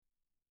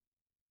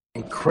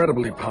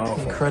Incredibly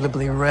powerful.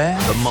 Incredibly rare.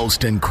 The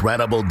most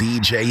incredible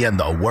DJ in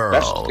the world.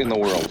 Best in the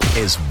world.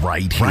 Is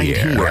right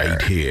here.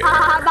 Right here.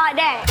 How about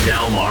that?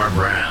 Delmar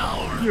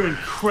Brown. You're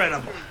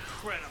incredible.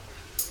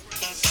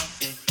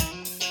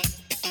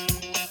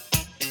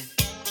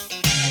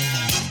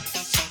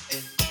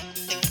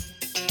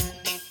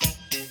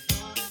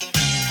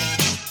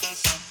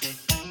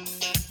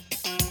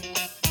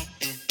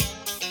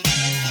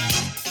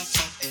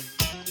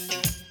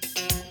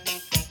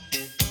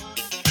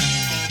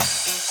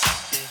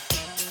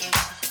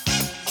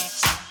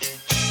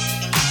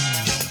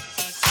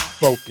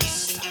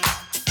 Focused.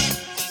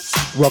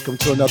 Welcome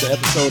to another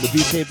episode of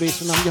BK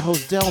Basement. I'm your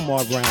host,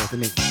 Delmar Brown with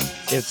me.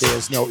 If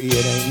there's no E,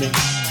 it ain't me.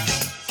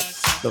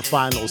 The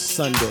final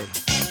Sunday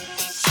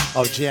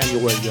of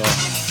January, y'all.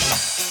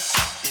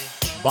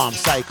 Bomb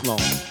Cyclone.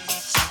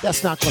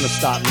 That's not gonna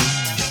stop me.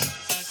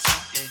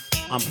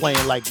 I'm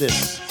playing like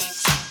this.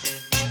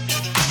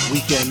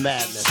 Weekend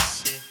Madness.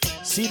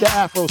 See the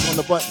afros on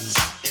the buttons.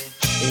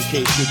 In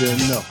case you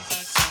didn't know.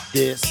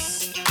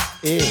 This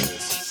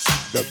is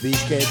the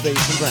BK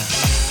Basement Brown.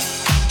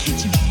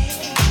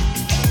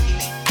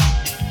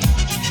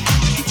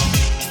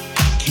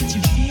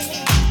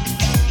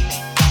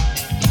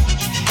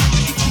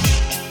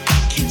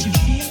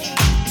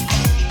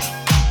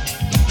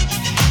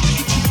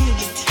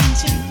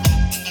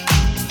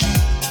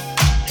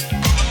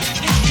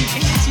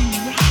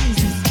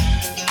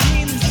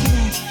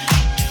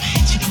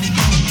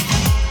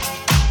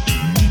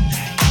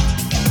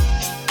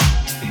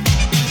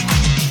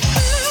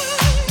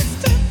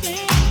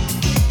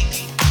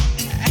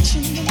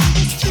 Action on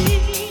the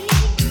street.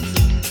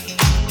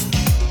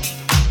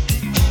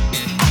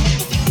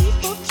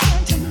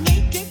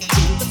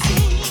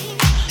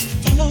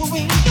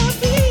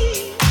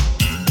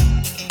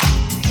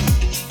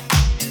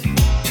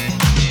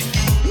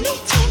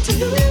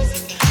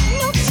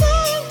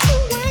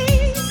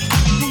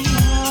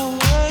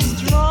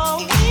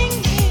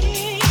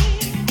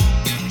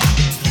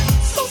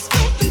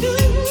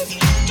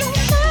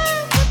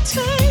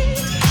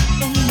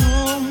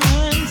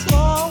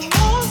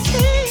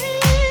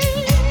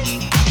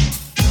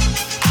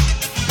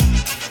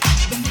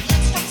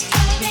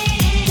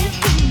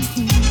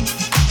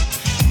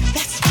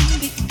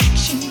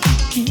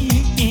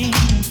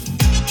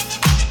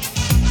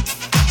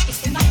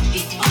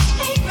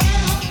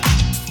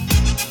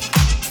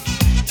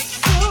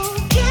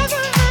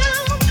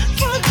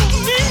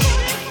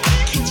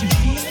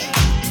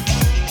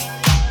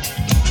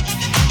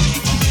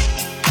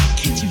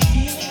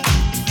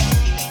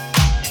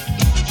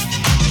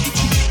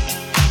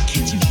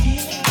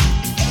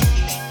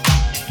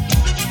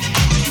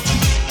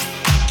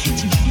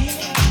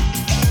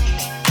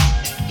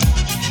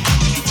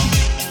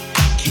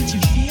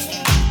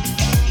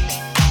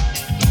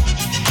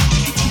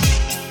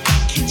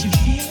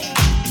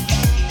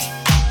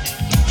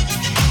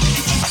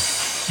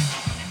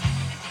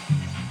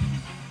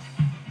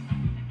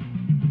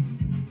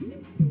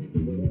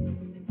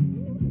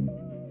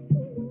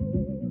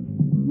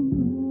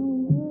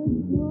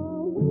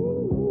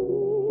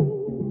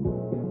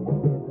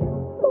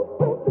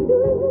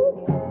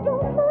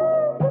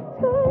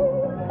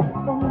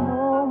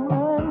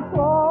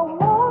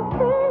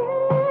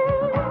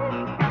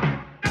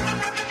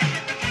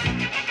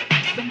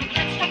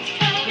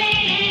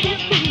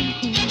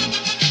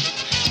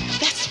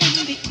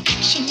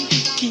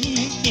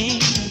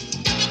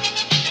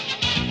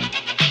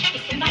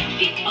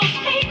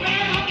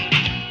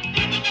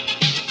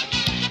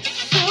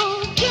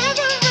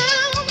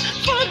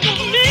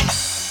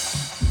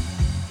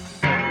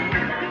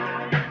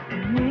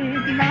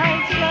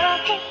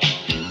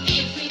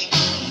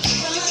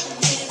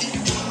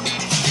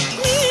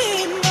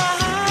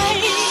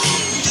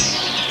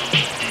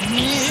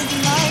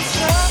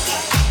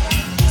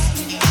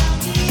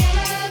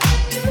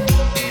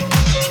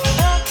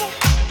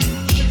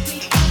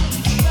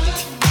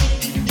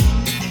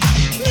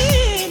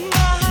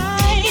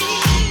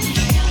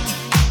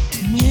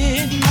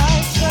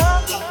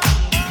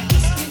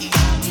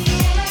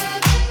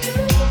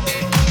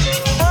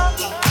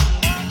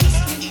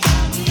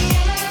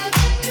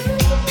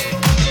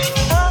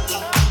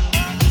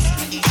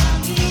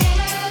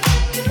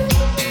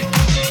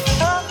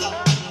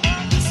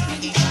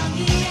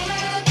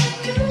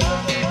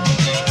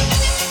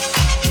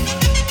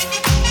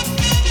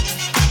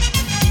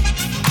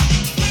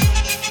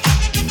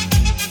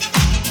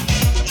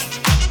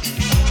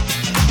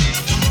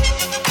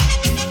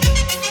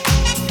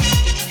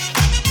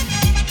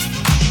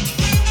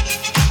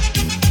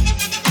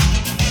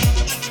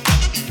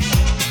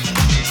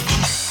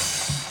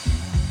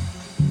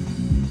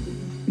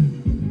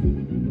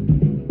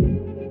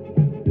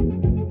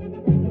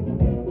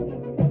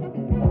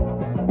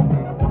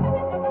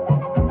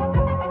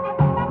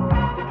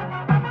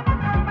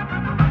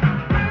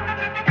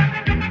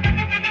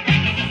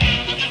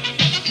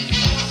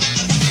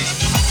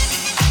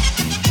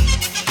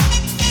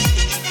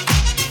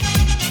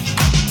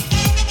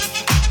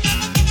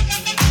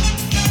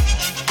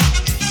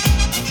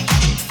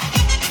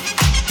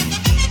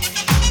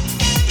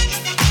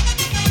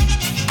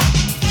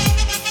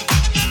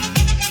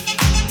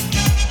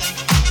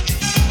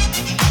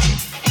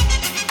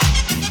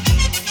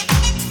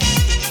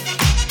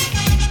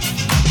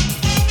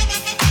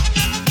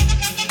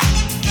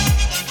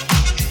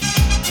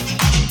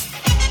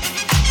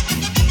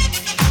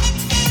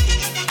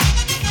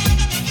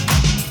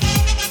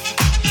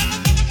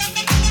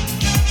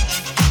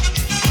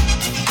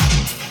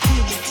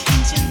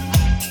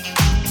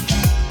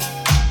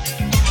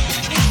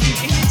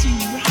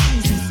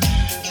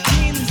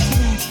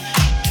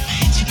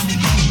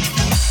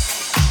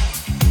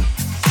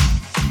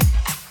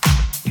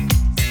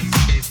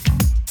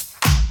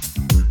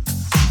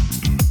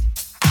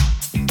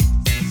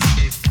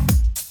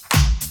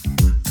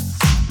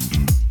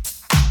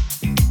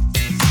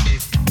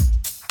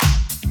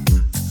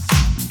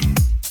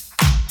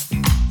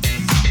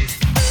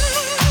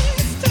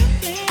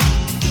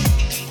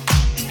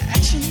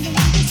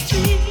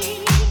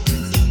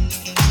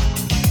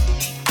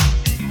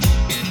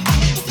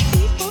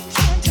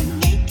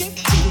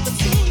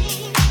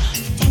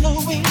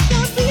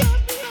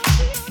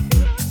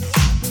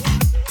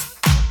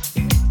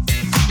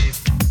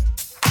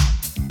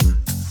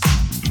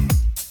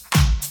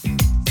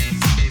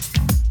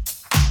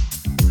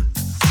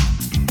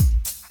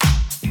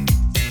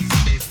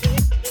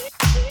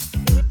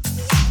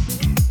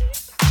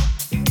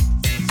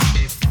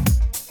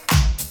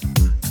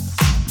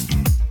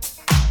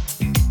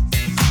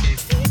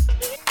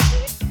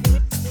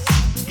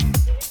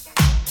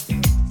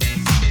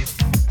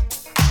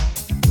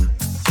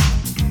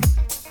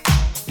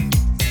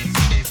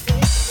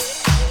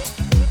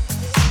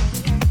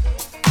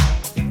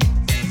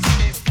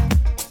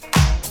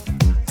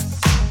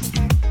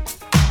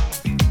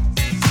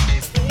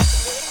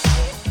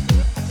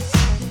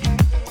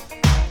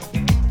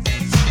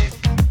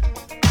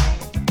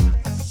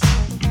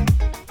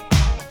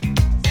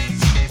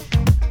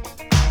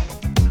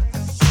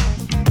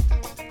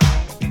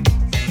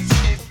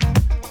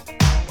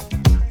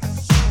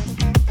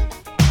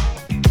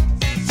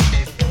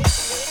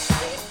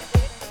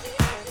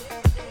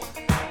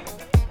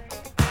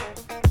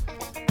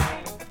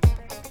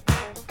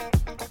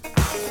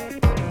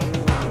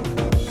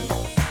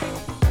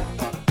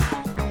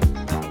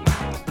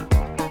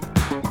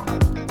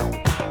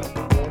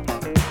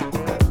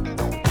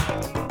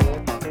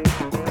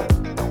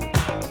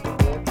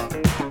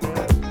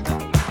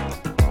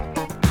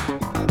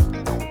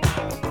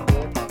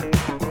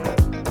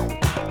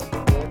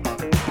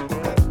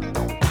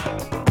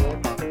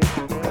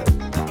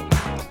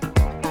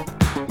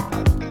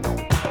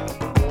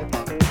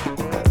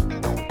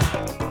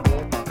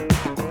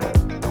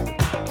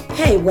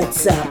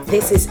 what's up?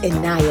 This is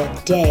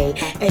Inaya Day,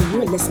 and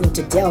you're listening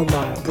to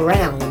Delmar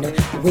Brown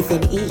with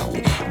an E.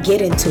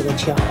 Get into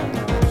it,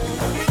 y'all.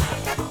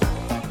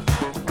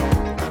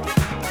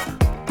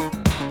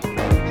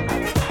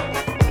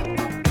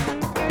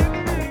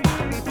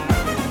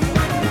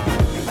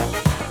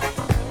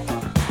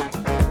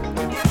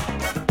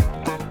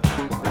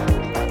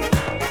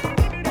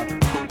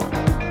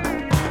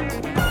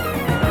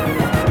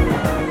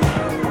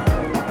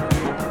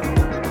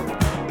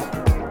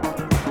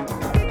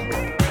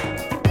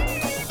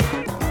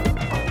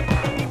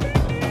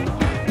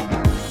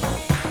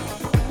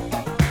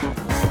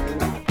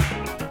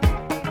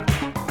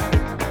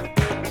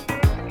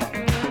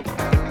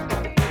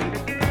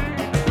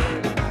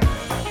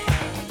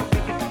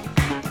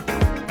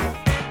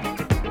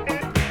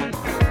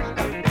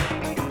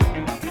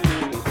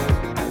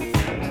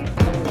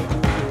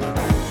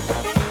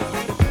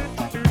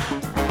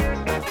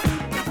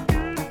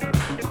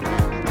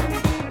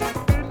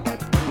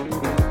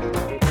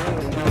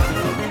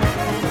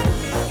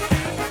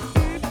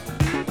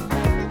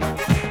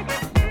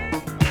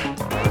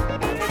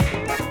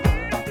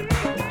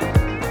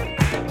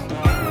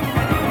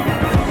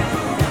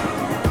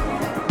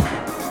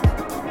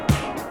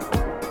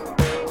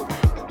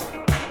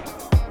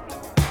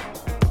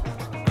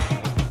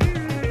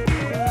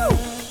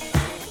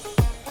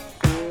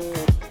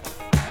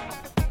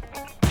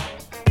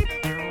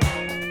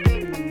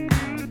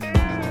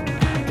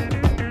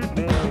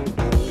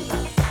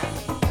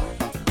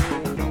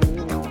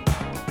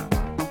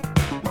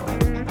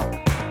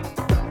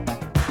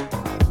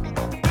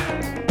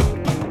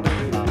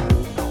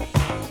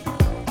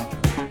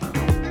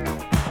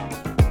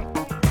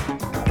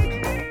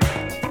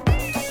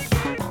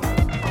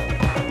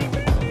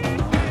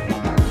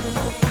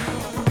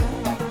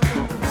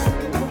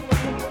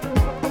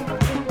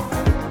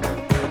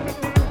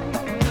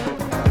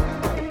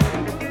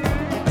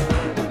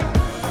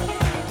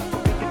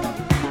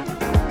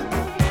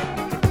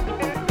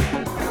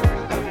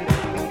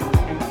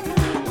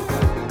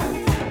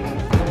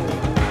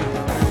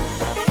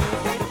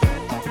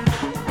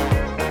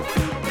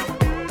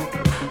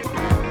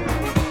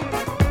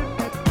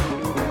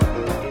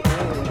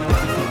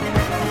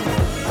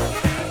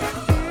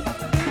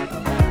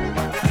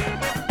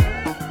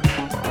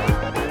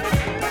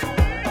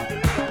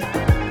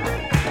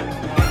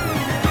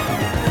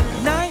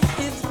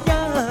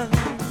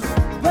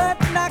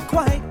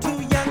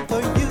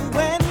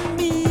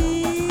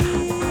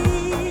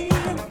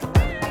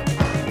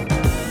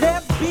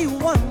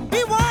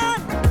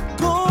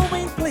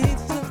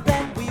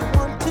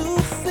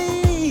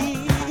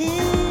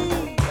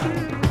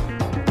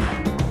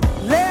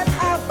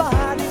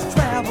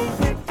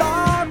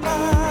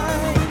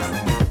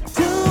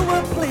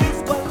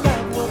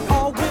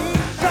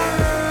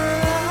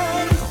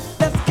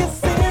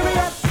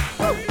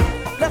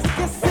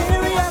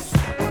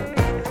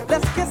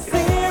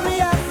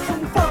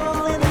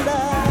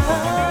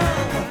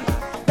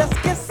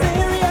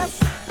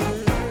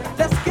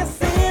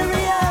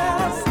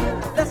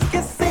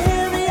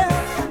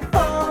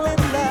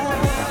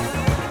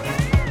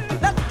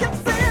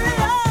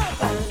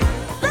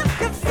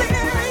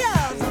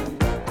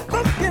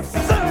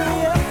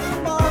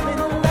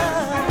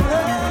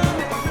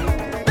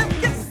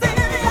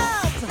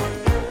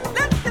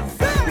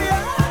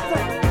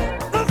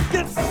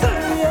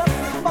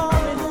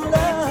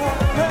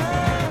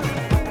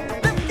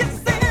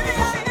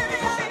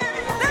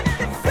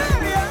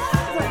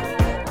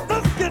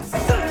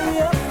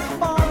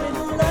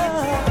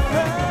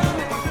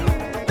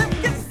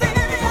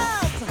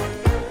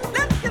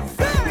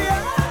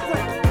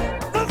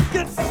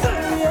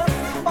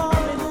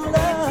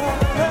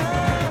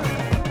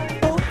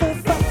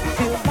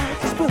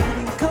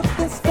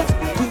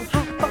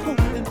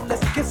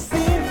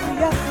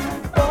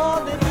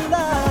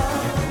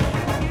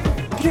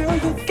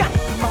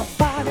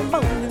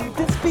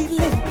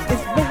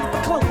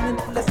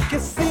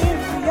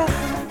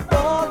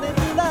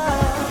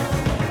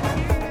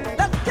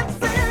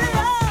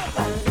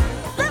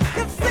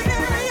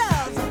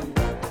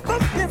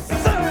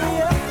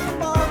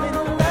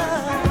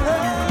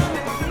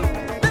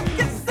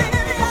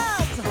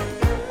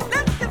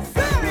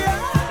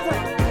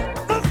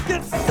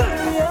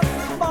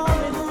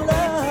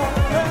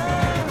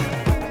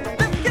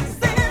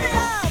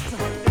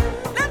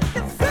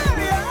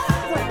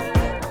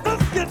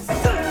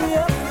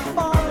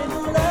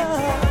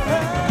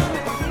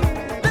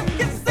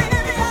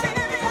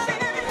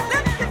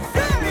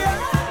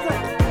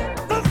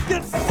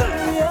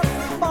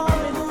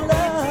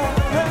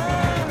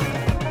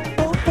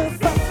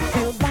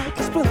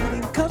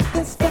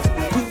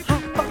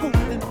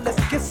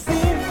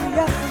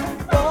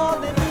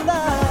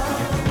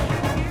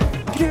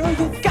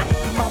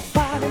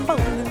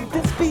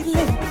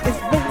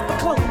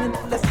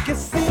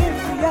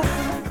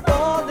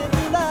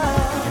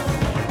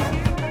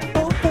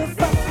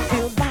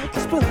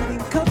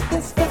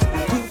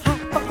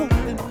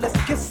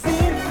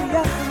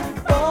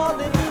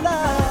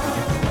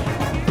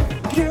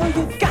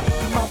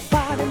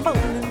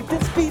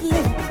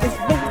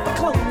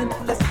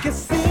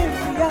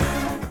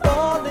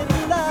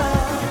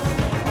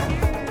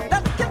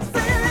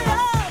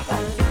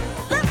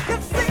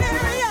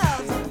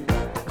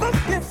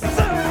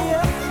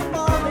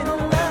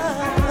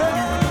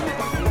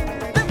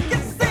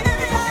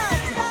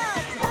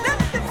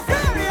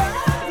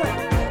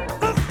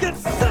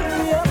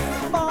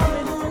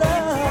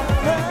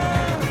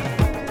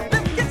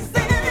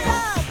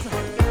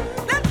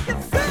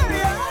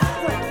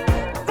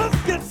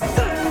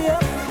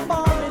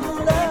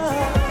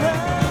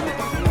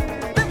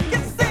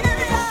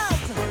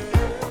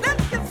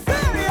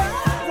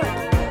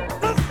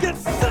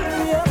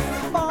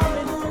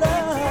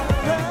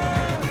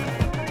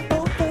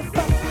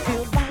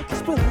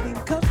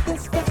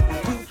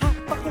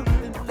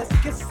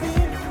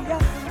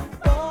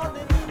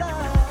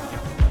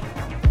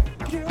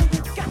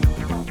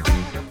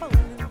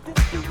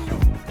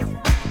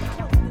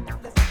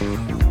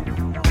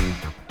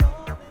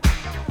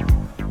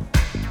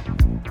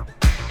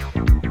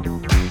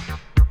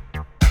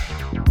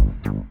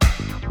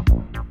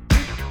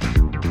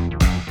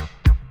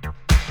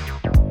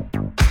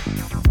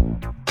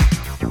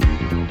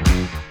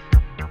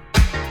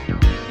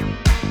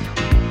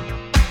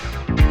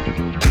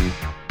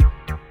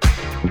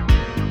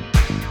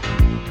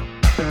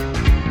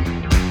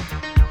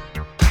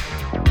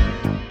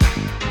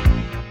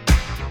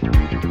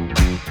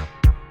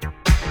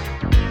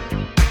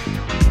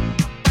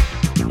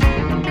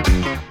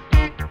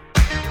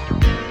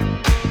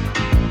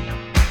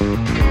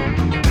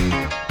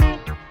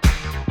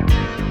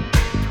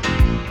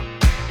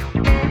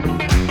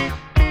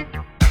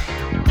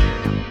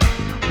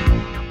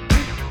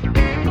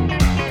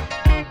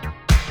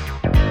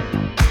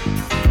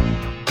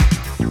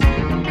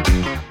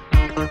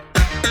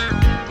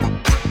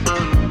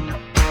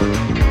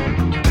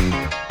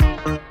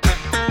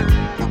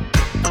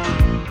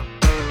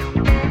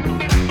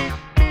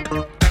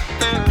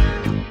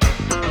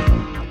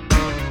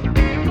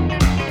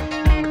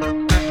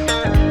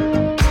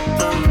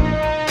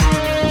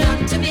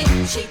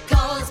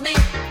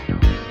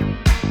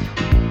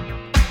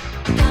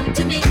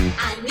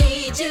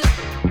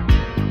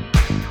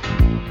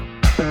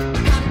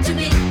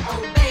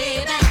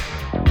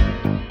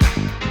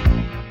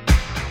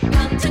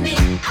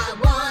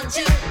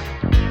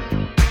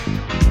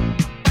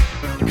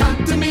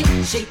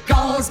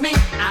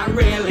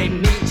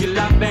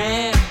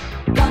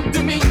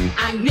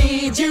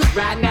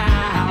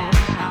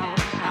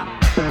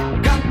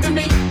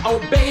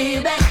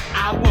 baby,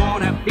 I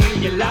wanna feel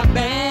your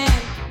loving.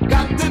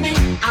 Come to me,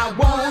 I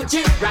want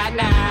you right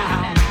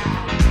now.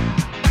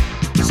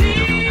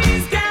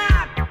 She's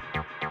got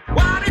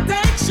what it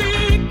takes, she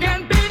can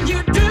bend you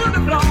to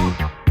the floor.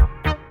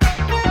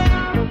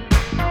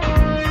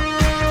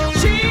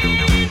 She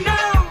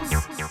knows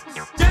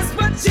just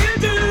what you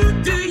do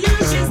to you.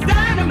 She's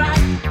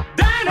dynamite,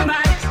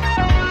 dynamite.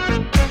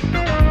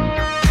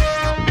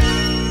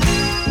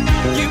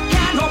 You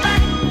can't hold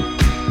back,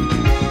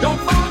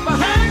 don't fall for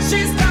her,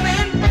 she's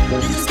coming.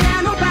 You just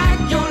can't hold back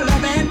your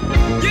loving.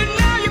 You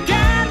know you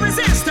can't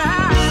resist her.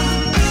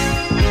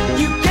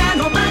 You can't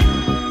hold back,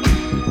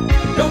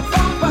 don't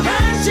fall for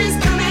her, she's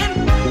coming.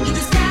 You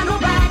just can't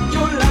hold back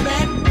your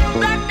loving.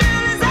 That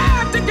girl is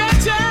out to get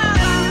you.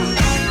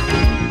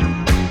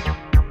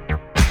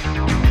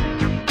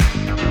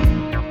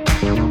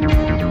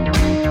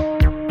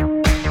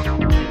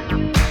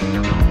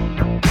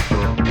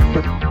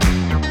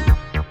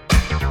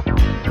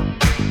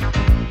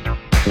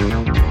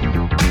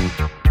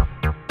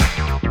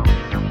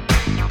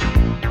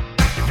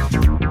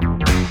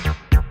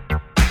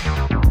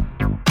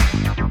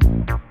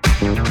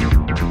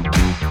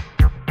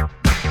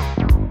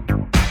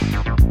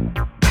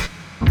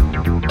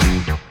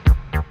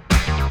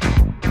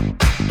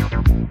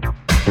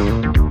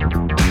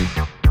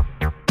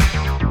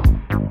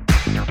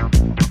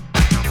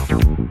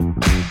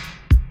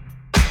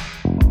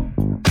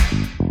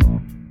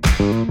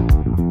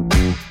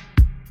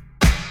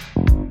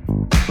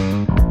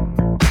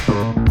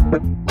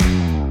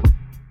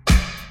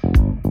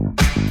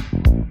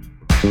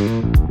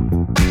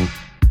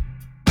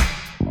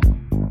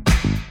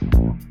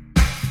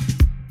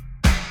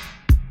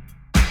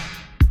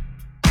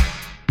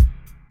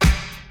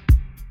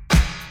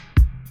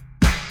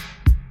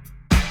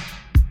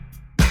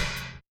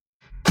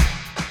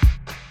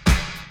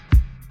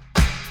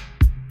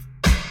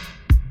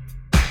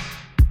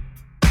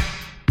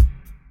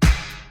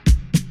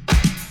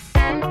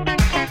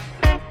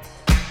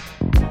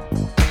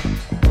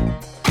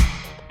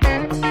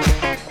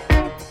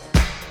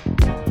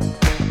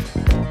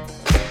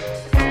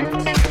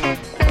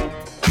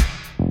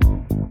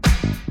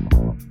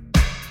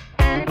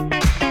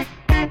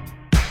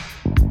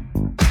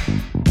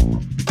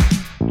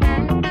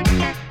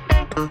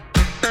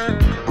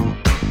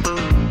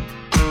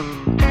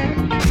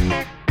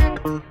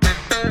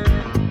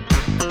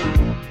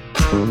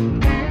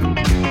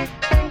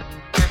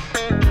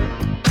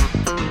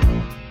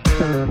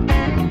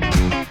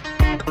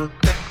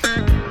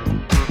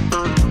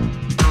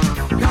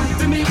 Come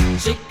to me,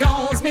 she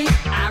calls me,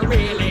 I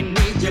really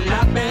need your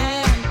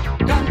loving.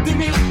 Come to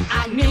me,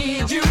 I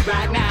need you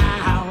right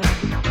now.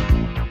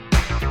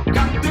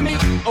 Come to me,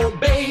 oh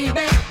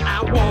baby,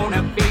 I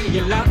wanna feel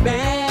your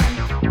loving.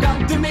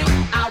 Come to me,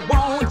 I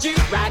want you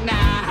right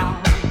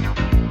now.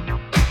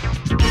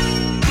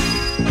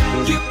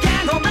 You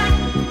can't hold back,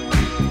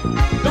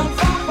 don't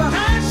fall for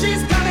her,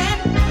 she's coming.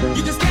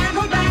 You just can't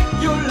hold back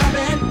your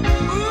loving.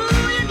 Ooh,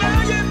 you know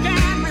you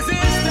can't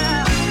resist her.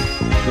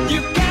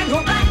 You can't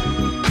hold back,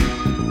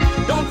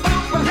 don't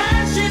fall for her,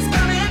 she's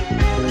coming.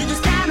 You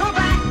just can't hold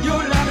back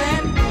your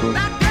loving.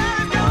 That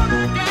girl's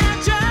gonna get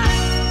you.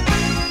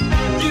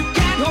 You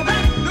can't hold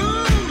back,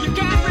 ooh, you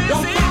can't resist.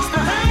 Don't fall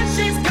for her,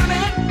 she's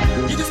coming.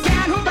 You just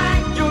can't hold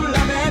back your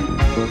loving.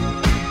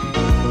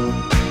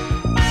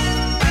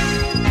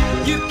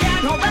 You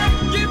can't hold back,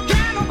 you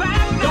can't hold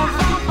back. Don't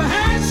fall for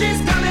her,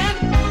 she's coming.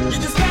 You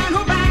just can't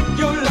hold back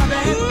your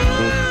loving.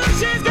 Ooh,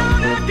 she's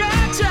gonna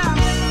get you.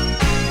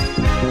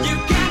 You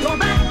can't hold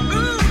back,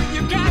 ooh,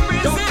 you can't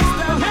resist. Don't fall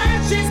for her,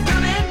 she's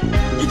coming.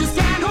 You just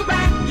can't hold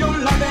back your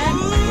loving.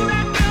 Ooh,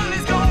 that girl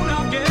is gonna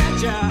get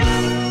you.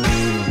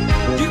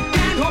 You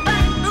can't hold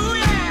back, ooh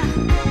yeah.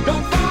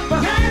 Don't fall for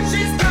her,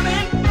 she's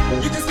coming.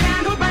 You just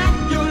can't hold back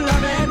your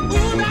loving.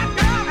 Ooh, that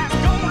girl is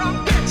gonna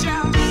get you.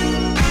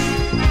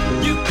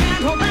 You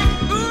can't hold back,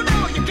 ooh no,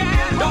 you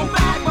can't. Don't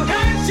fall for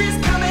her, she's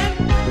coming.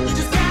 You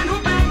just can't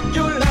hold back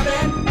your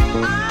loving.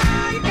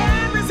 Ah, you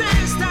can't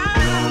resist her.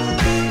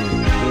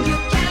 You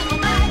can't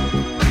hold back,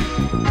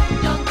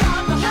 don't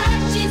fall for her,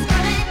 she's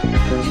coming.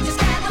 You just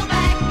can't hold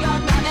back your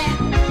loving.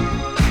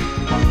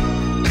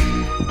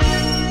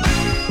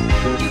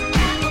 You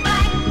can't hold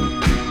back,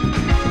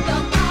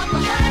 don't fall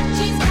for her,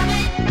 she's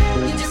coming.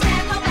 You just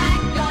can't hold back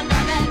your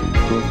loving.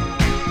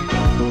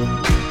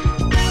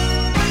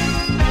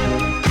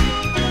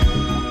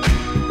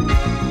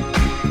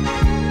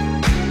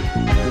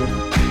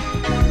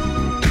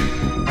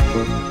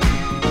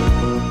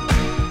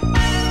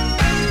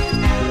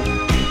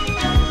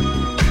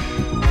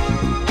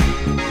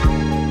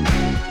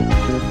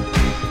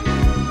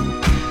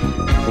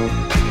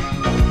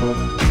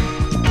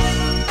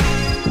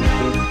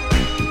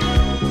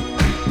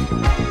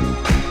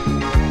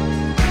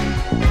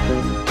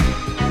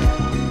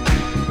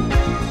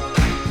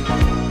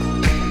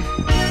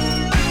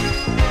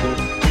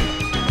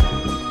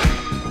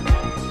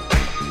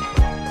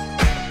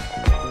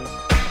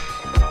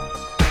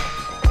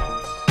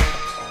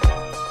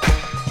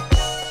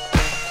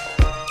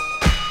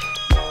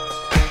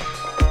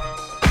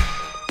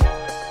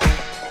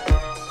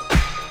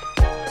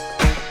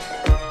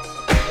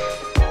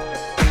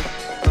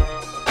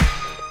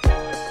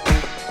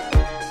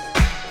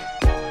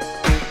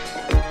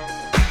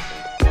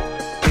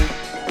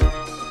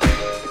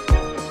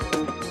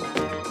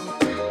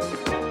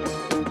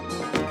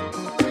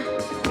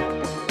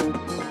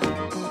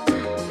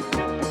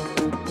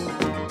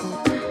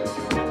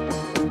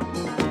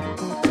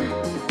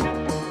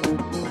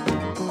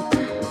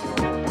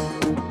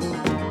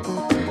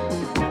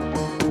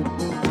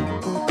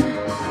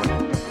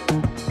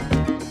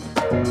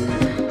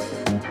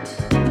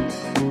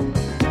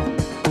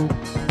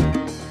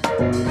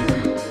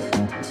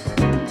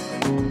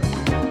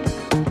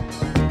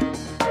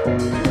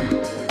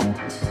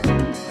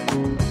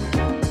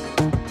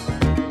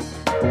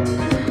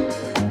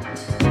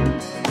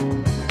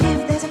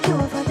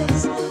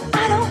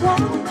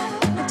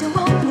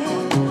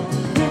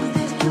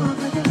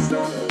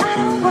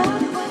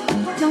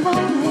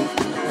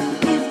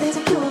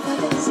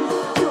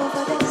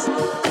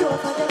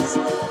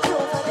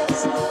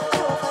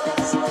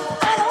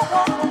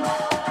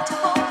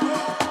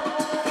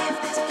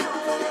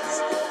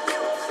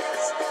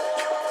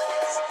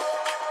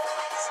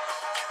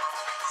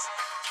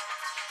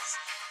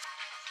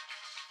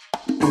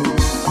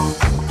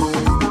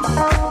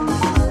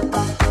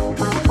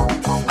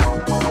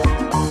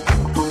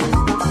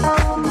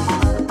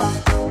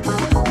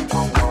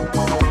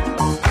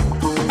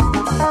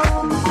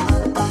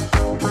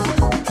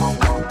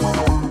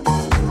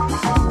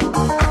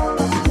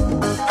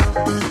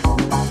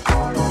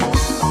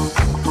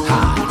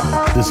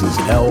 This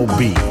is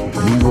LB,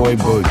 Leroy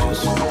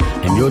Burgess,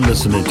 and you're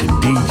listening to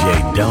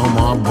DJ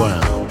Delmar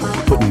Brown,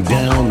 putting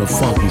down the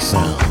funky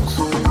sounds.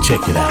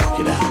 Check it out.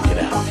 Get out, get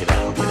out, get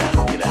out, get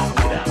out, get out,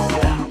 get out,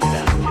 get out, get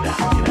out, get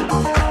out, get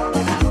out, get out, get out,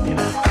 get out,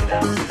 get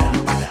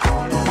out, get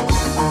out, get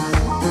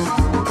out.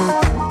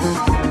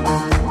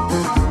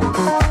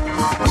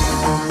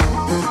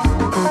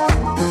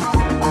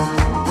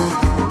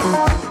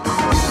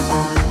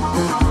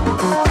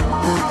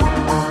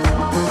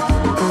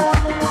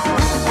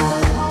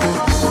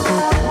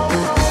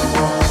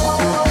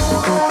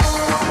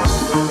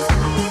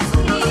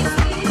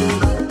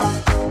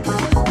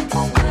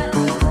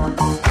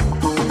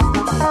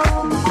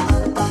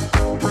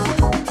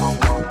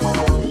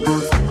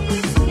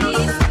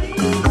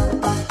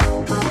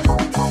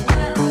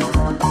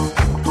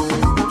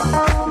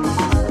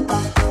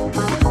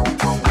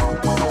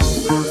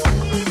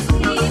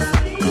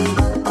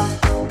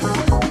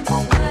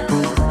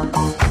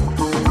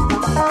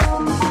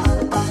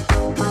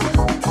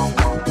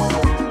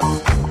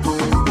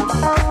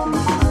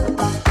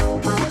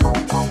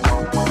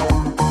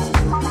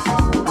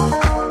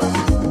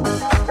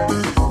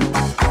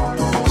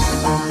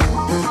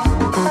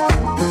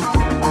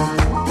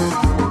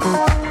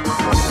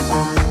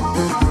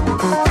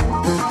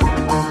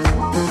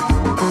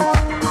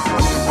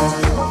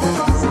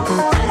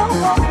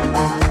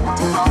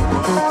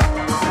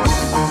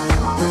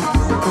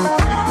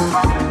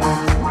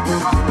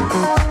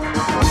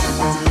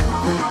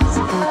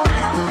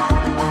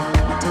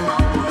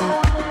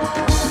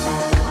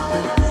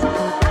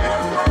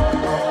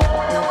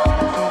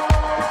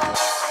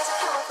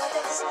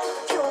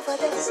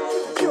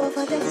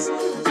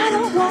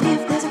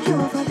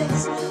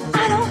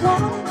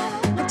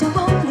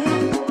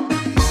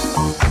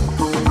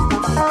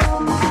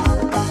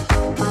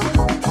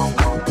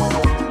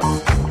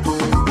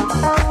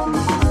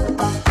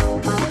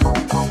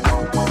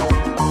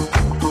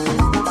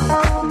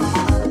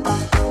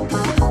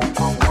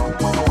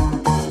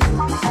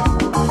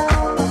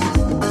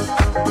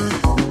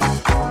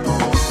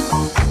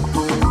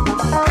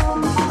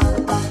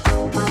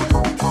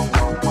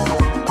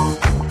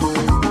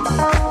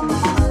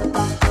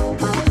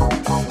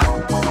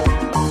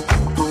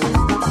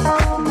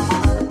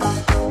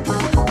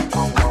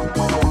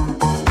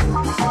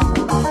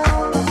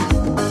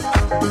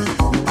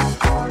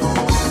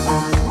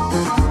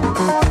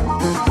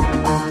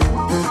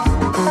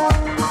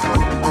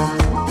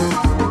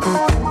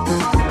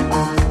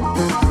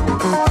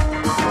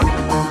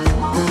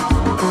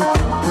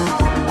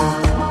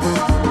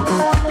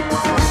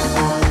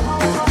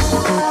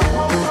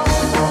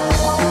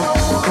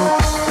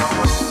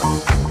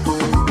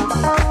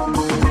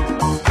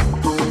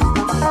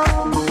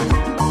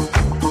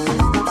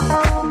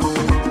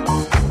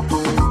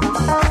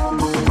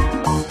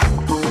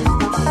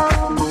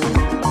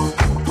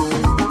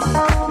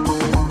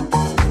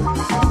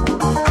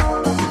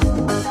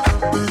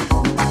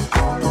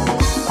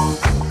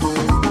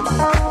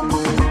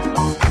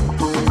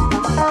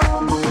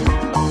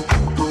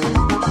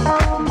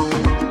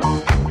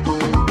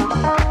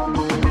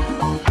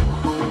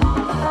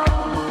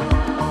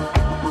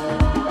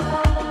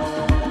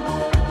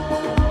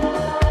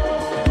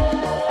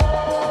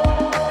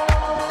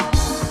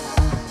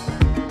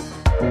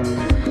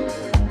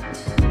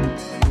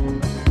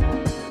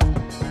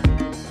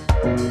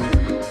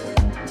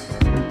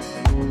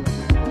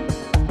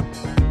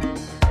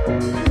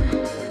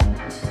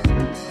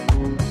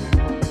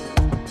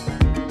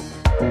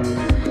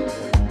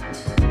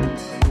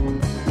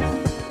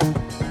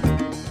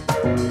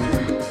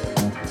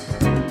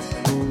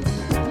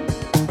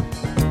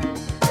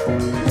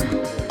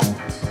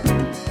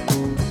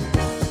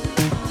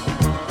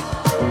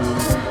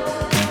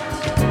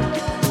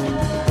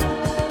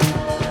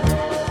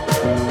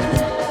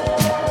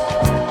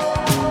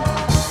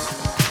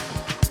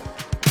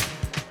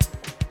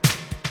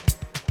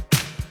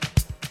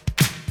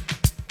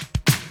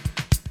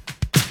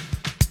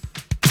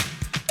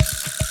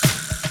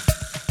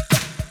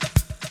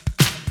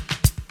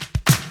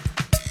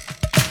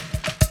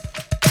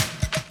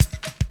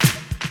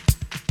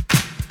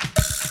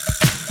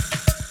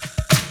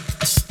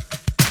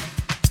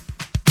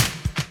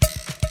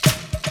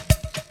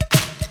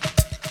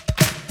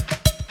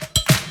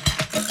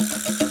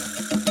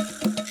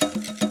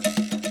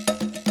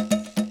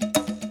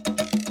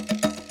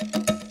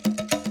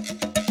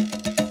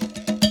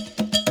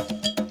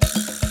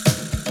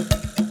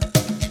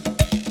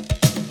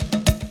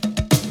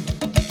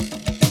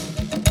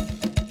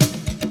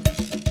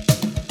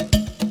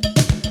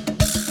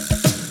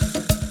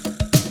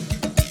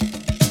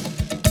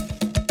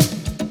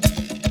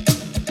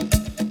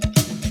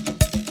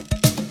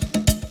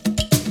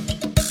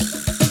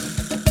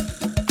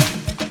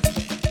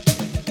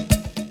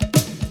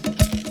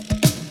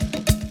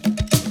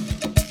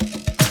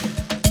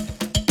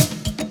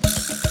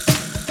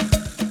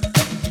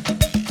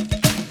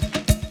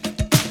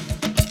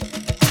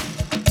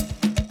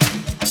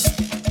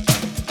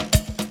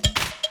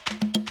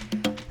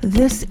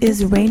 This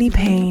is Rainy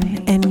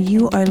Payne, and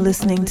you are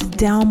listening to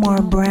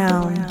Delmar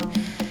Brown.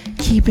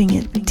 keeping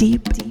it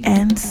deep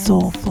and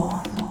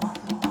soulful.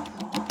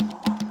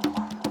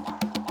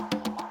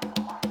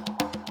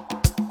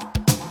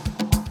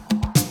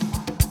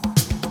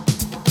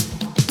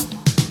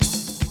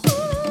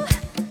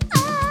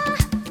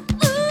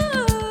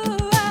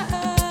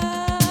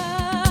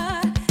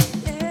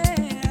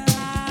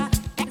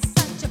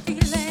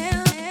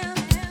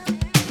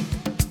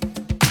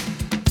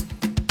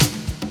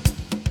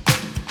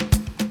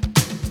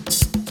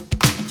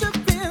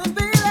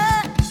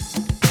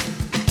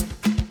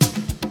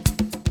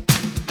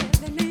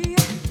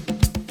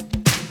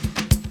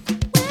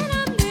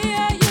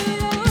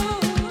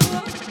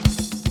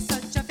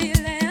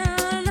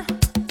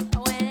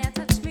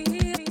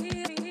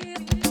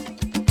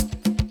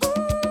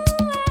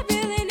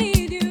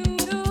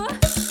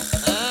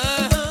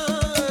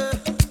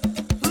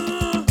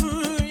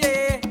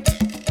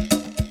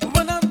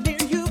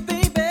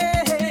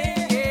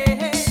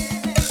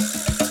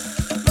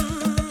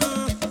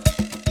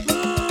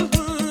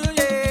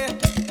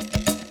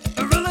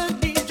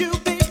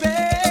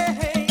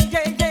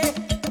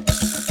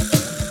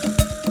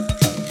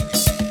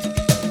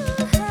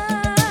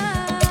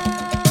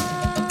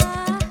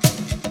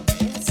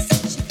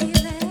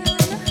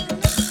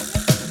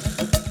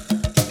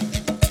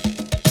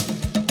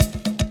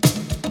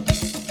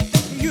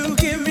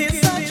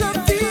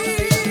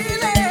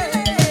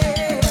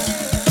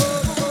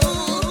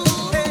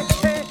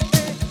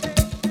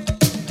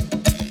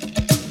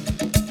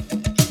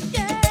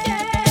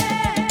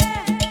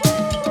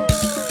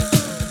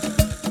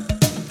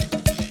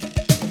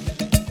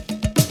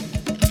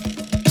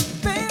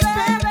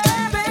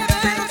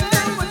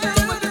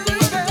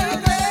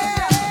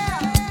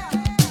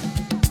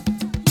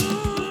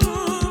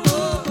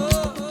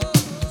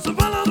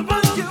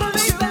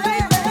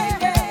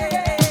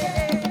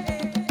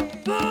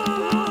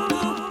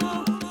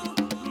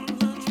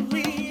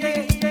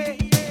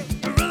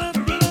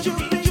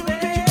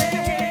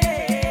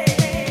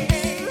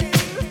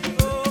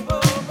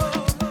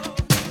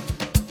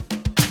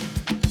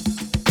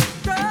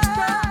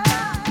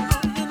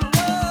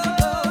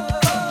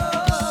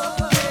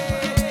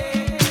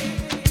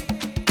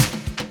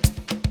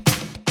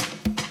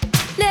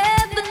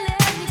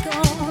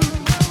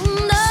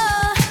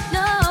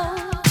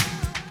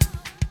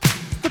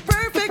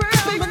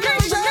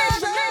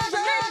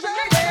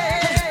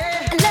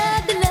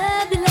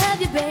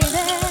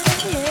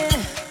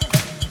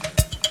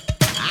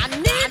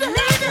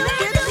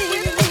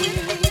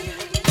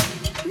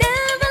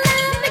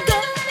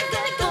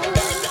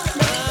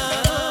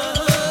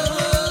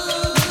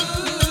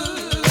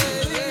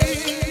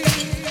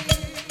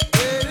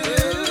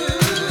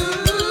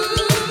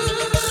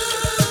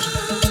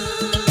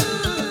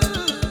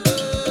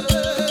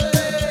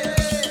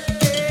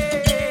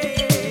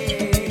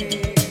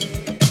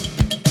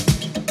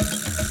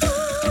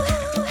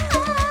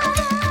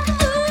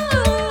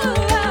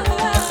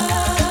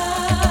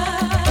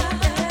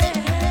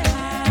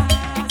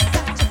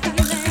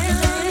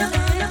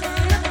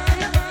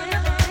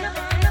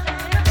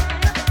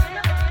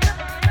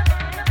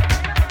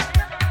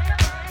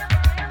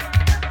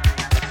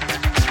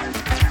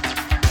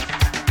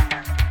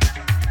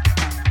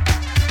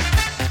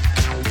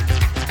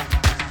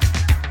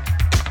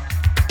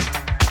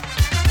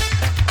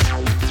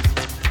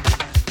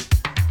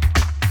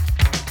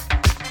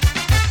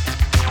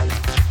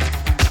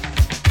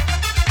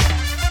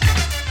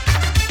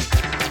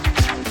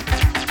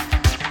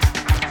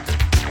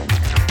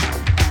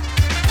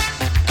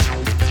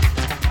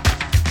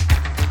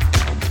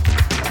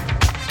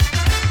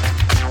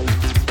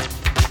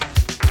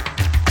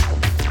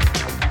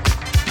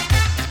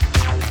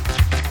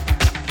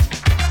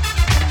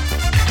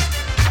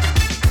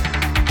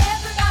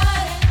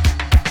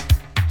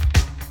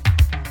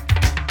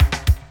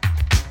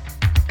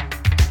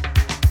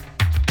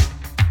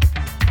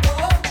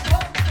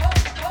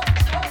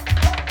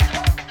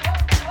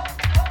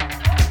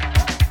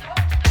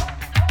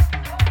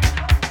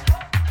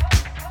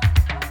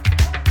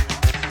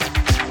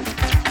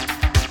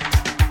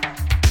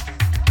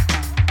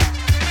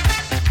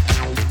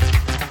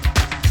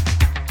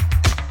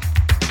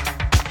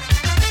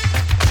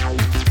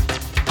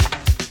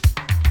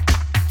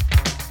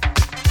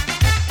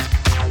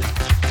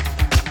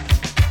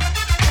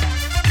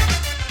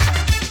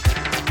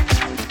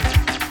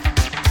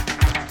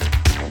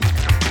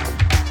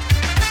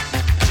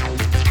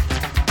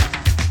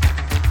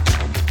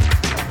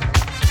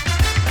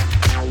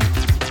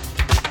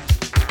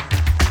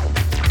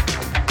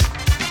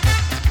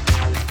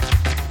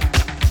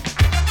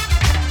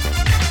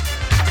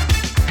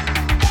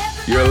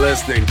 You're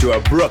listening to a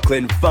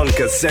Brooklyn Funk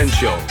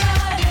Essential.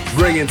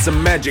 Bringing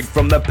some magic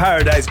from the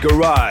Paradise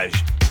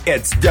Garage.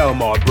 It's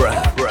Delmar Brown.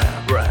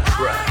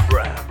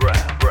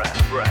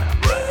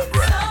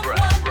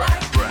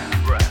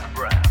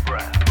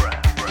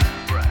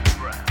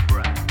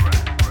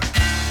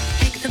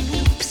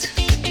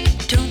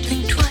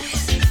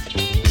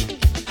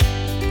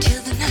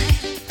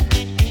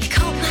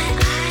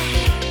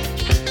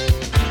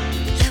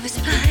 Love is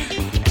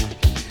blind.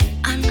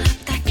 I'm not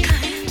that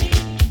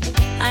kind.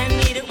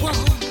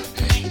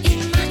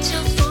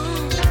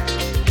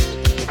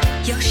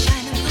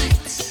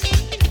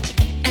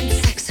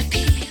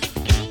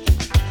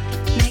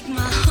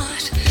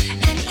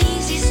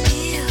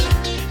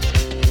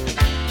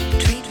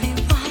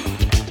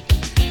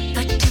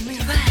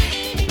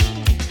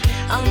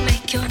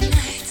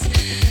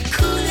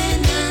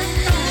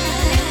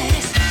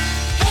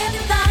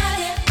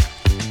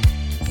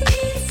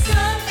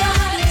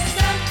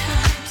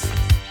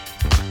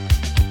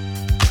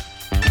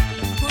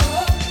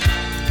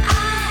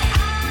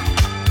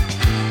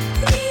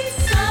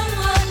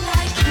 Someone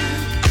like you.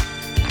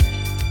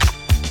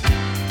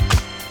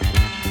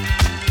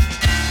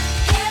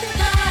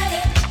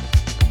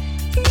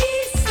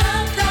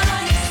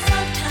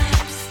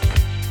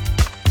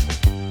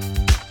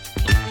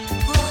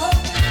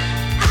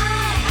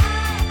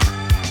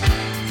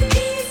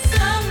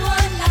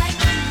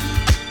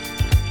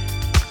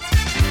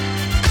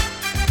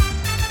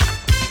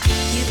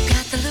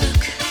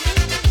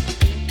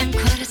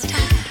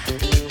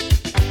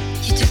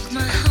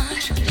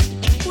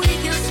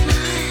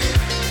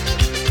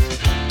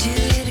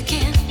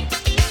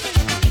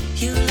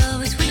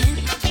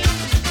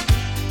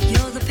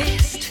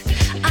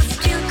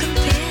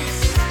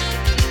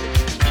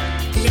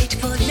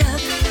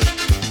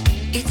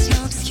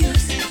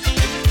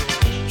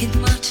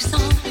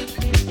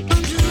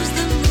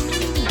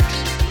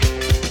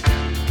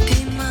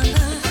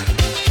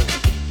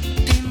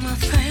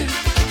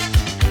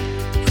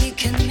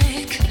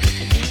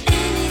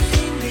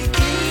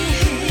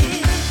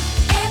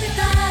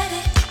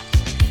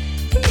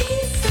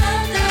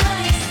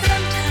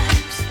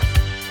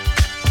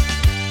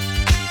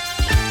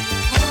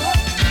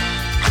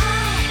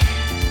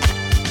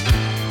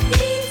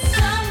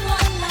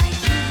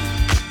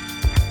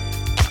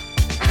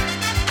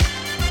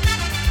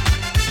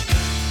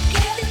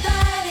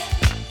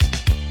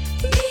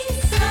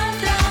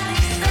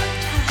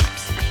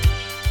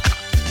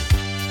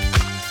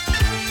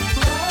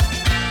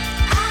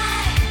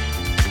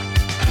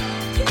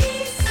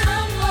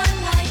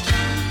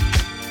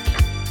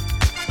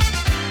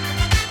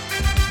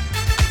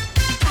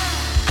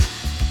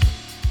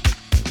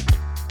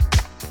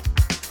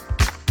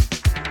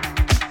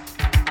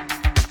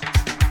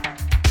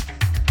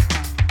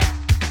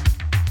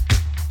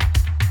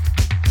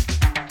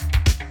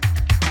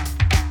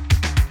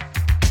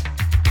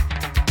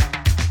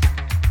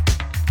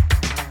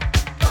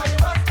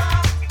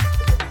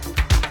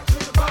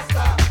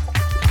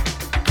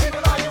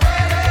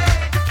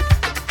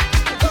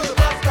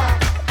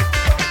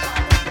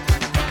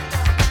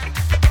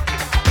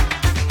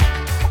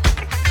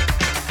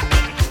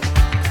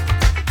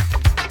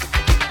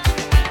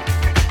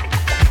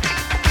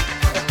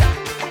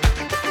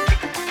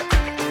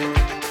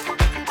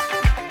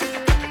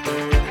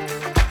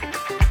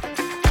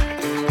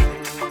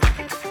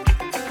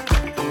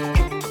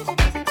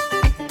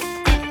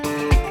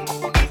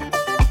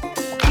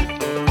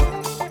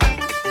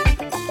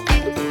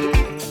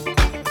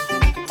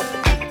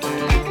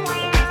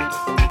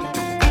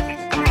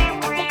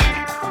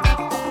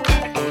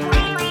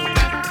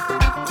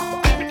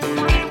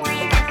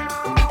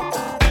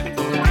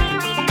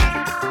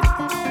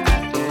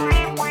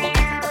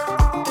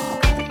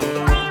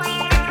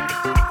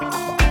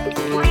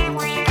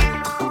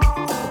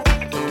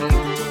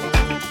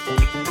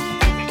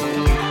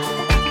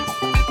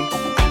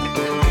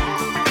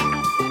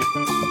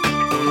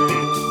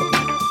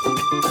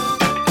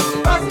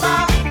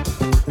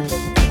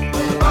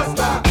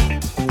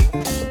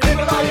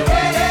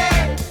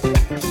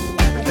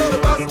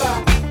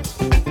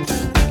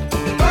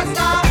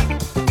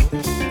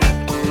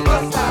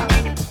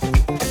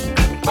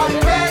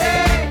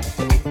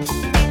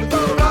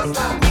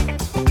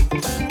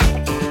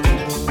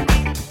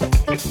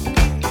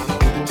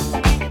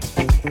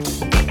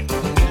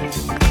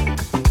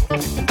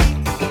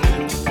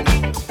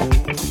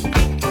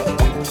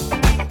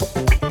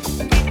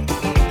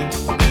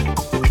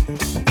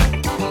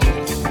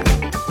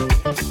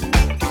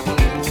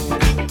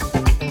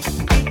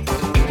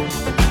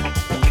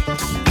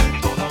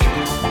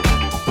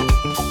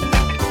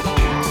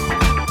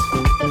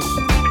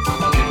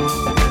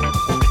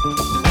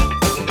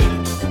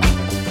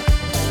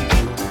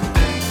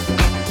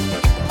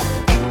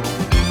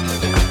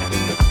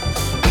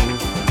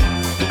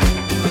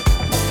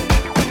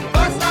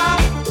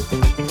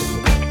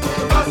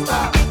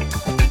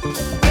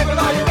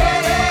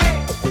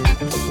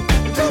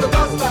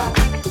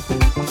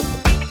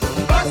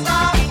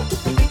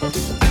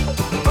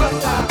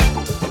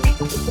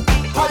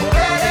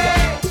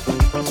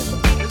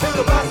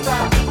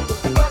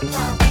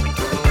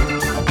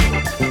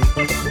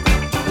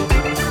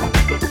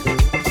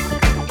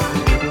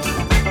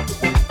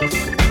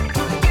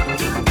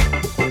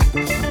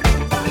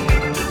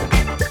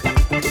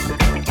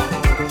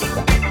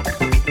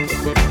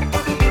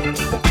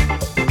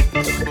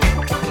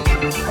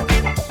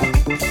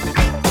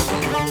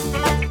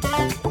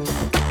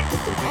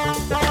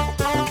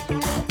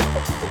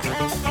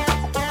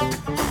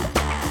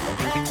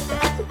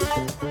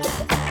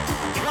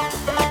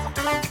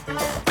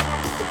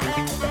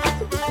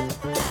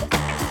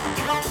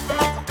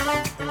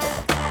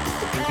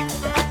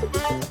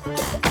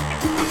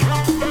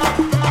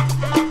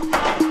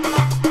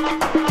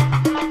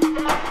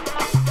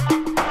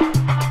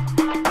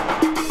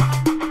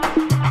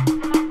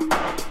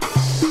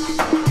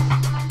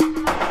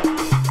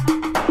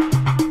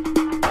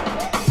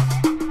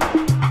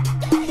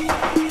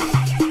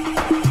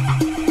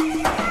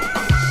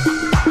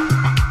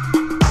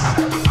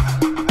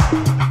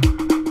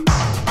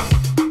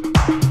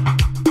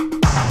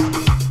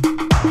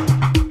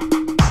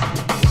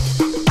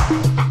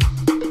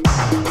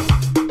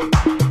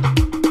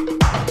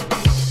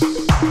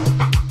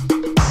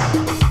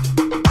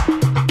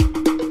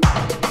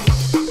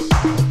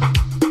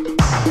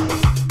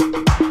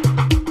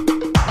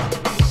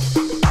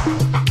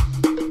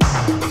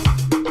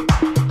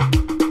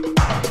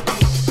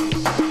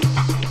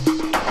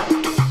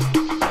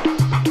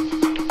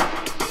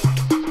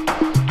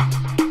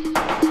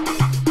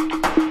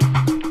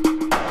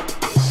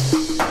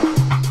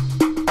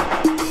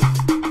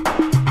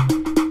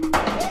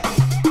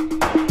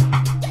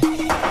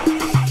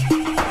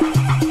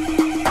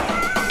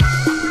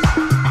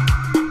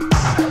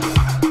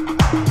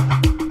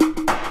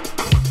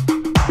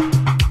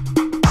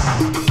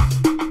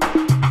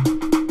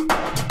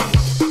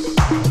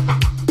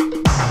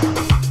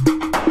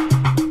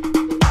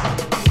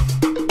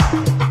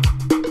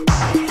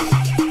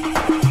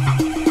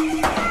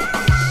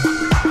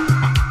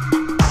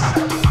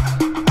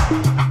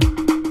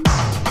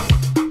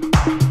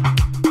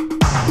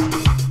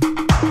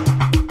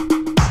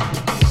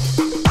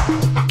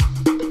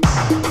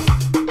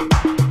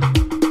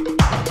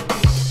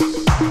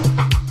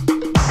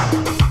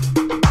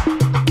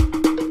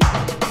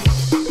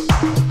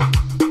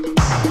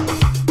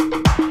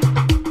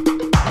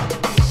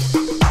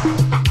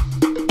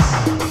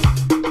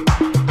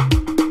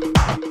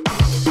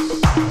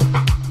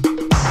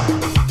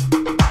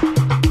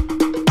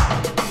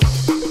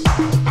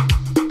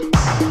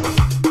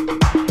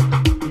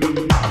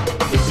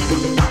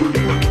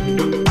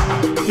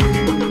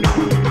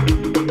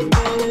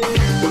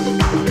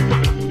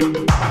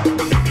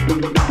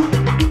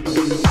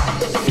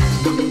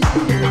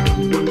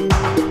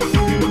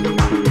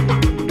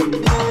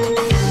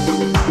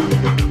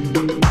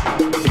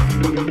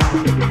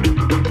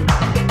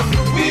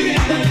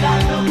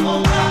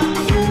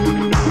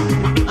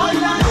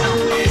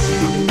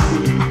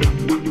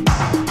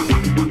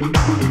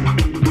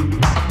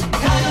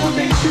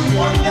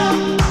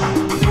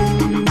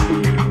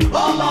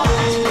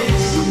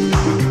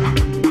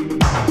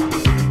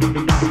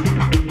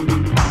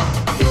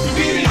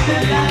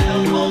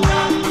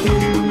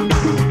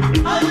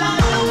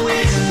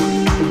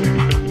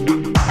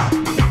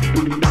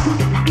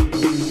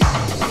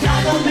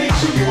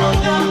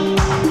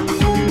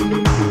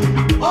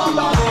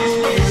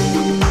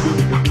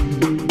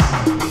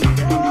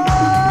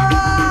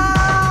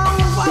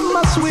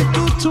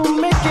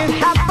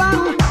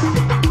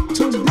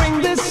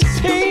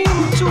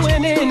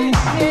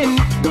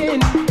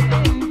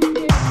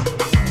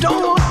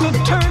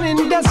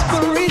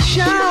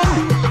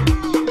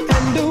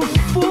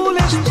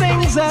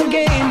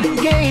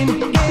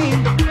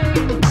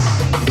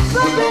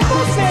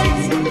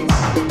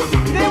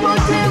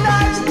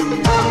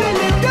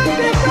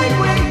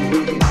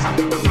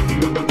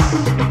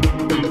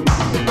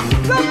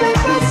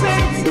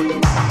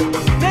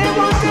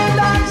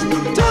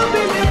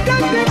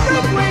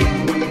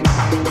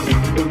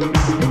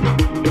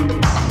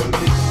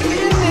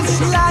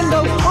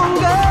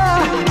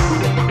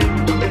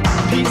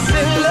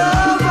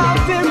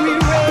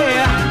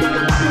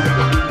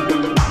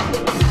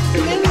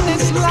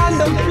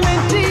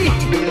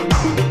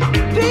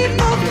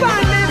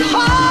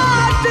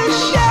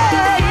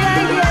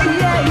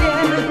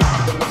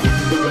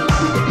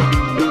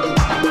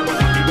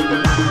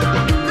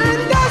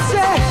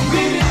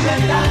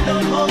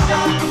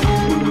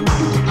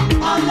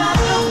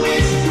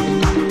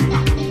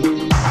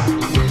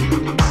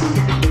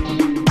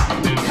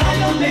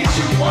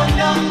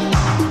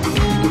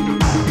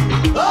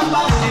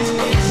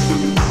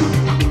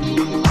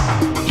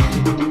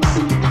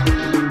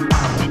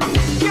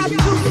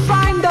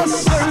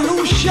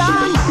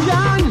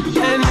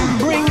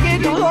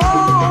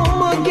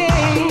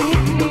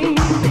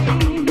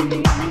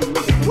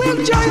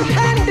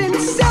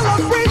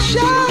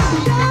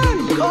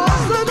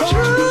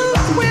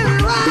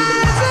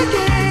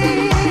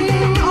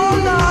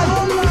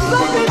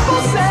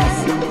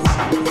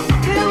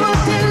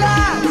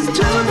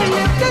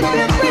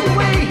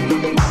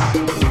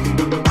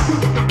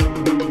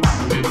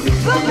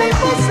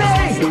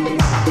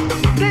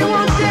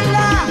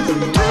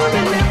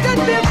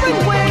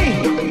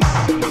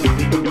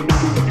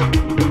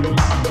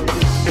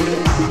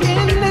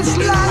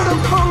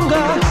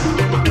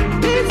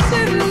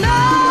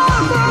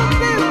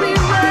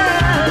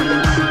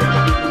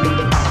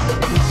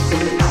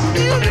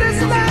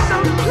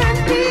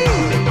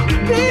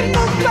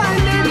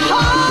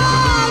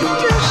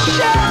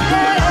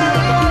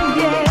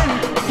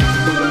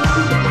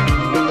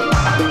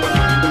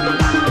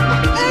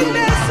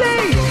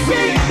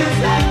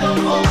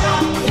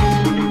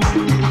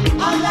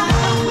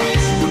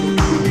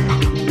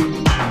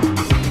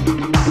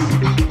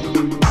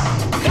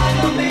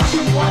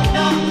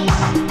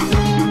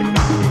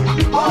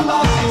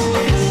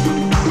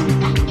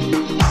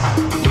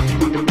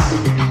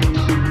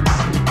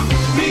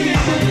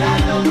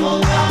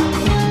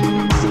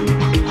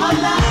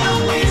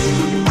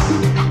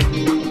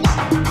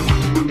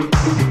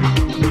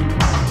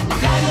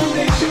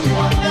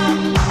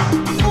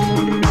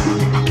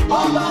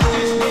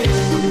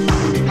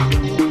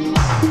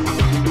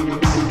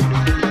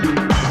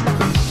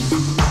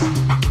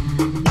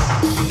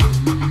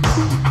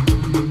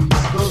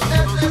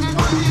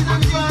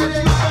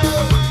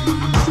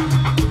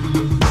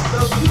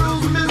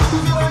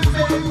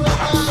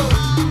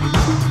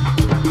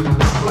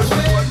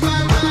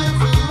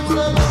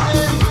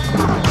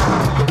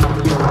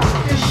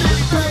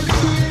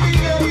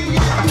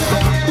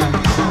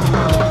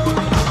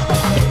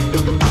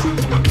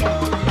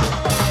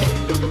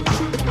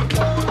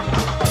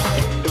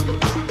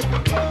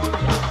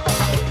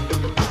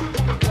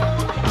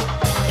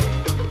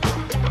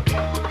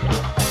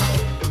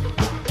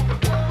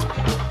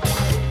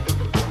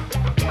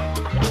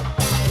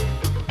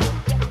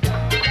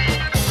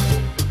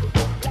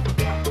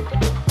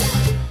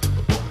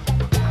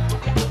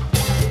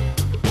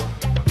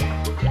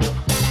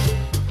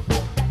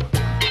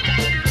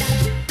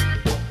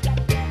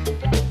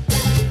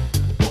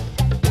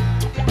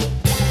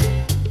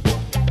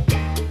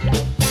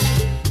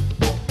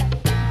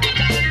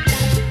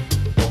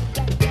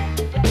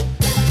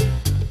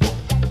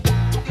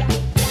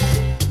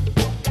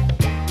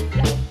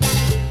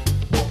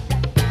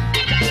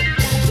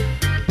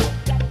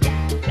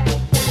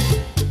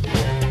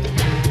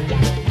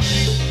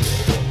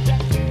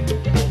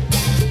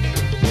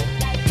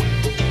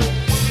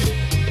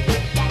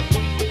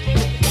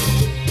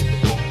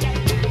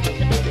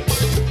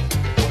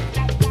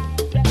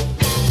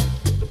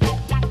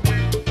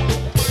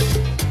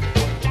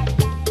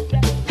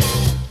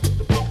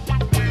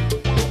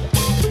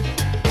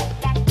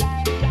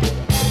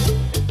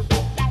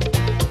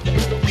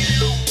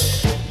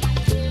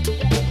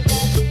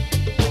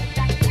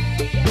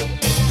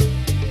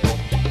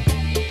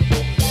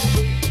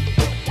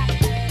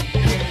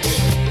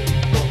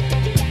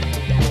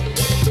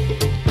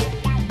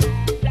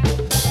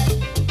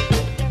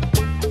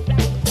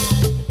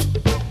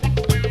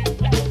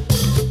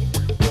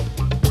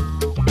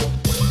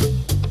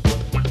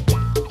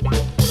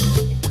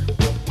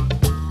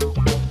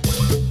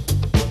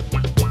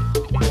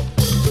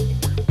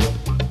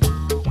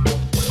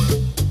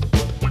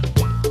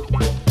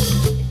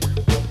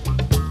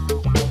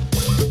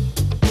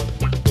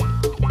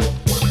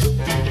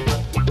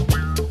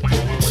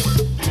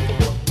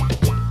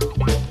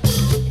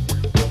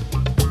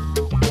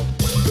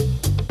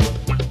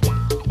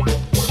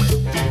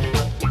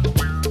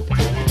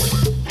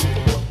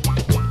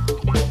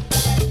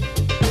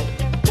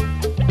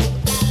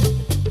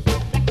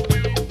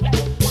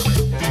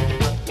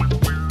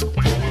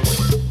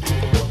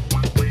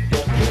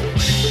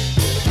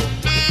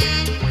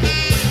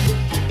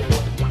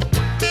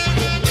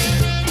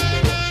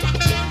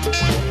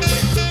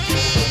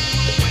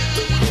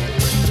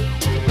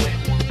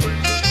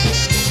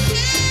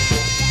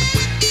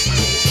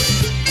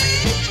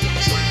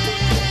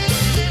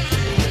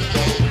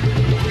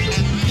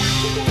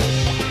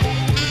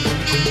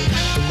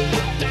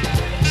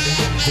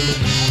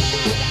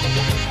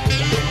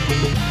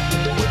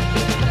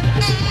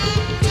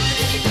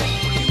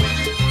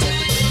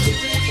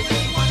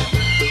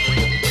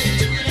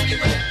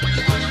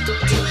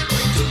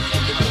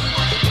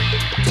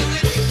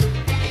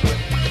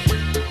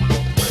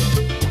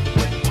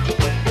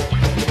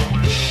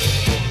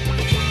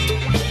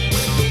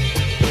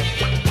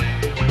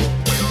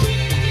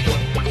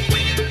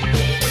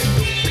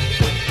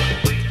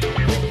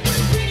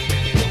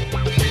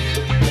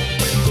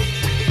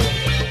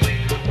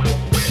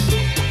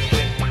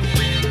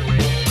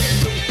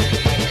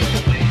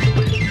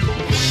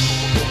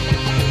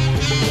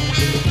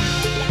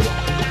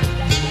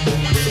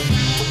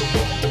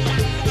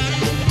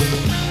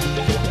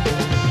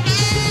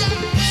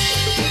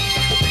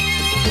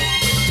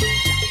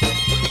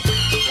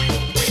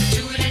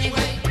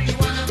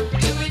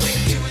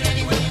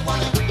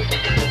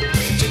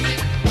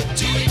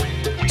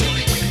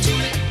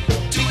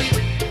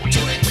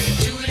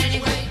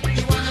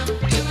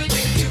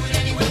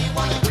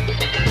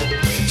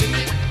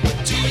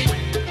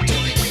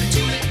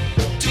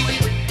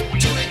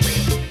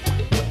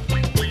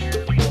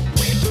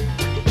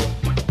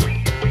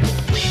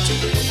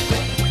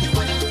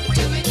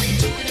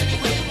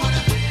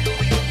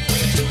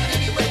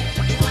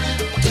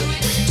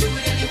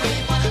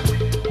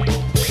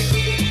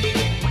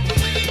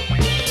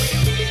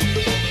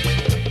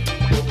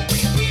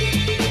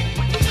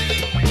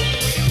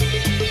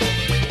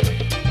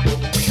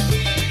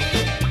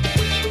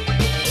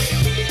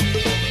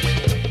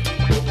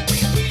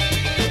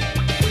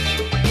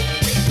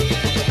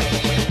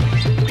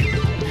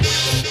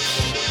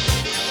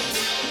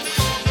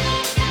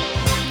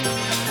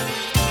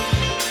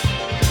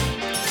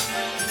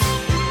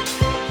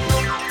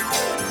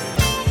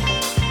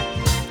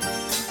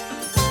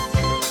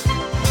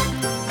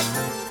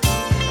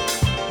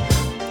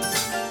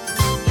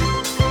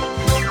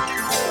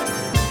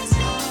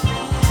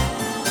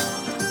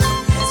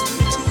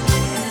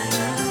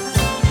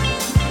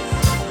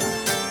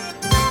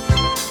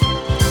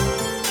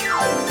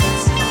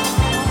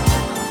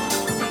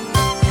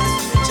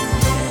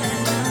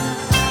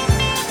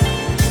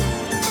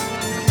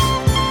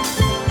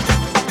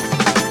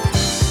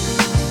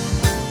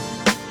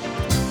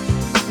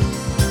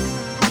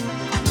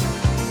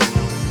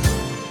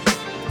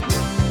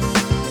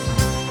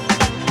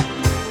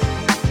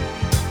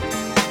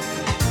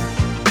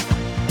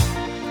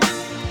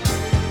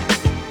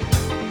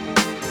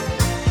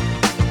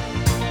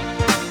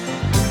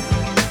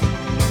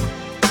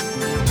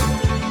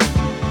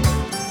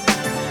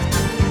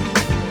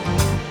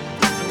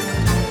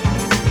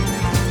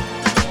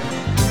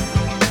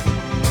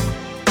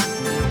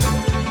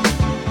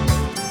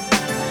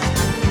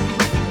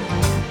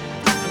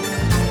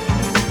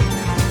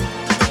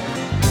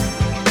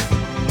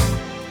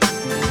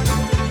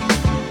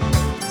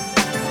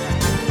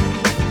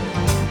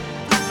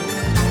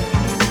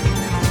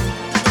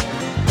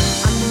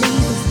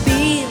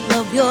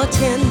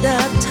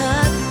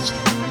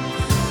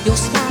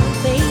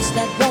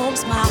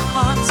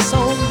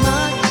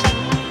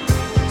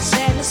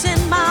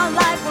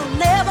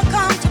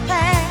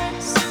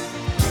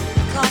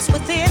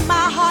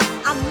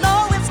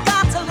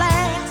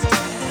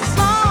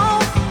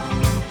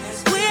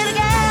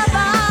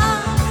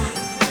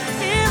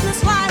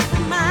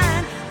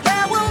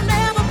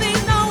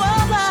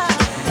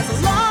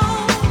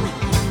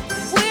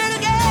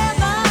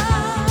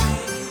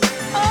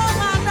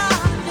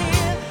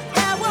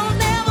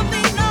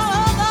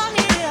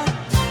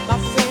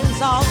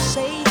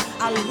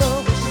 our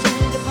love will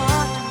soon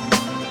depart.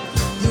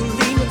 You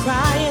leave me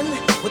crying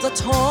with a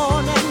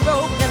torn and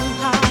broken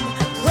heart.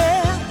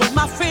 Well, but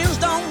my friends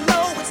don't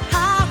know it's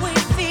how we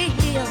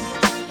feel.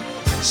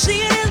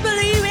 Seeing is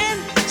believing,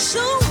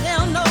 soon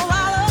they'll know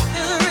our love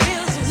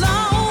is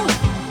long.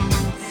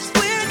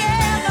 We're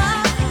together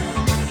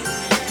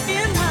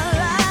in my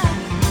life.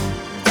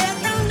 There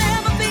can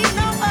never be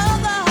no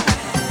other.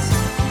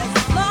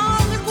 As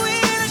long as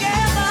we're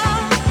together,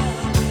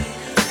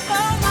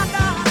 oh my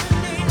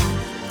darling,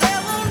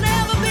 there will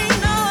never be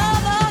no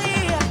other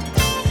here.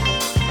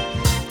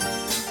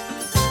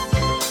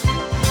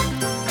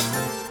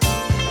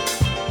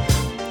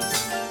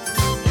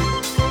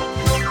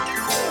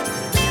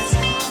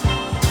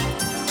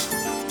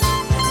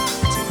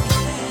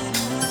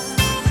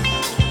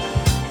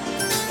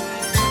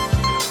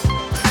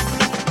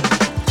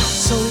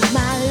 So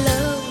my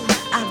love,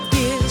 I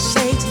dare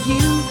say to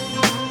you,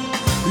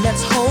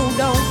 let's hold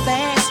on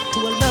fast to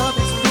a love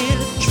that's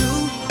really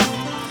true.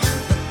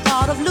 The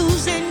thought of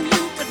losing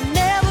you could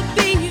never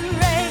be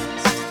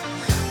erased.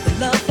 The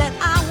love that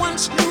I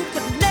once knew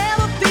could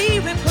never be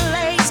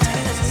replaced.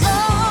 As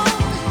long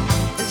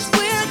as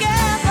we're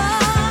together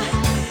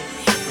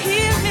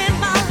here in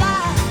my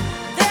life,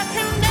 there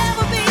can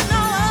never be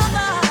no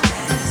other.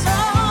 As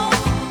long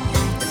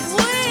as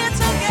we're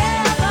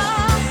together,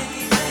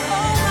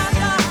 oh my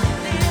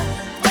darling,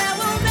 there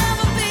will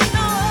never be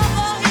no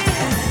other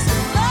here. As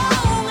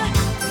long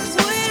as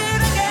we're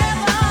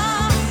together,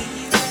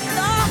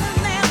 darling,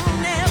 there will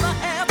never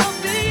ever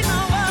be no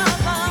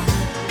other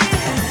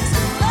here. As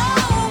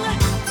long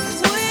as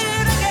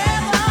we're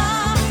together,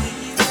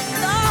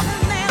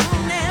 darling, there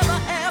will never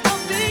ever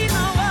be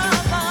no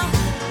other.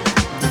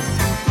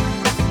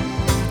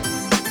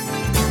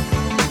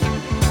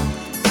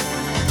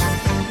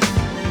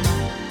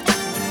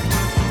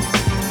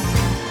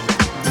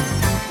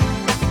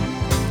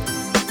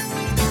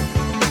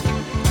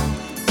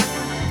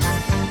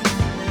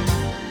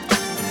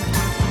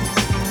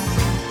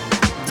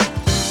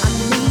 I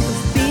need the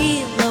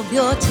feel of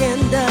your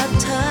tender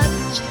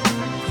touch,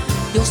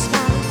 your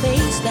smiling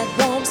face that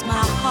warms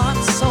my heart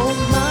so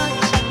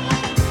much.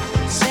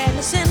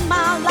 Sadness in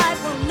my life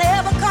will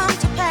never come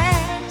to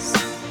pass,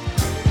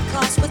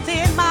 'cause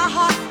within my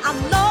heart I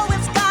know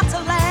it's got to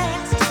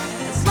last.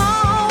 As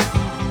long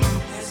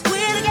as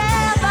we're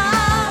together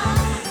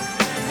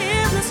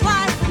in this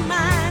life of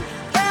mine,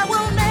 there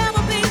will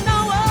never be no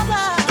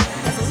other.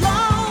 As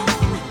long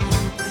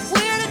as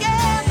we're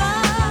together,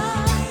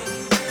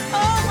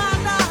 oh my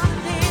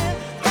darling,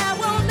 there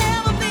will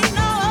never be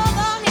no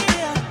other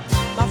here.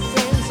 My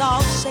friends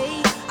all say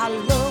our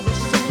love will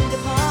soon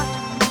depart.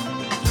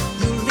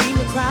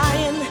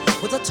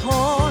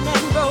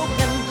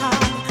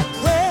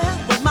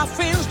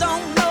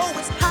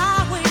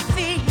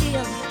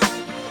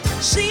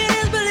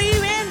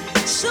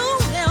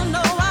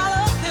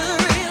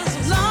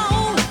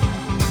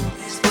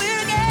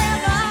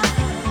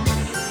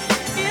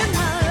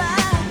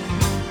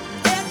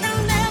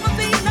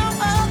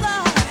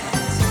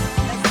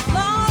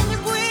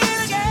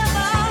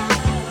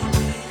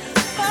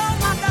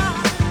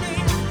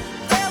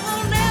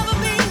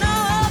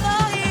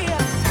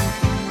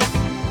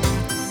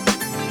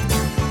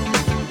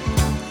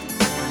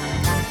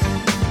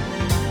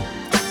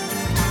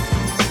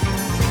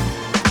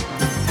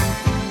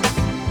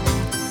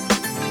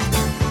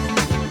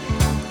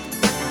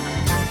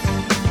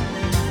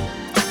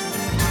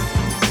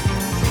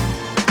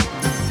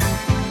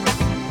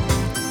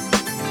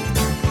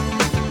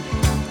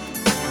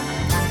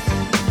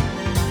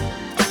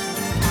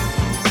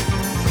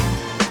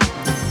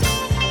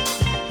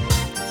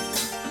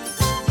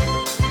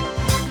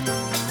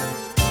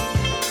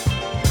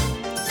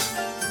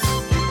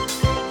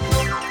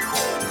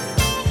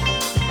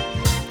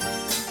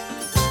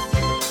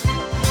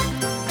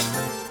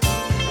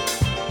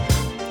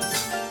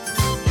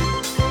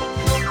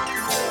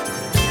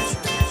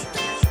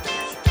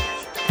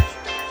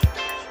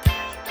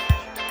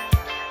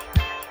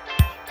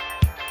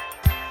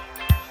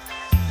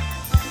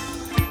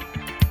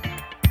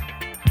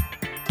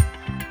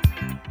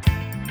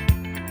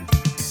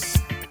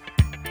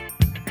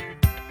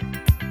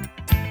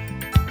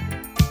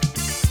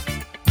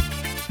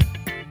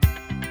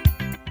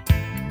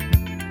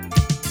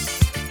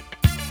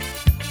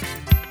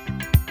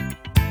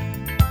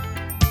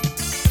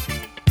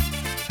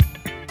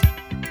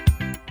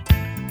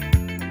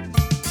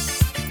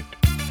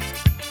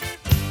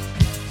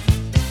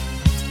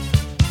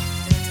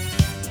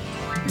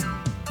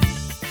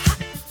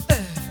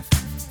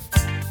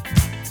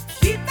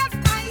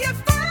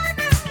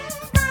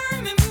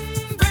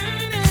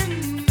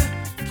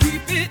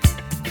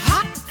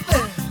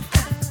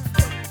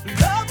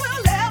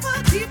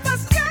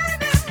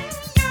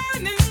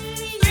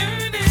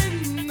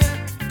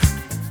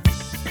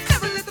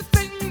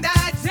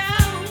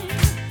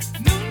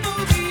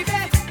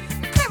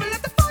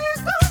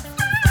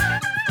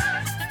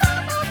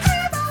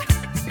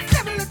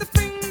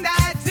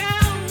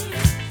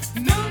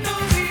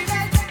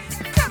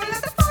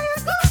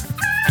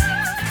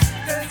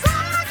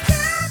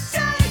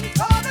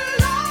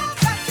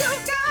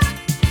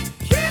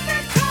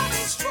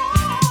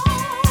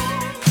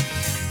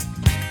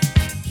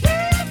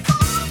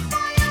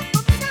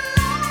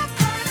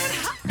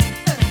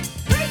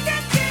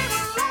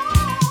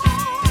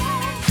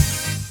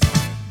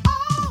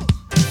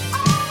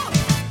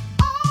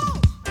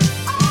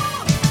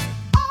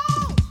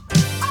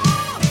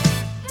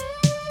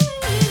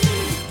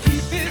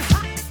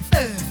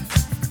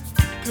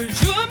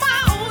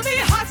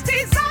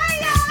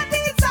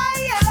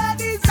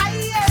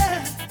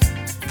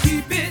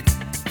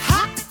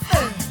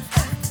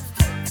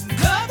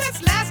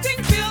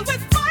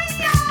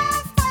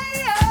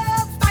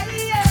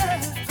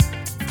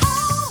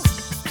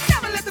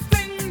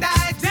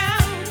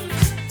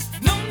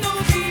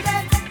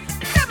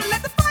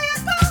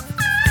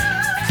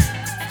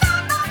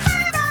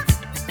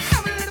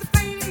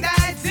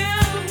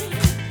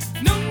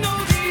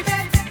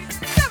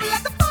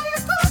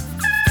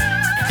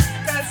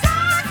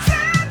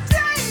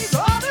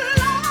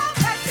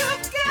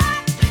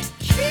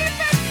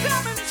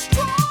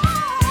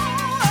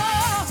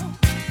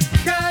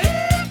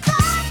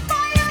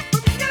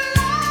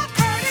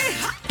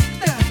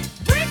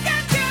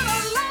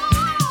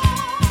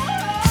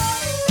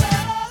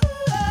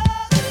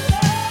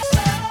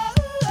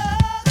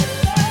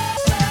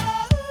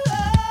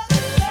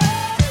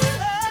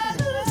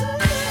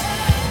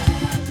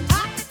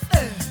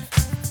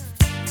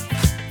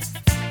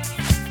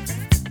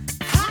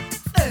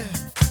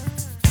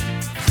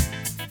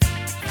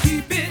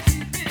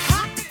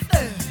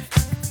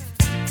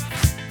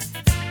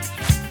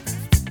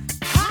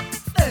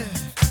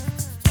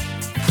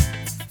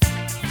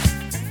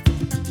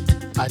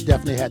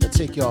 definitely had to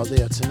take y'all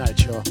there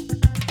tonight, y'all.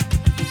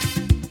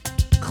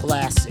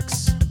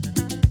 Classics.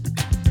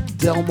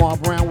 Delmar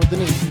Brown with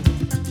an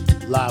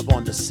E. Live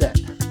on the set.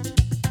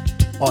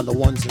 On the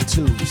ones and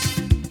twos.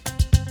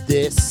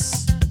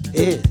 This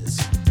is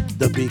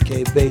the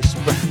BK Bass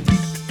Brand.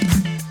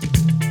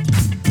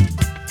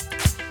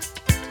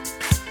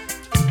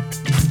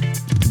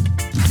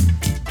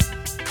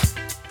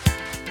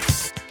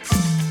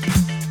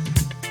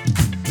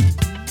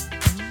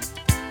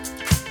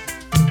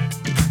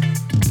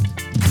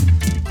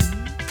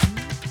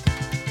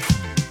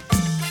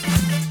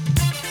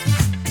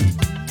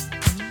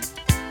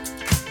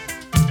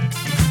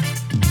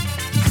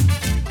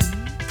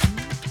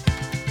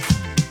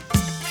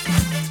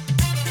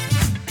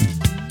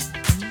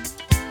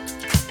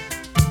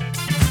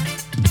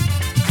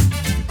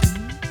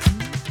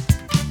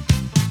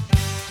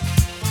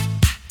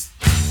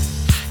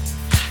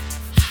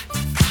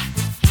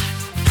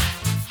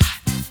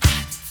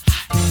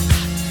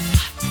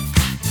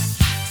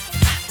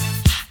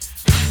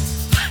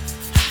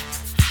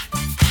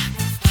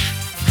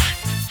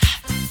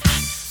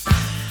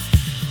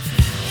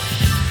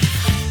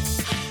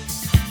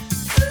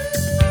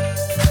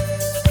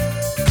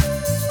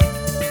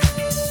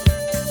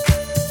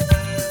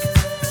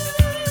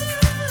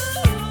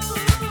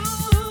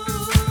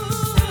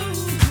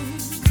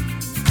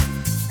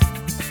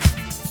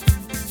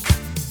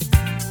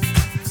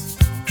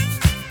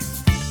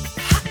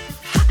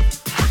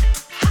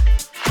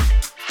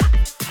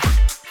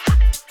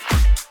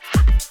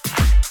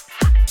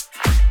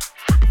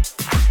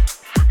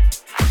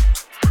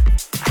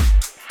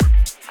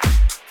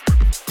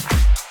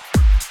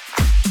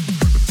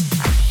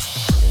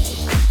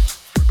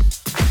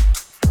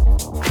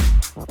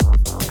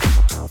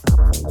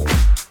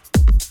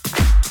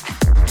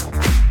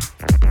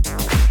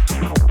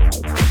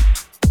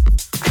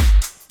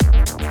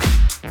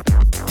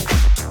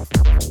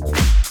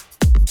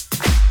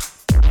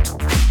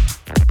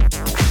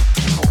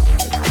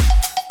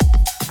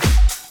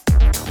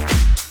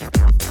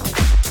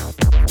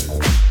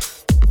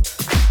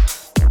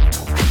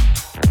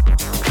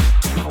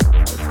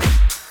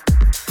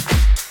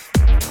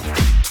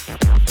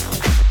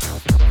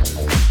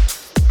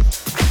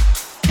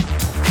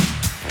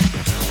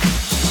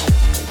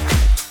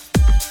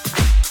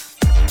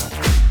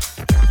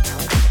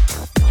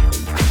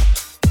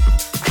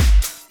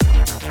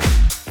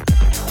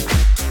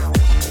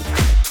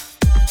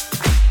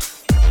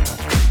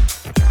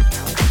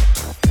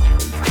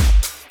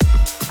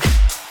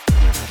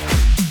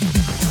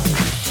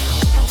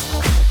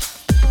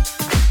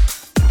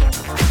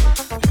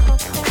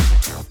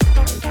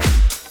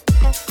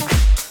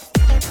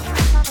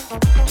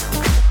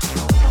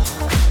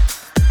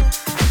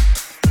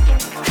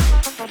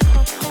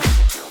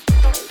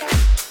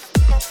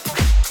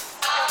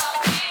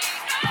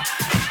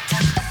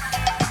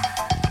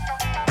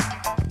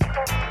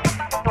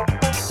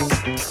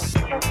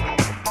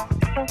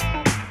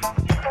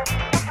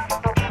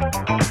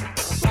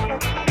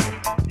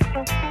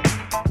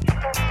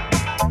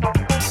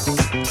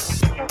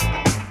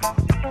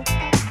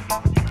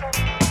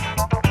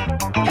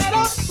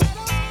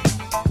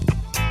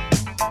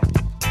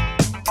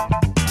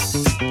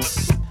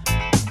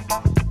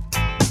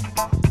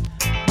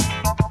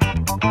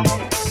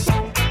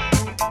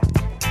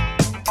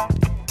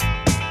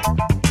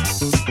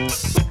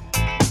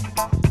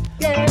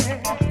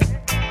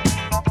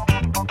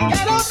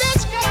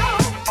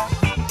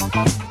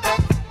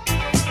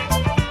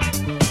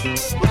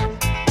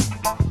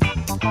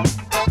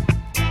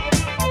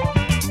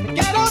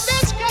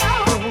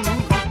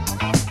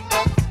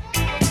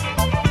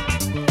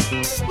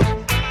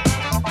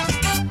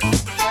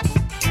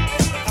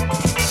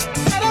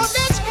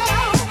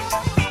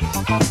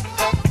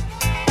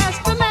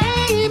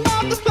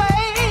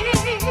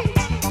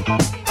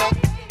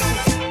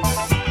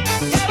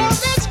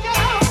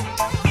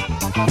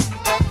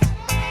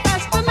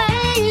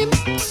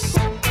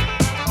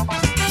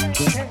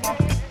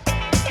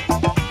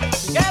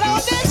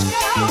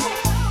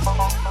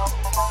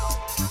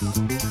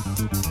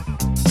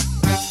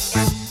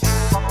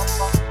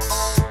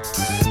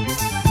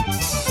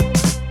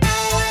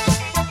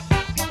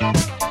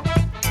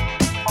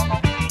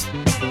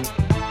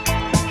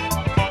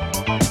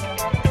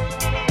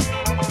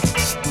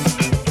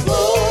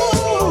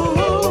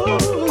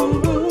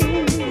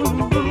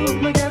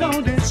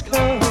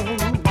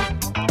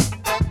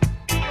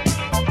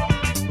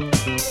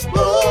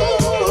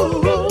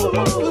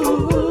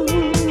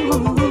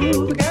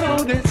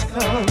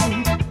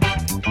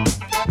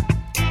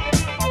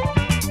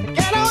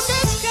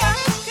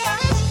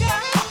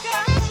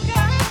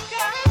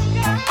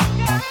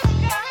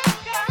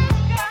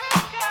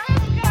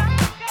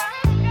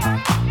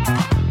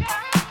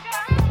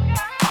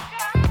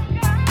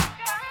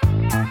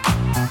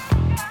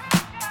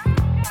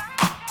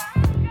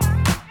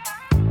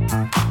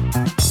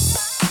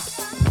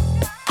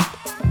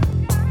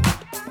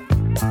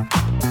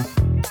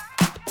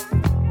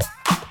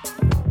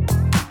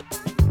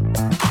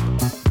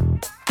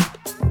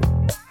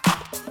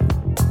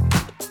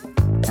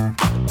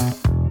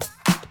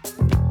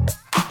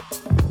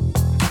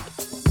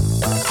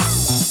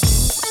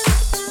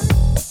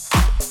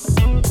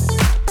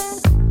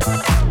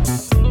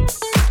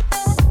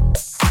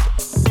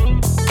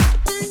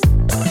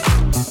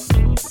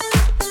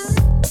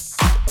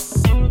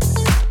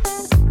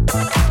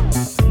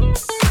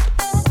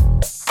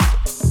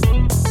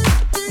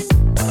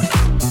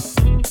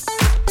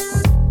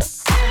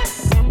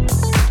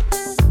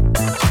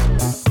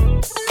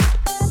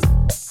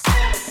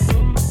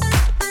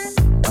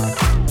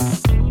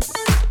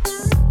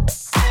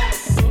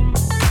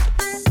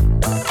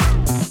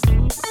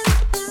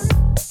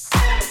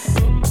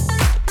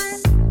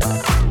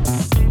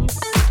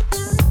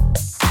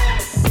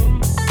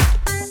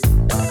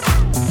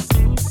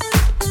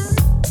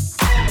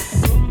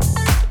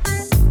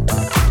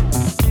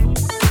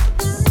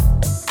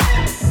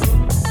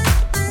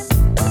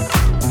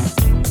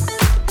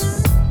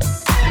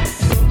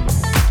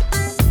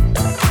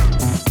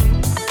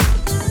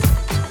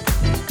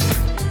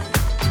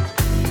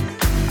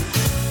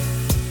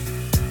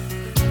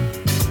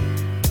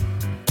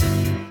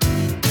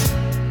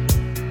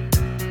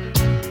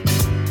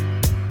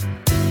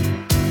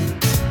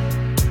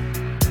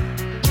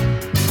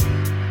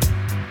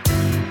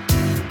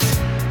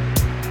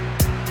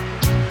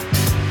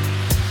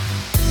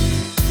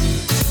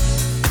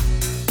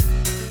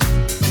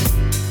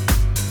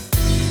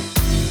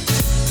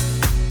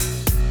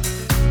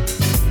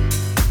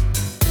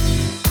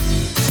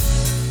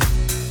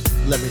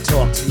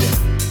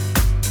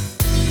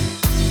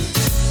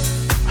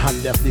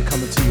 Anthony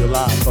coming to you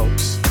live,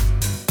 folks.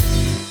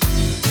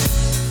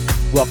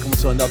 Welcome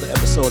to another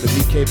episode of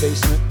BK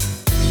Basement.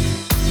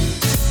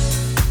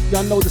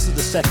 Y'all know this is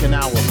the second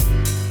hour,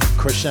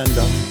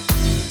 crescendo.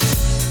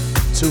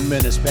 2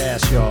 minutes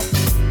past, y'all,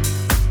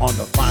 on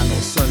the final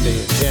Sunday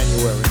in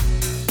January.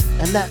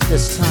 And that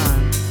this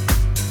time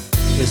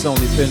is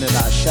only been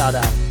that I shout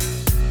out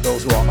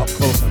those who are up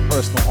close and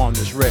personal on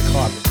this red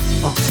carpet.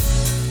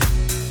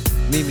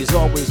 Mimi's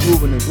always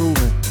moving and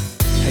grooving,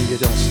 and you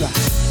don't stop.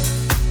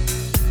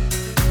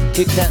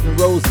 Kit Kat and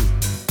Rosie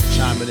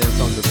chiming in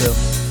from the Ville.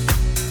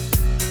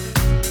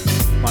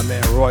 My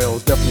man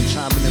Royal's definitely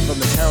chiming in from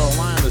the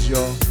Carolinas,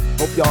 y'all.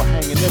 Hope y'all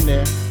hanging in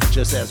there,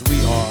 just as we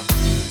are.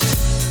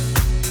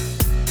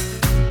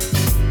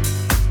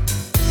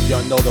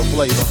 Y'all know the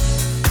flavor.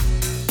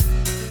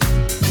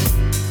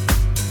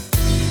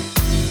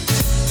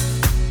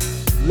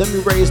 Let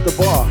me raise the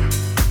bar.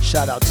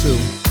 Shout out to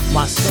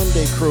my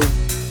Sunday crew,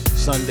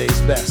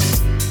 Sunday's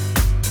best.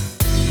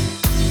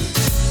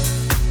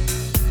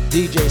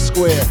 DJ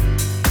Square,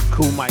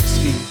 Cool Mike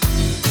Ski,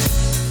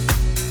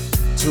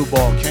 Two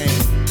Ball Kane,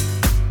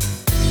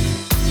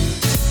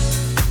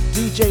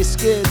 DJ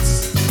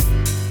Skids,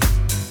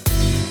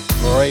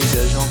 Ray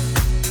Dijon.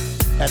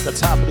 At the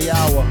top of the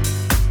hour,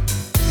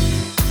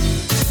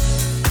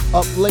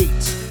 Up Late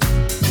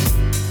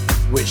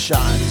with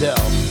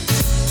Shondell.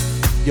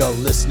 You're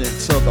listening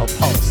to the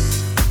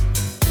pulse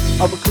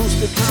of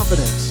acoustic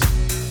confidence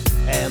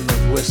and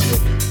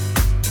linguistic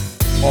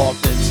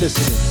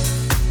authenticity.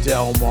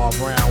 Delmar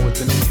Brown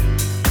with an E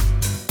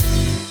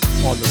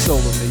on the soul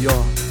of New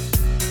York.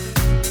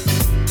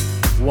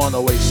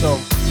 108 Soul.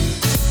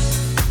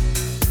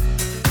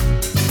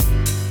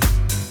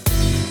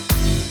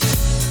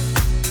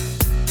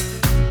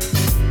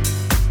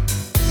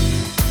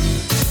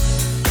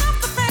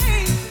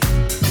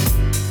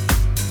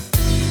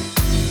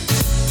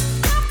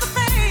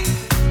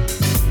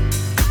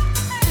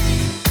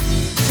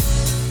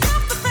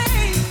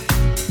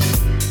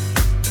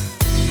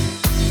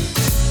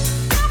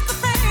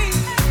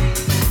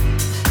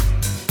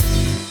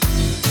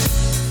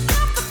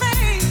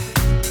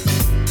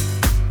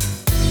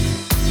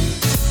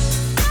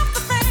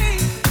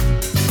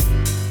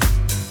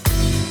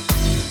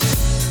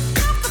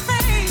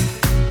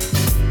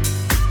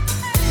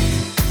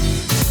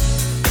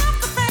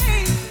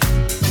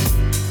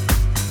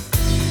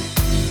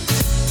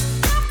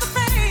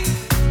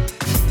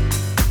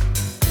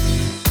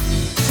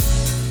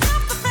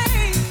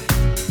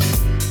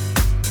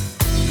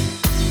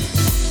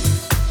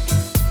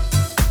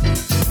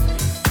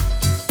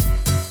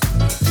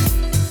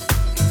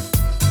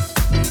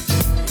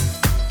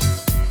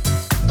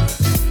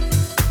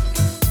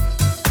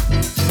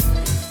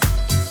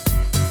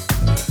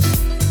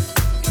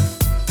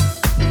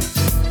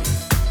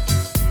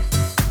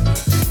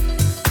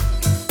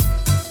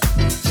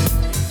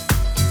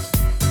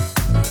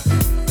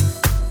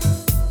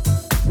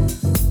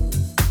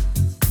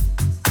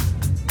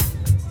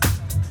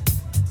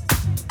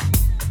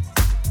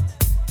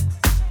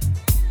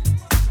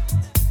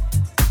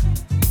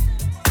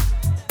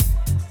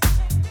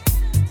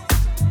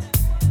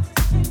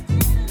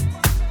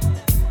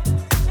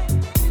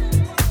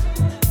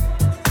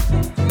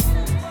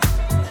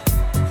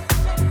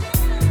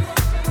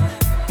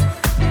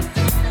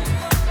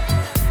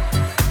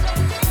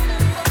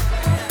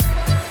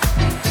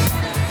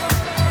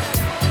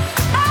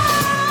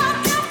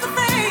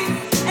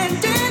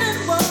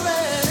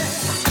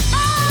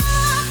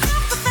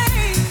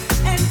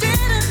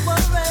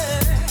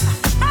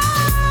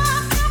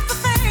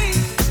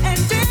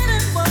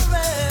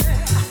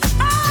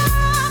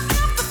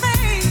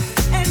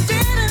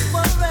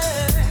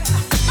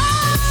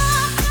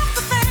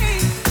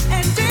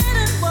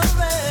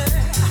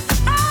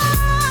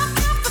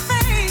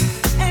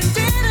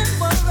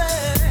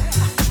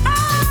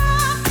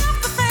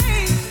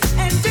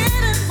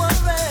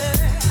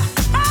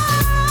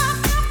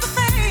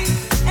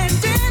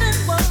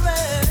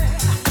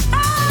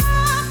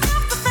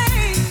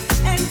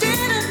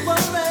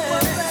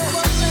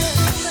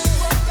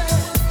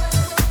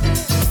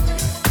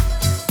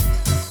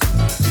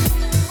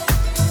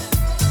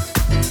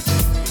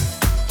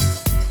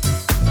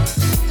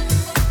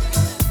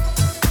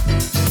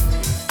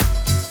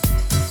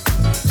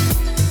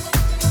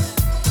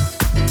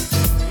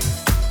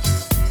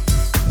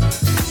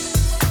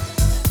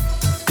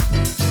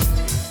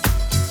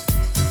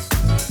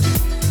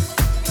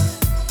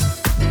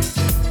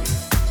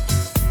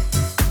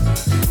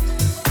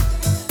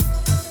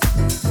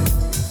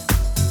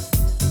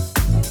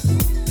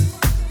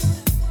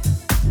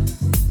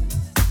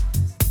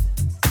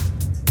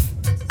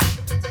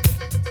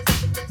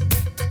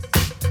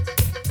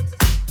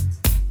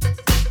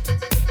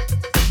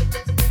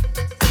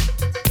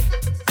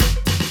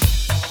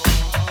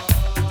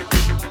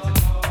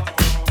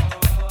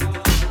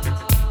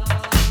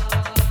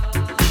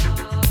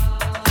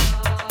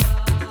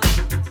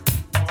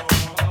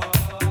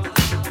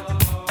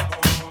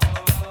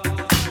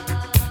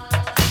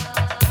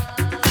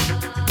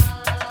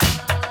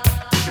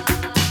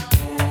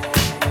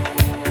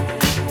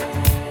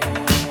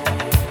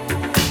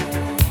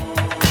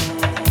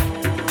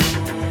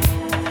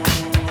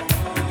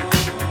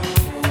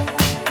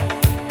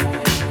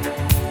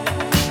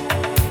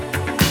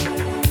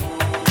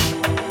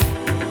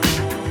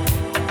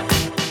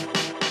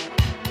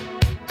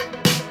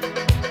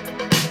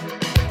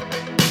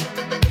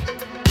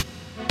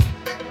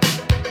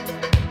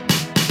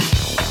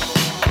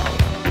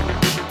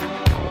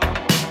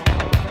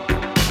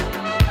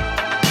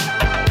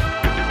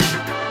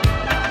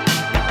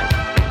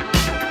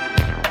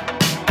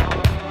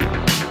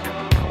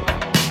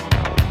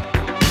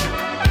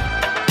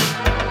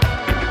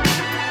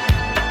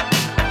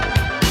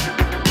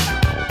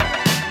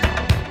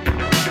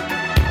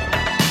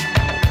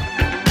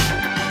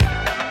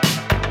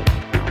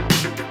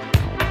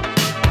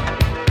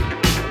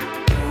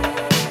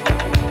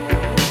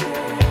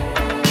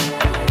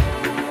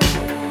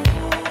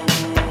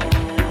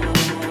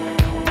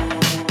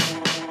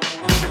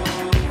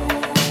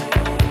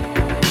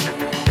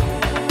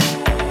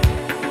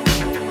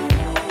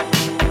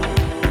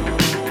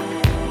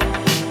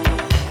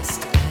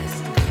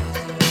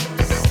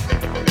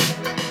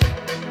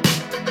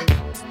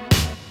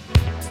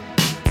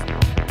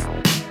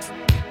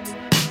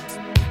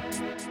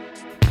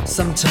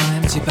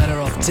 Sometimes you're better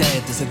off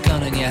dead. There's a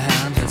gun in your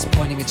hand that's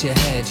pointing at your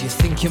head. You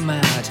think you're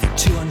mad,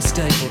 too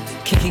unstable,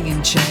 kicking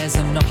in chairs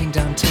and knocking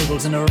down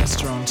tables in a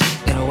restaurant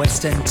in a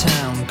West End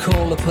town.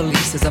 Call the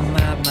police, there's a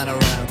madman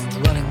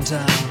around, running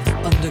down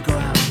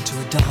underground to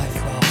a dive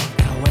bar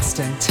in a West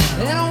End town.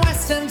 In a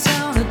West End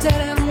town, a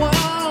dead end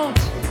world,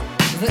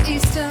 the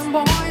Eastern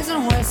boys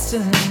and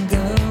Western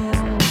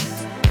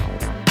girls.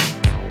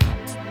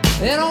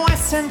 In a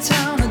West End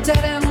town, a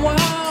dead end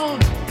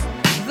world,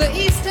 the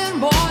Eastern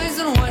boys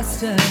and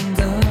Western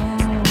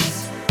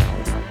girls.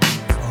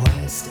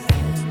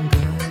 Western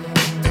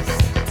girls.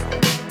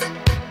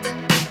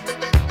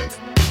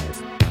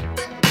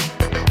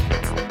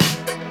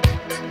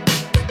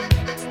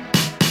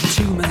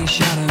 Too many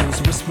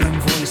shadows, whispering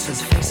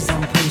voices, faces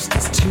on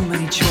posters, too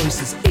many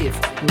choices. If,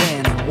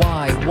 when,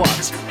 why,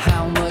 what,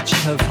 how much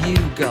have you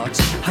got?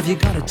 Have you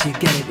got it, do you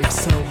get it? If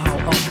so, how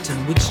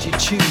often? Which do you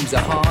choose, a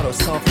hard or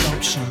soft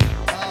option?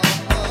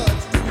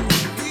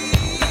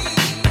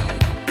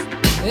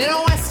 In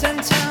a Western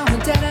town, a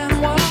dead end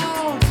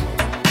world,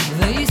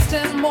 the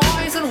Eastern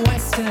boys and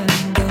Western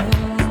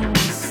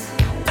girls.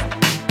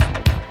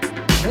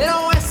 In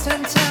a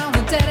Western town,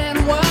 a dead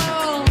end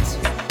world,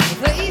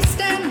 the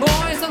Eastern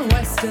boys and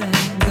Western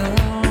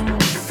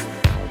girls.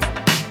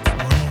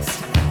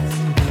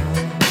 Western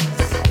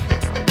girls.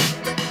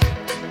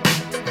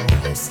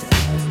 Western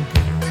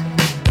girls.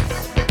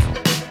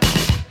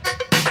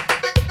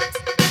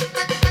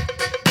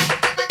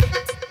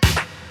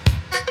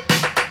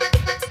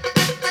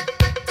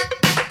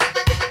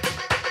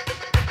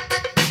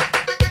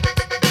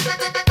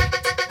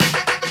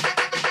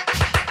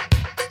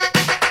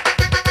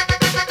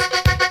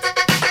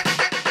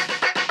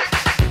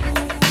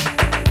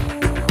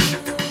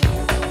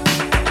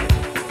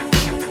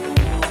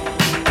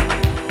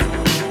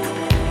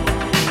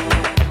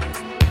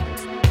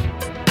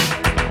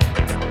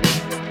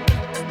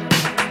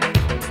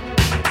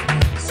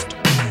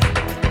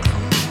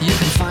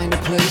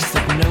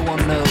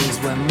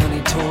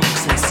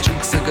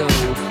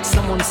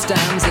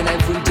 Stands in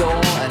every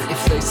door, and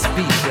if they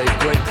speak, they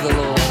break the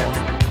law.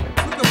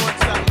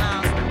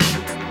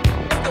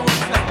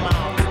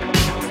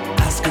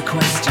 Ask a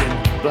question,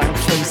 blank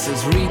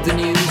faces, read the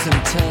news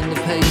and turn the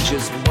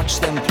pages. Watch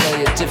them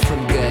play a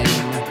different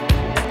game,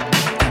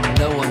 and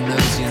no one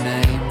knows your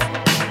name.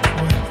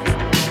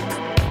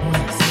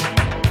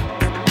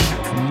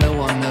 No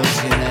one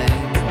knows your name.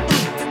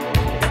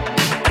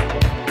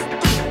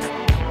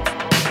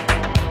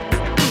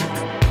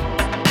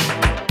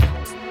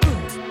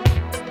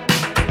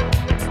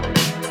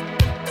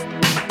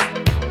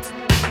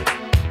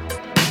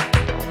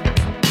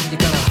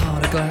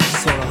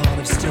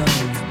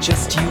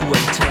 Just you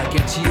wait till I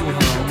get you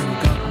home.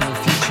 We've got no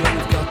future,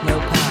 we've got no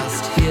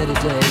past. Here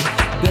today,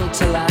 built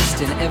to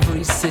last in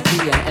every city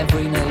and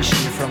every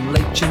nation, from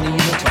Lake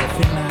Geneva to the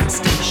Finland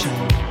station.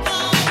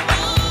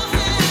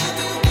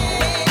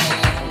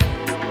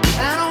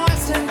 And a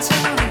Western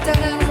town, a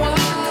dead end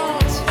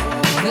world,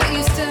 the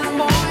Eastern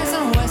boys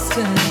and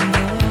Western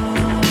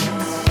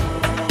girls.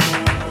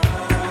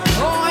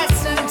 A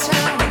Western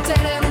town, a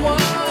dead end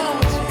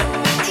world,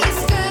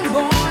 Eastern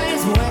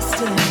boys,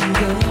 Western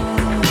girls.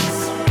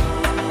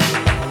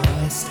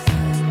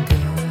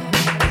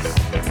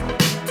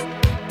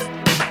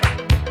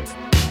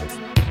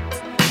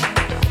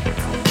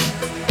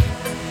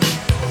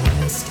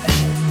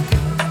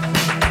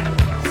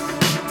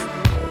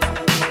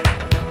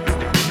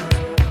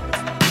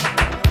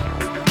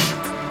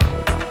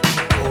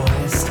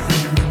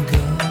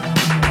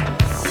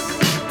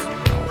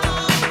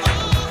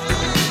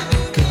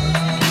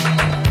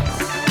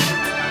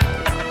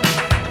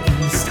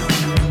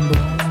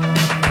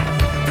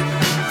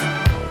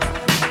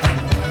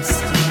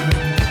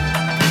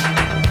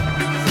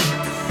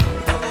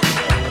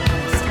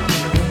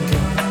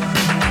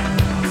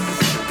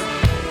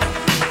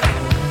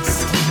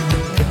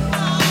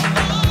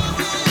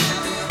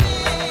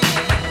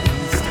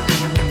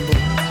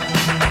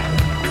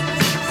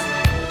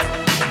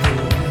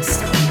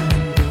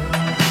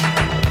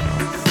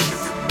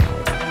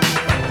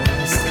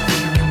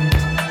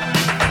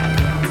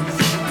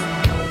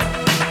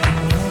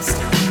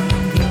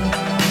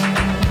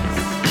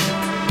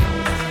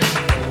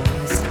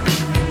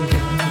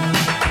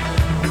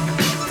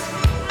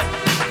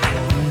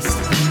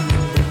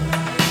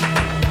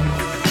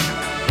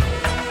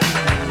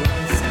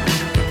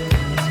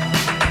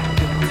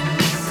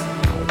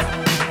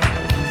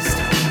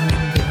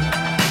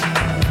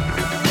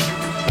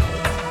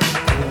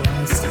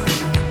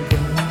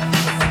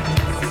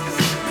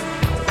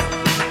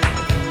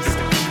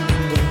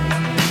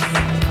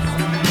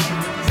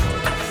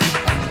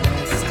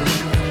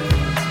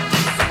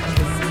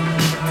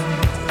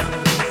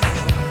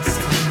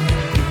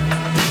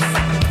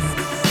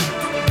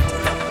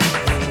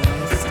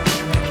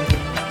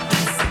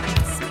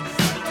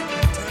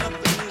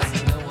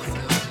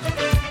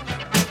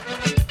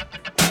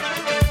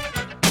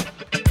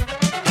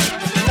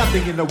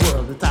 Nothing in the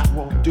world that I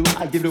won't do.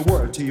 I'll give the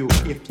word to you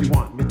if you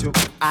want me to.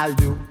 I'll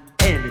do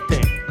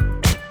anything.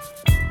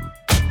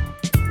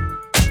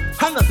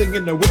 Nothing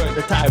in the world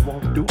that I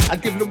won't do. I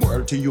give the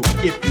world to you.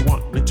 If you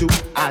want me to,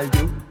 I'll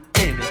do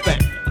anything.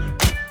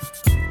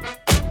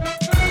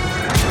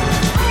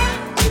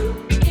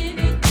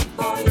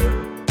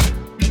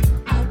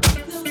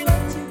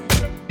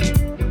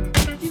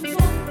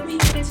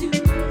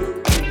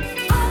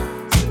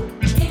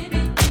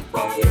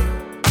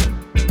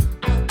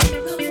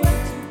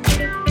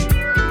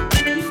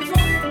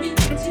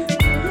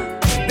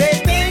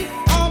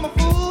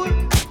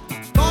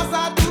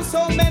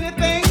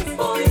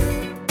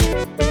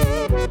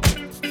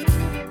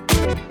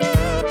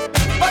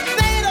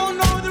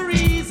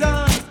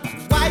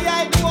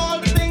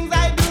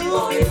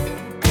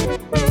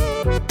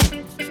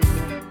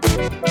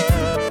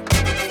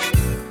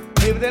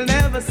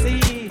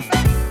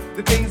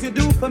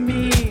 For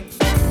me,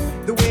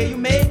 the way you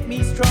make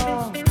me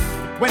strong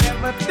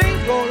whenever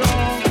things go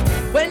wrong.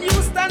 When you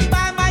stand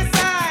by my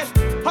side,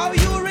 how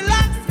you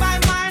relax my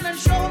mind and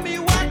show me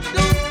what to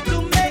do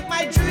to make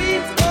my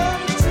dreams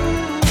come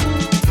true.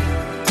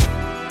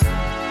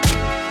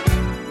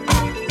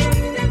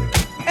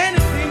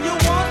 Anything you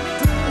want me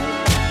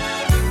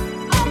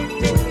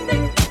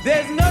to,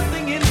 there's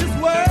nothing in this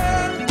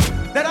world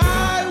that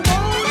I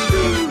won't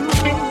do.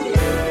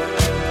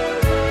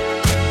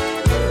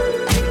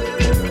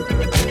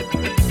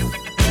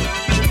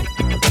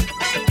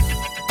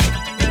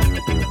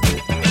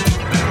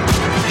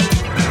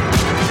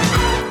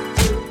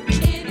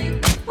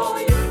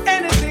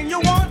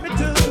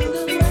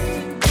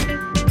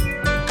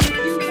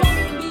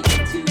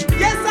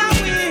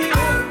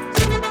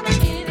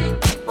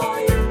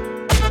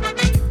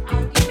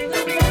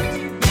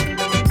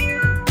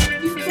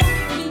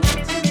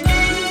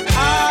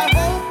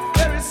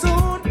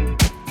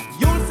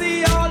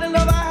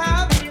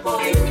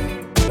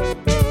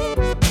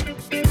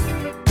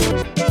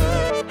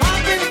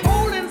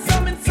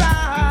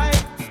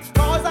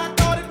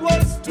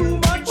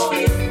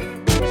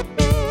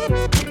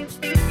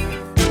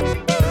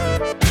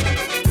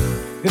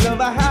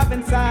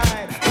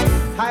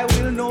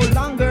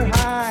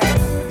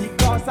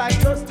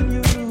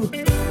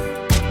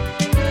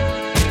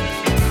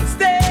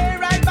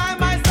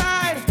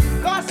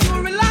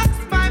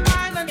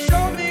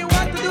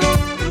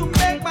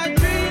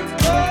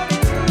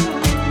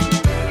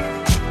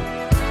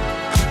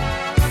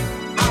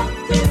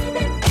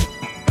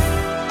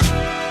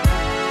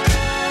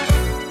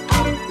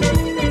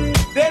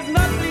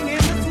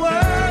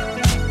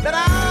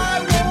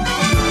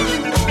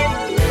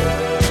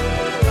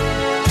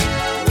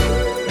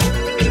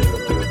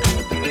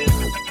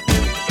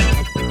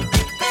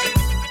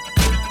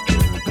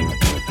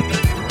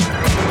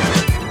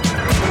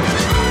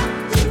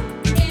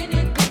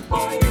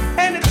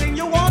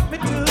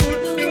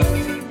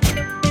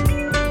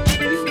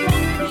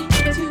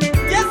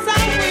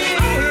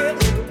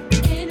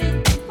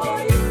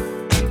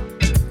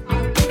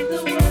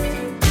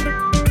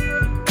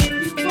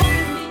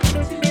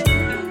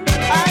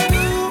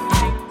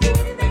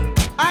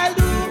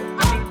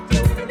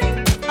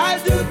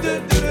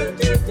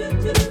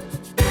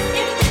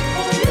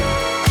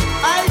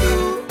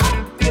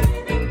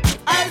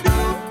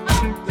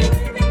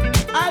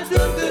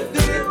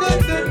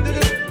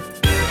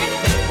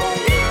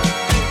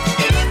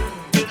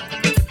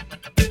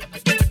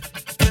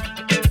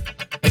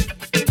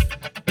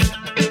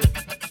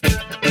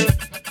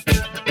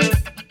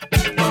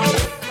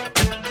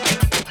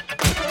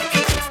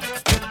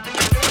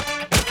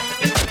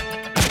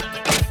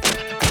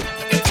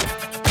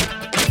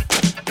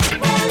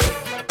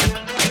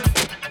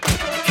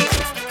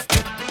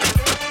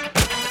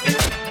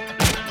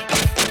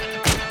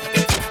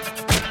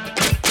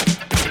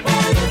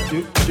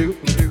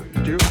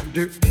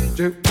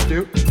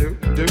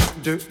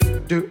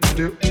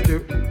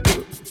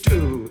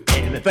 Do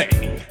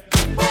anything.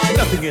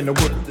 Nothing in the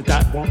world that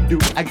I won't do.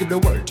 I give the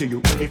word to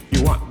you. If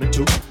you want me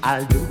to,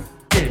 I'll do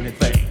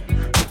anything.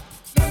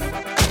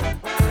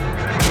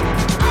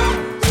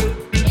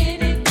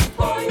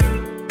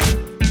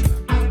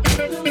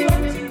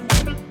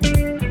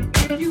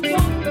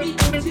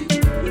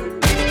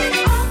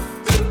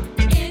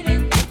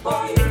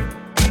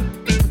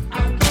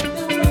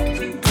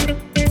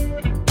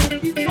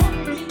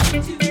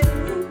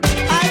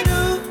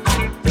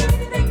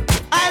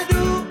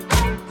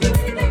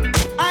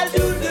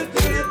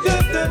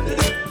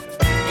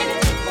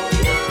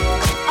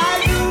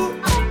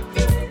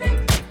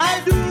 I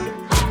do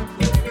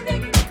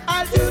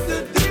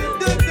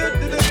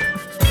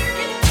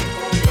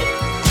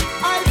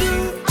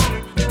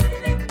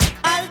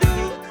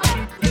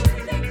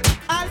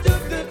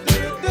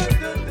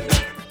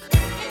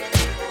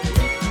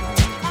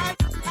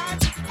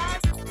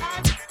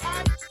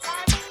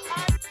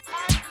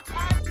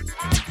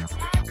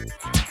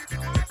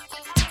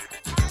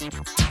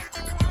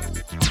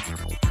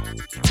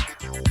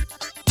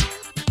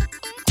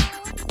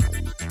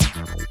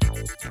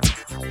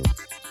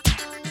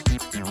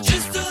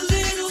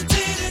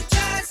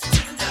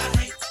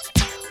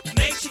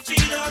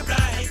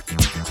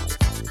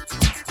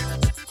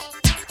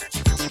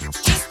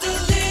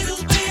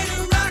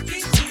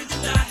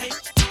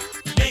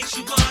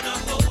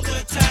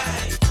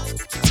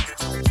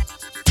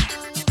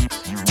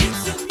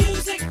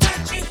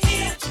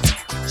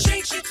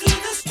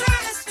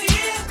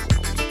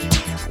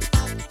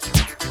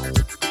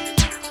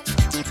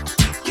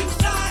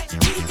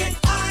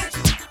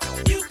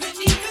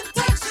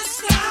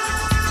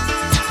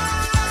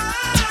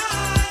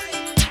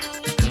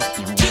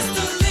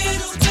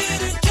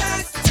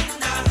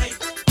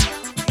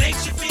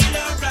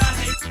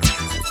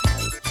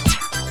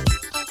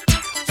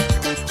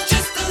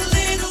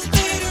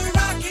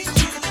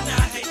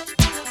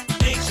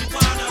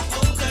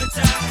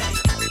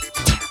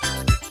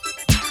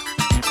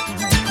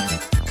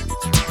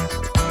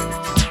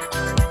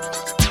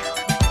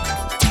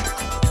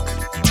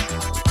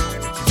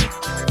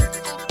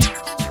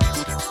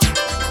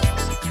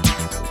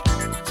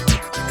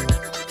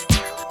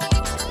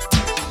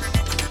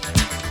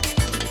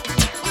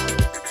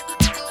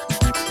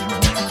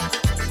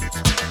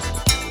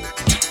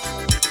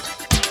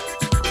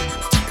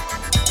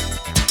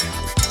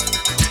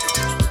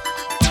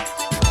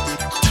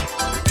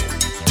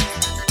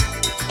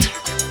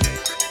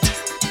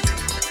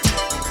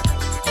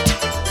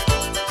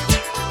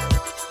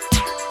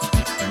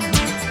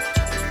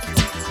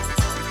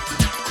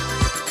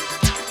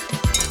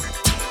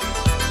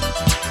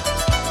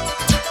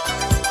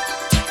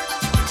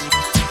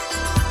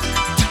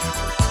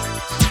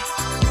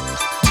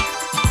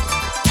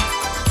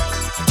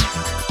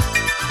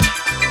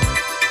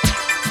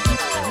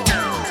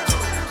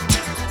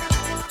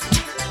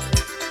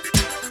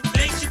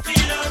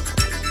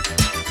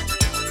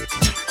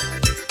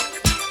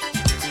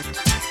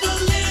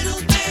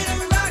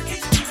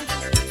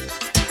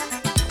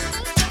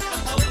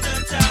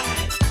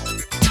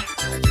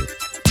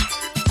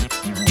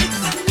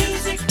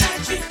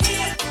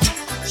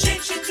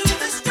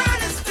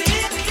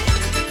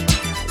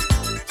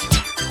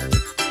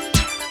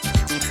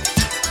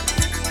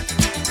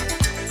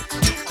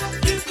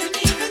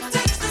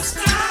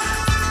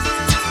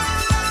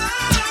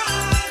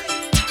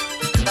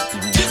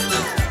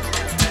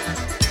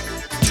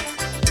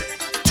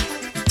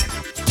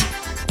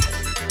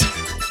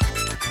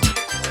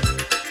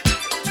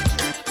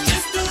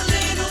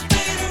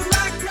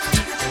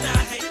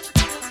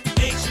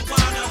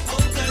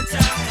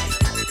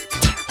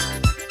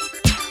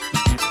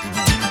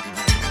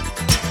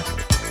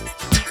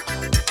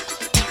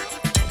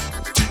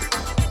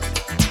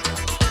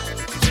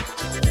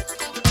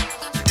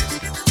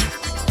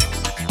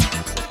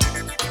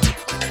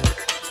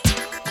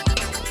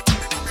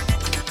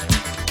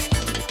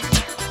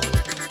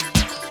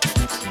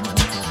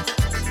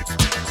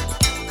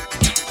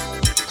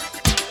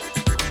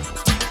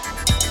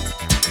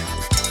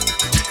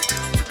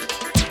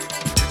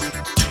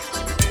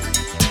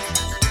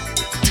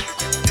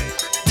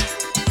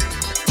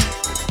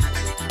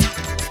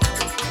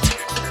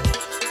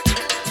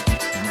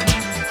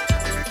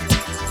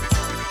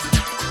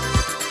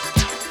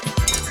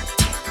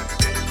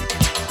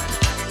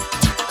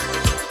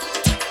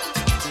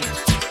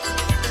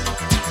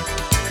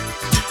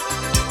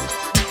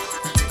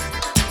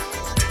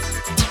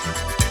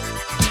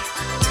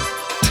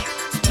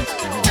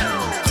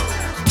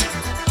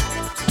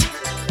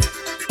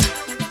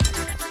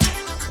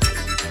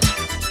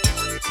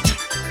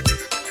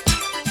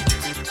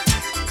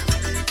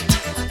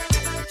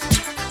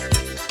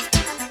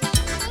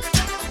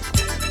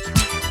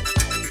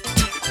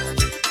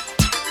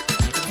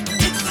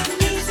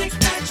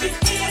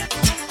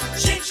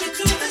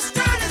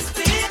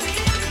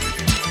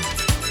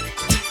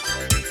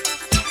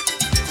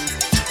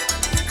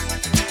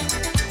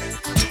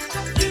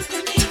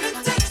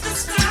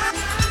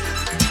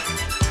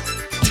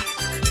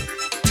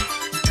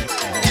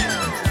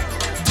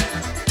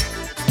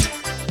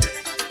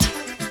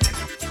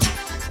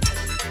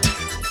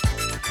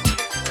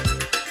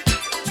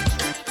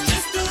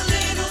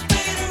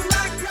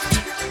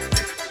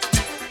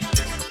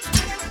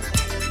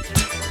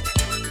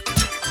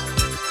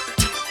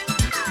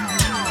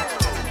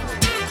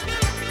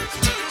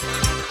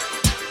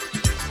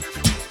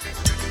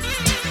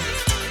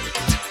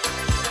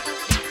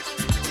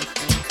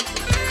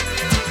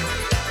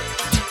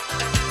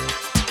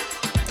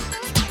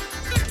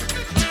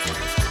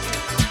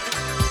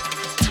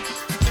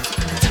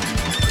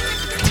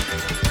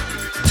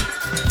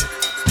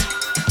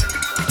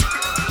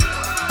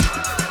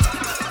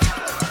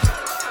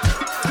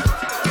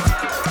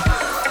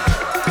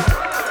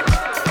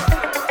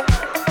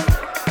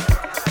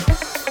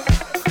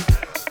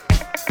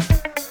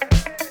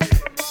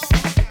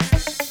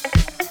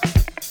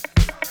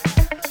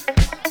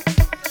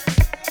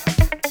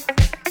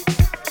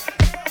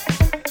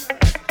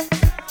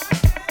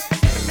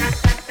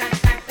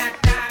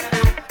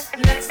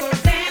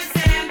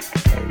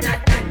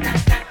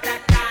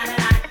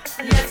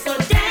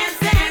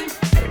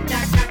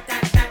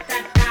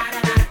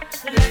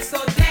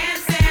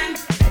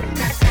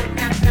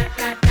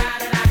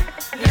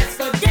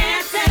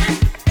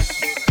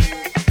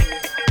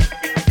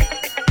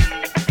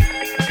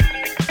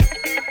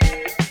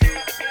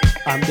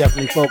I'm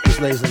definitely focused,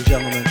 ladies and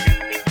gentlemen.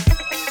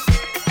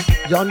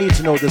 Y'all need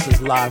to know this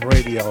is live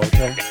radio,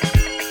 okay?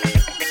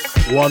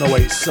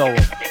 108 Soul.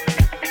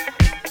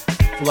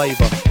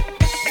 Flavor.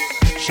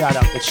 Shout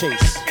out to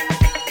Chase.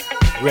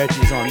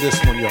 Reggie's on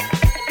this one, y'all.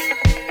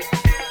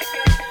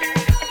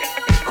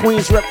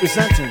 Queens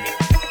representing.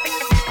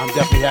 I'm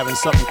definitely having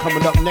something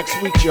coming up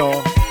next week,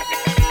 y'all.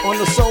 On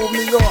the Soul of New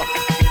York.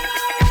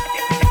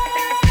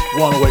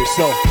 108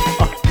 Soul.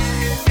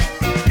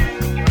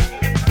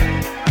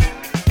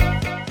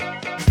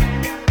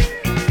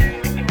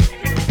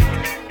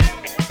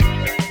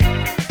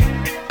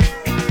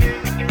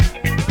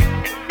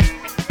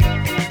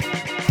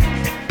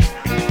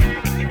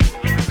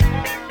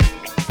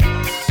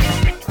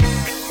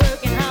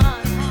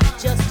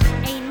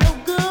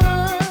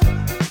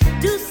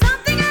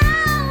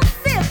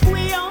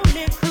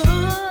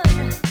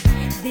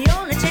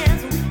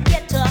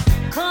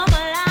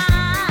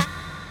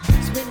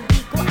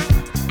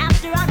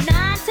 After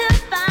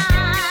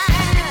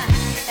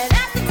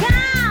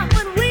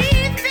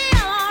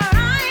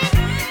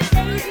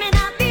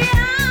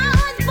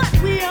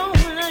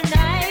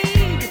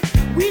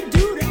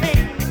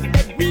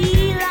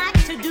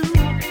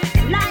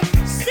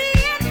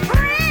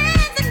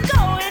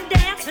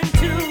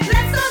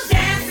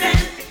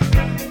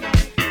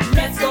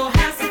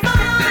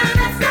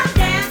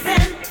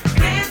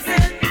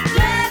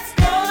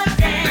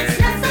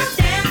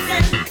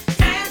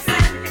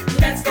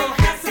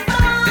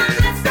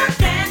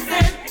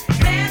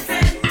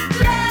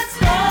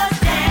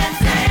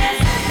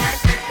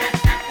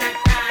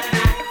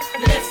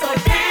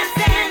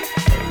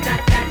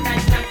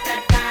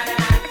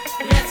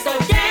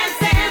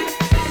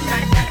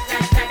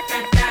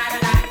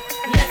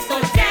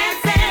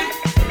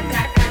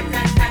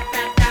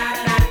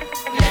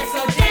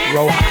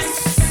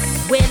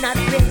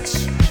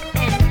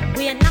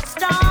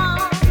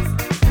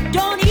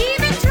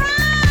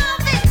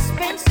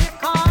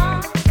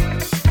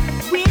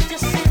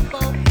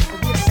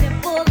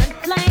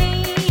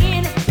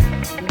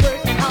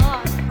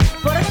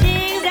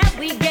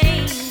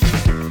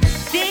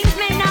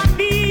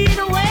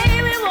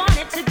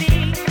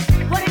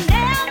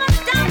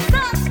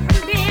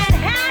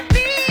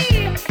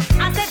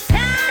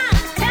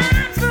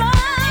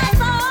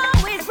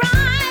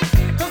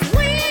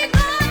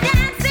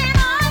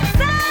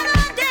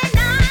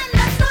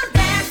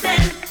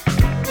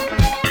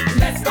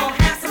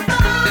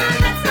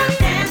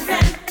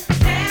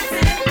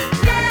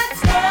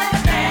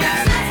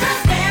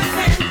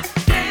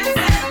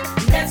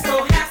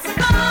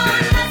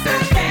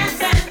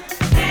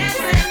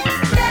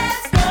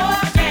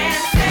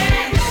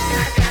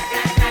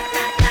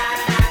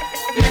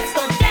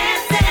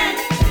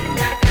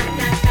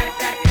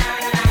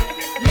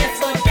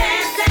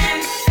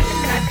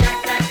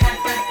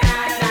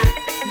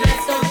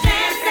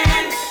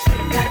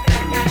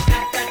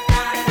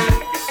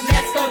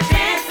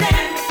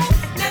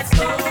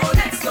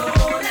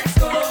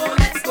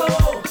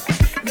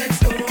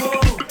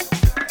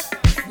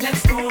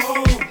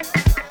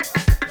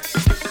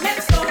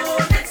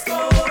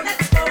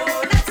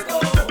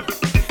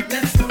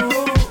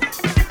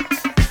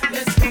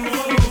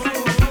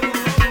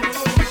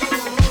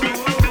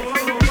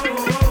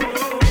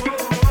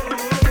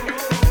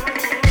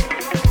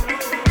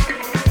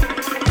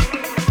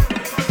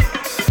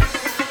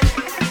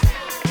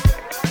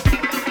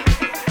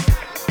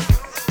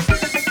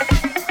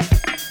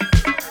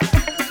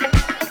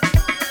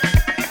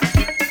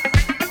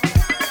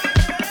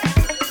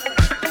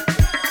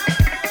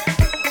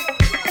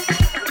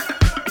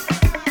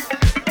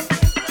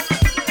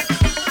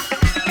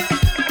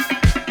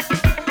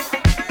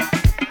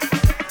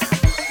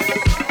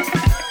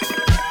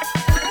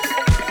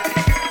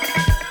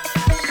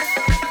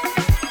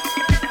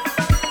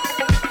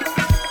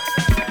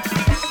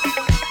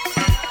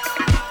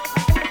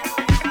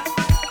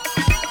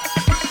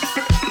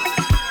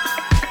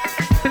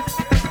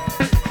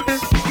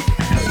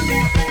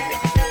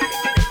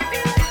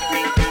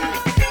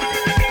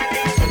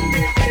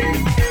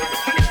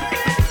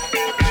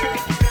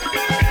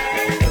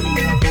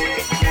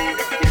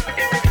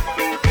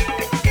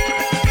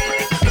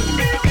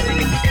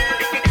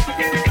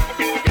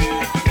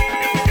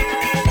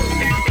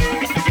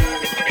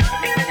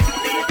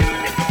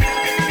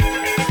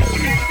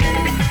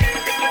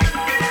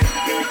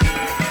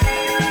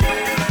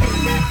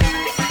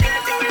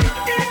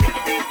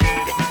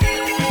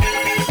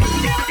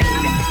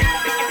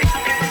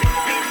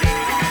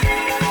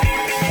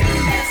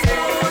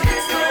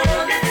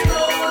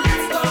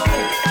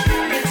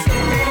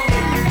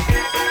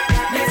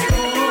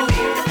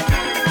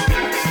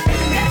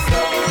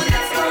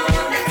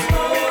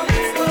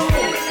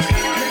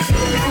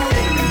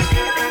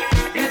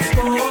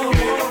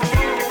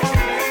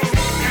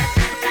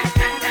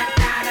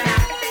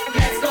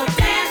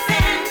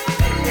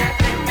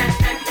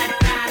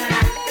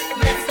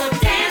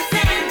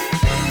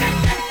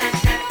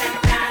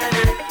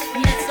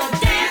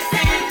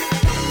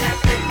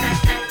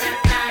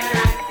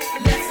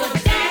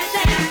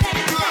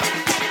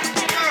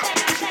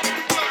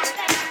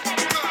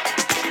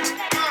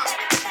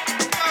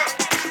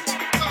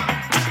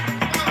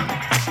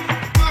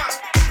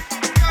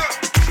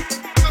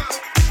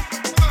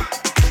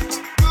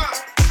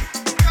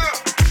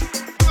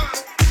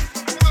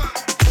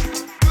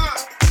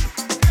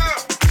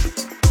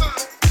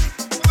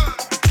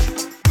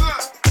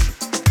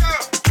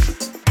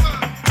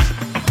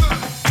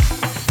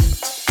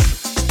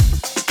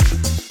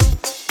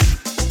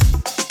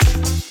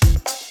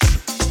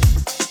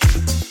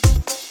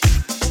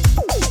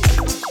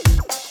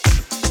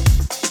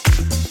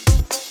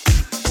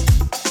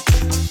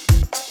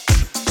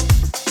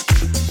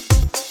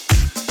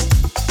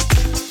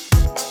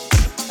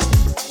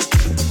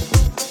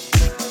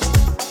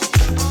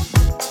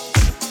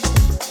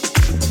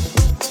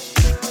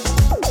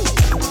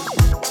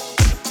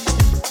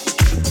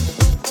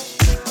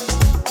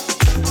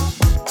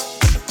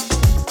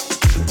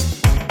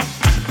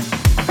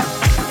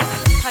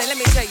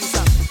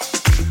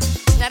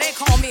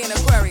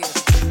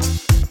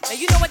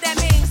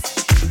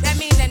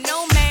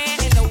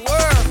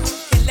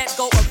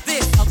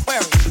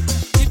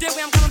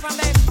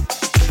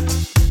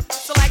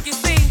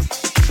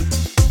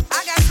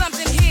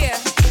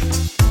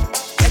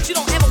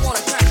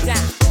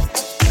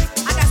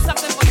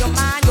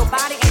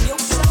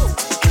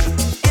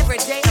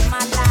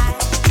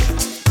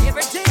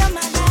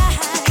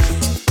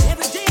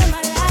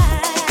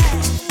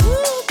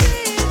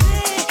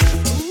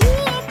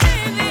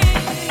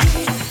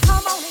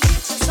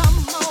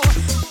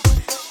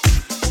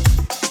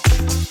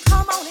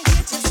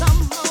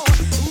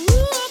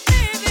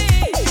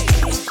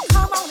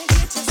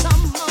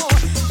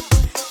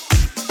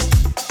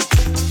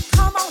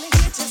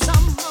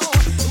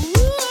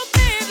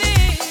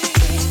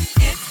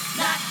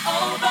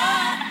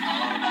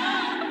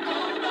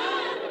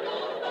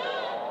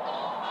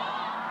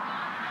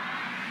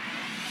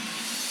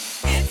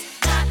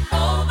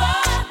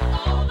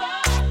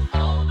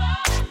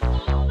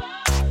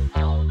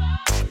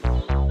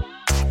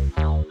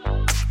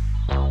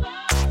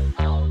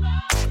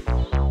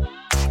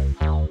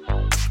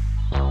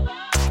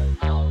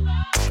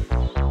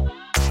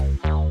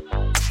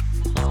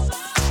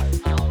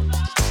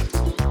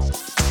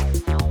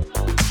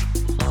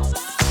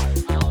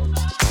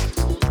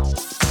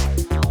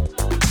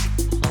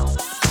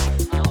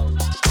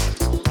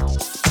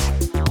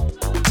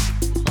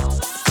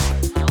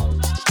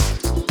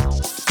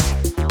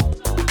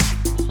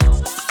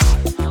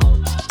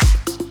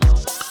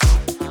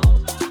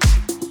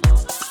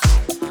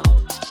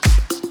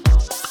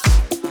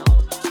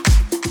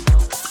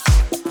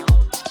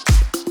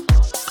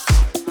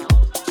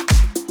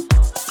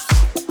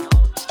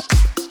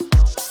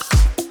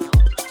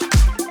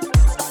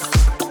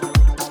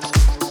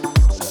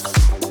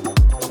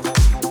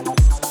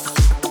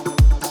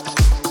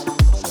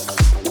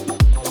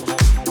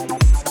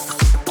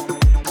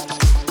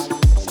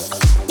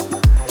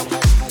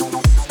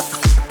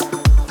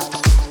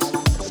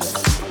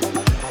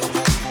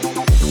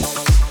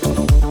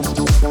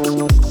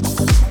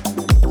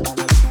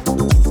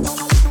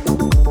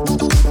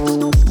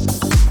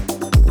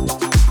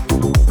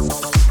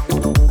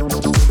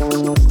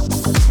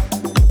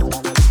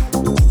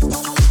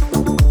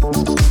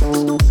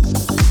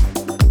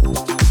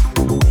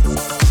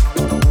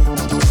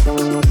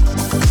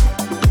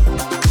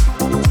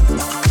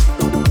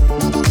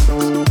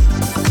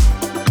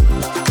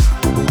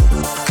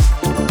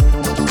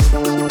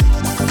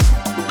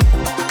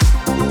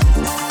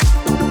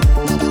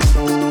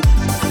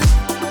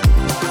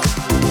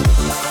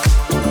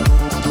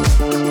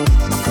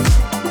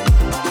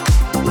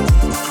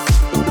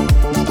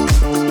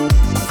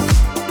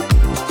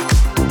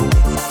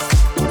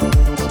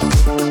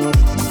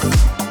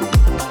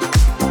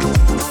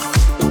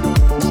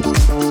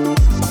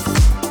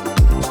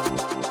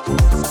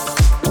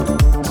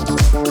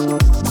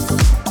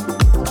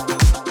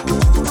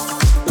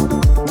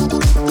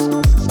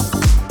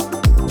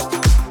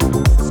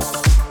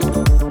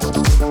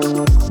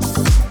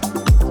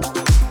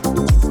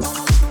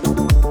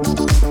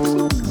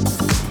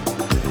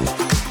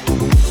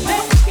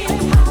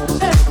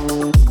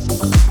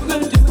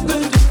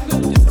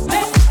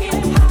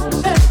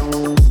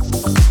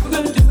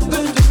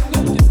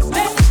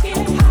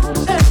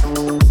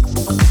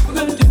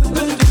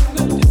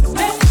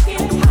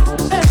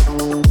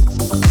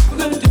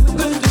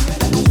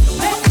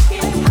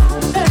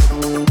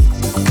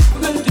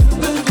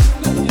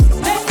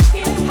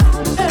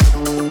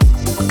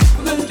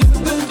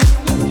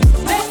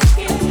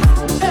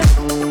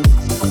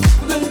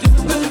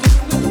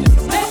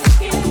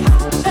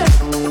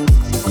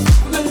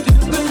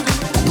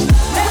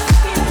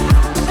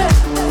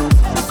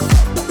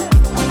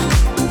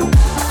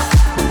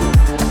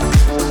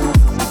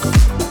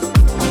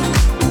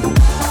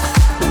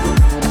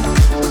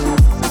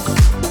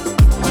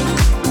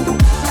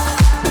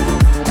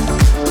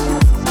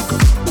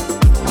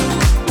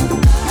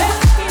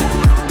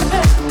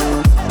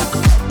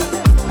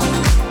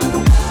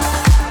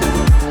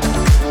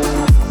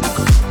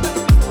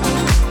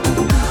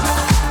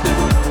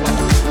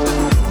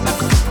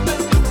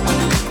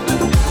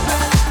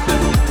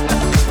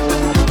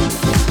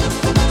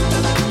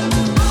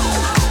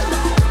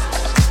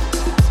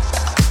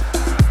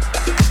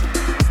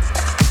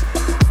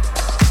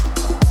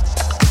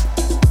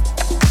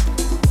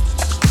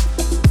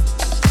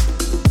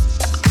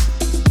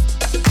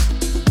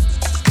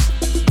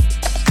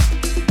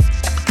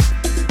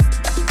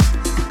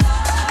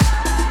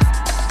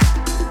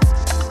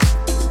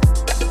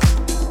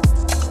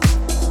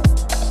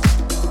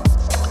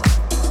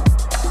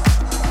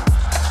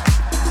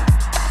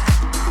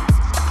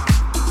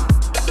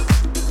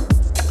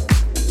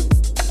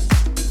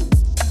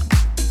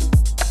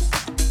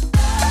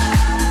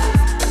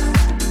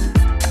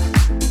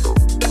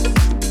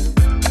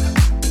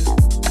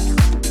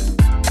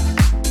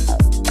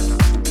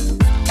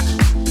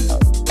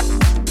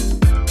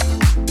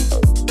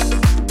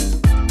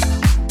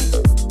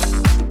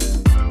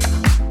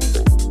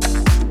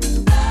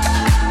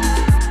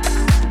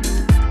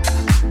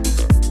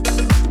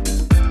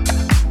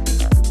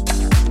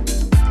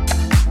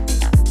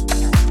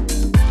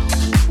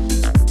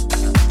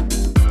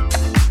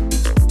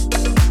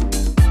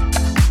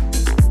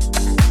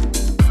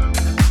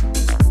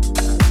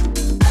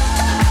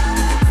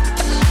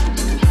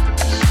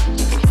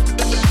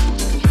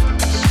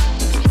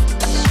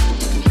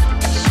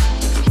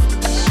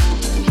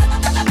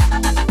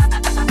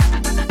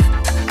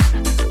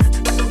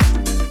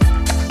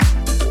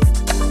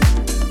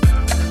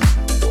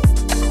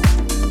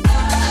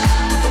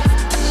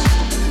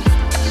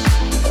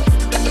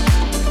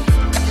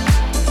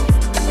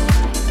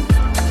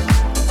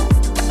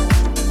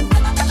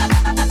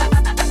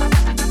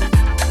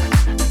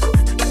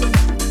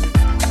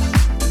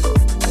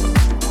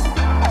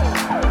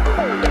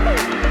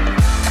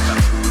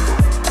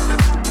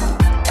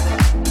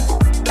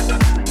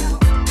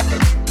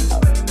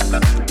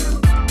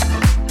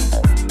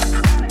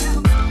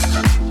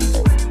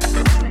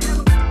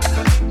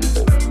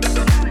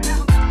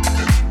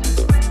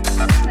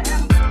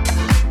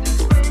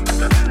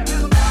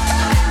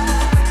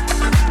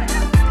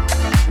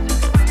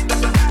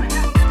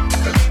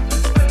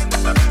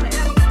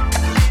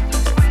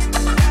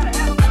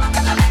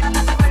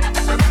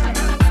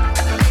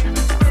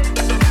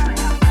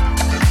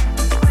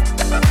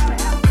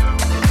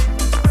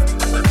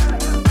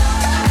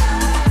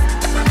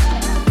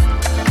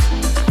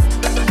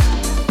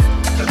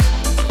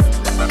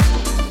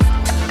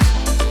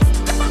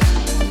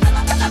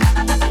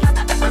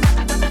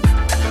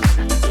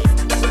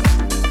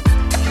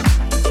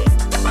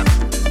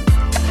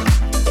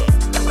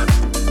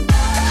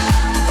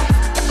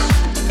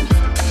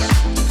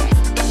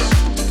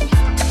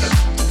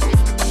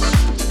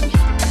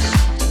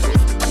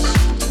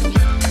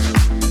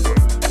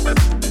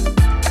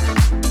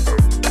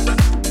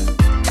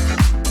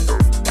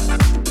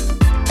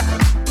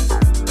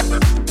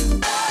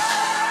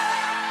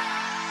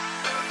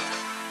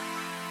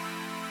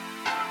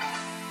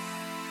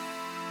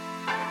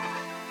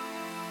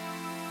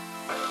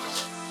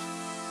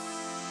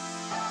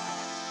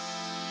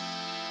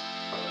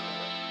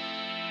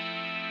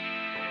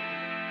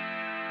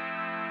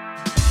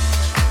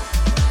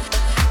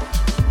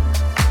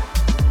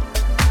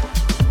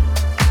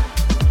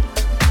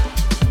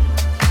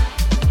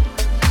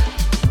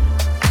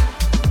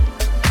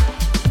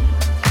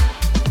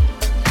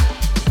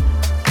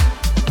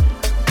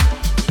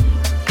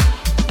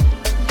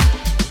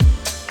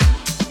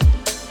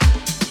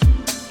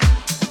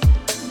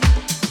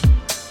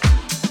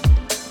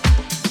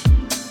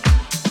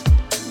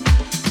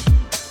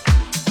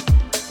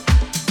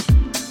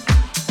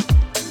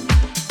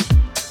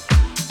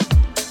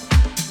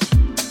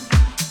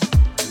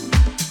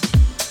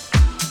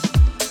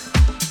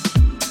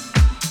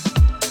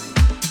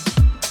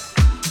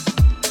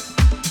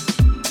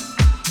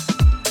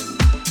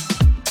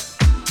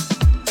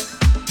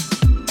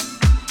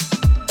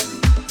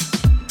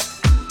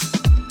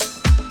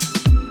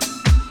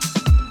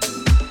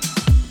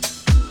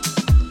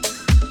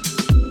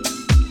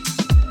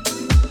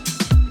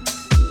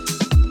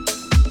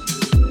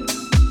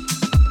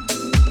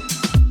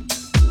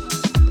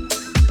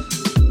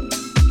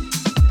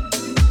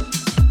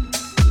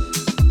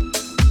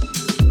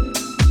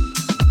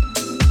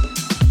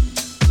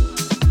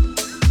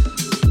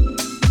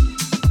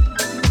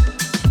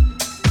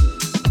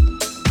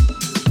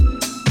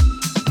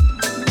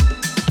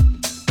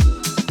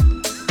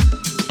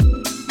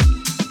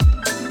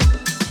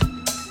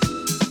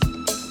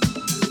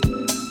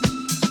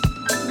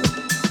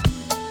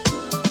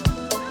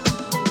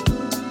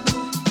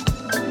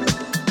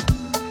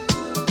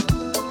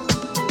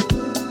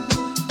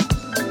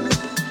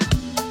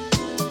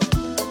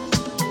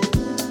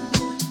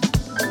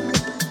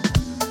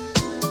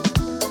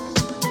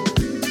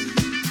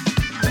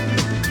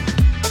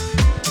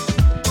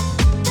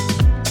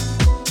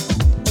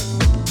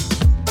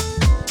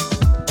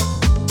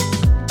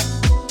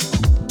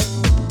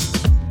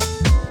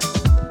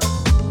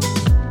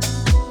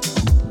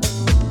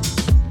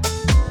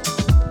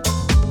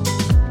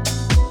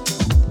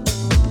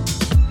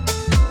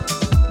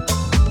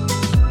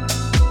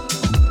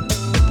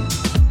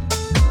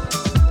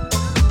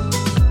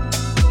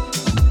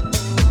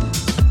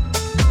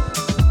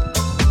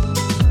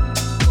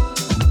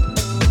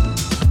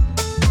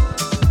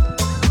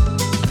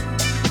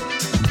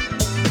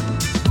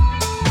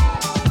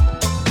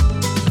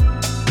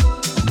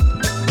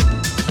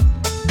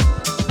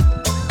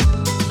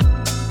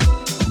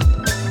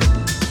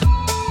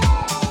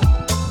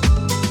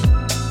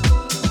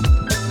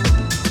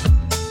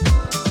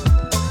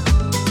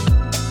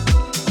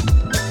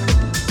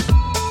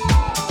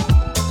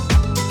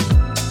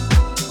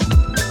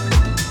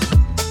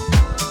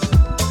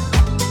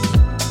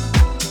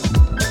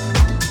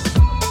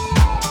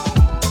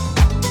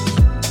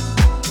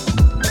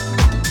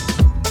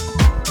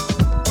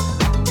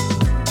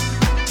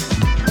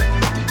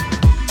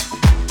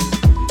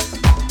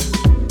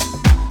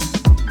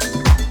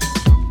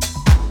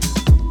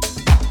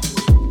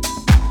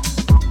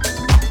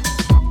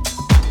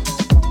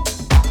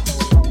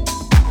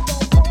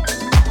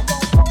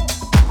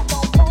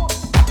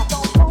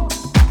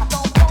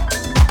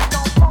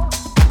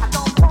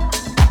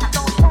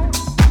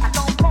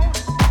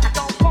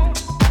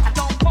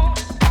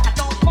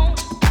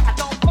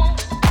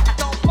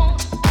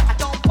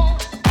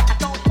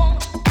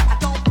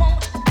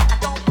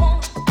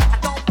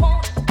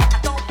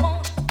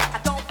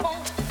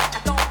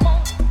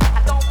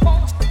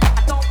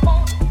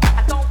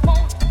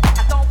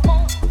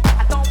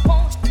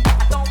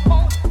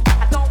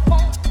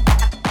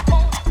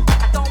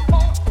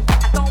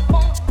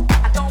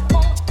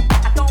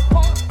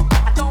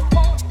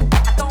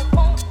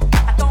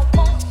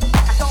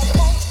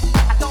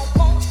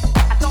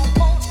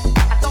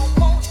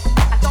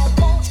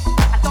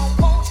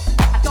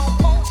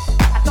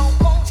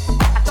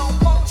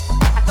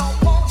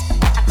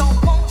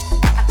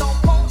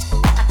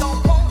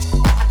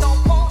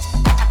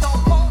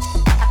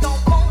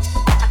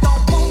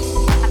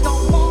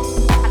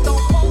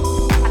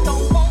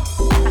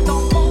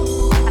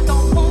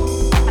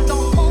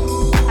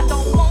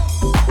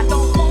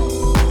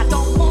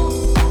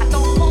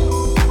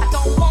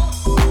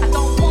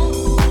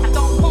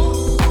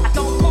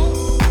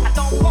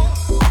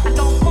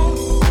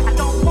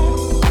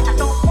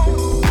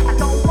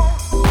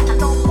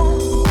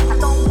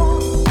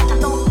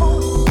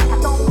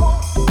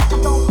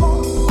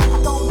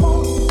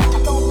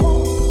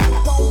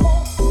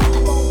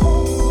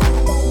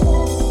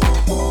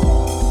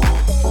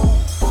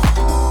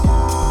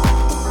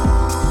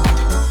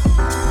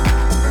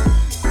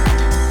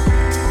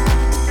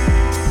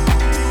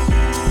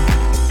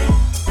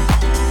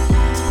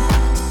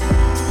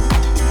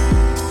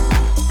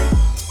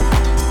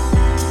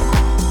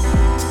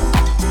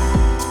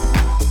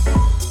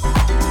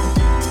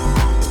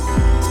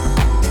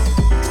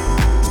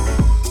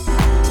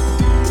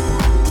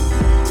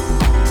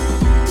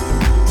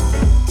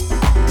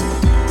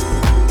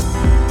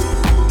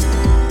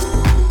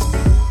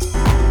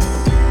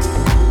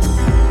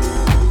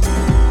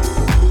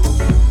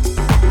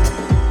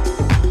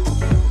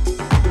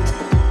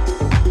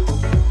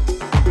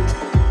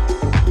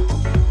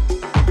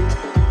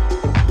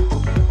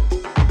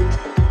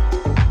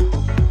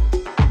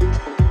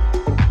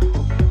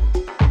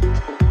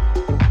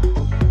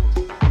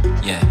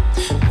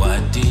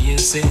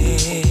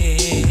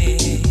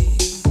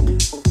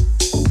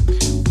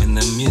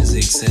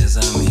says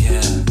I'm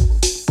here.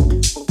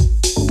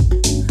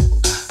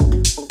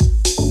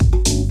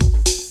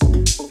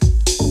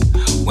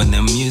 When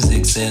the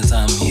music says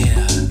I'm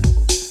here,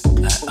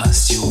 I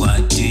ask you,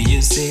 what do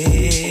you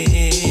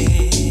say?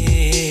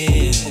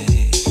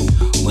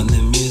 When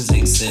the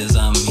music says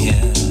I'm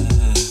here.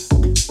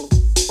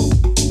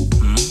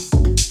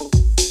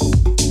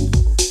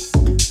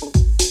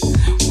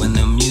 When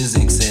the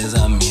music says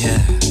I'm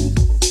here,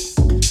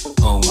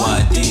 oh,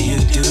 what do you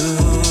do?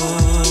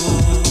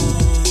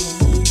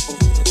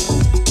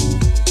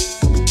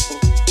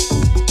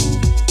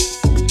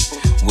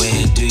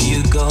 Where do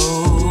you go?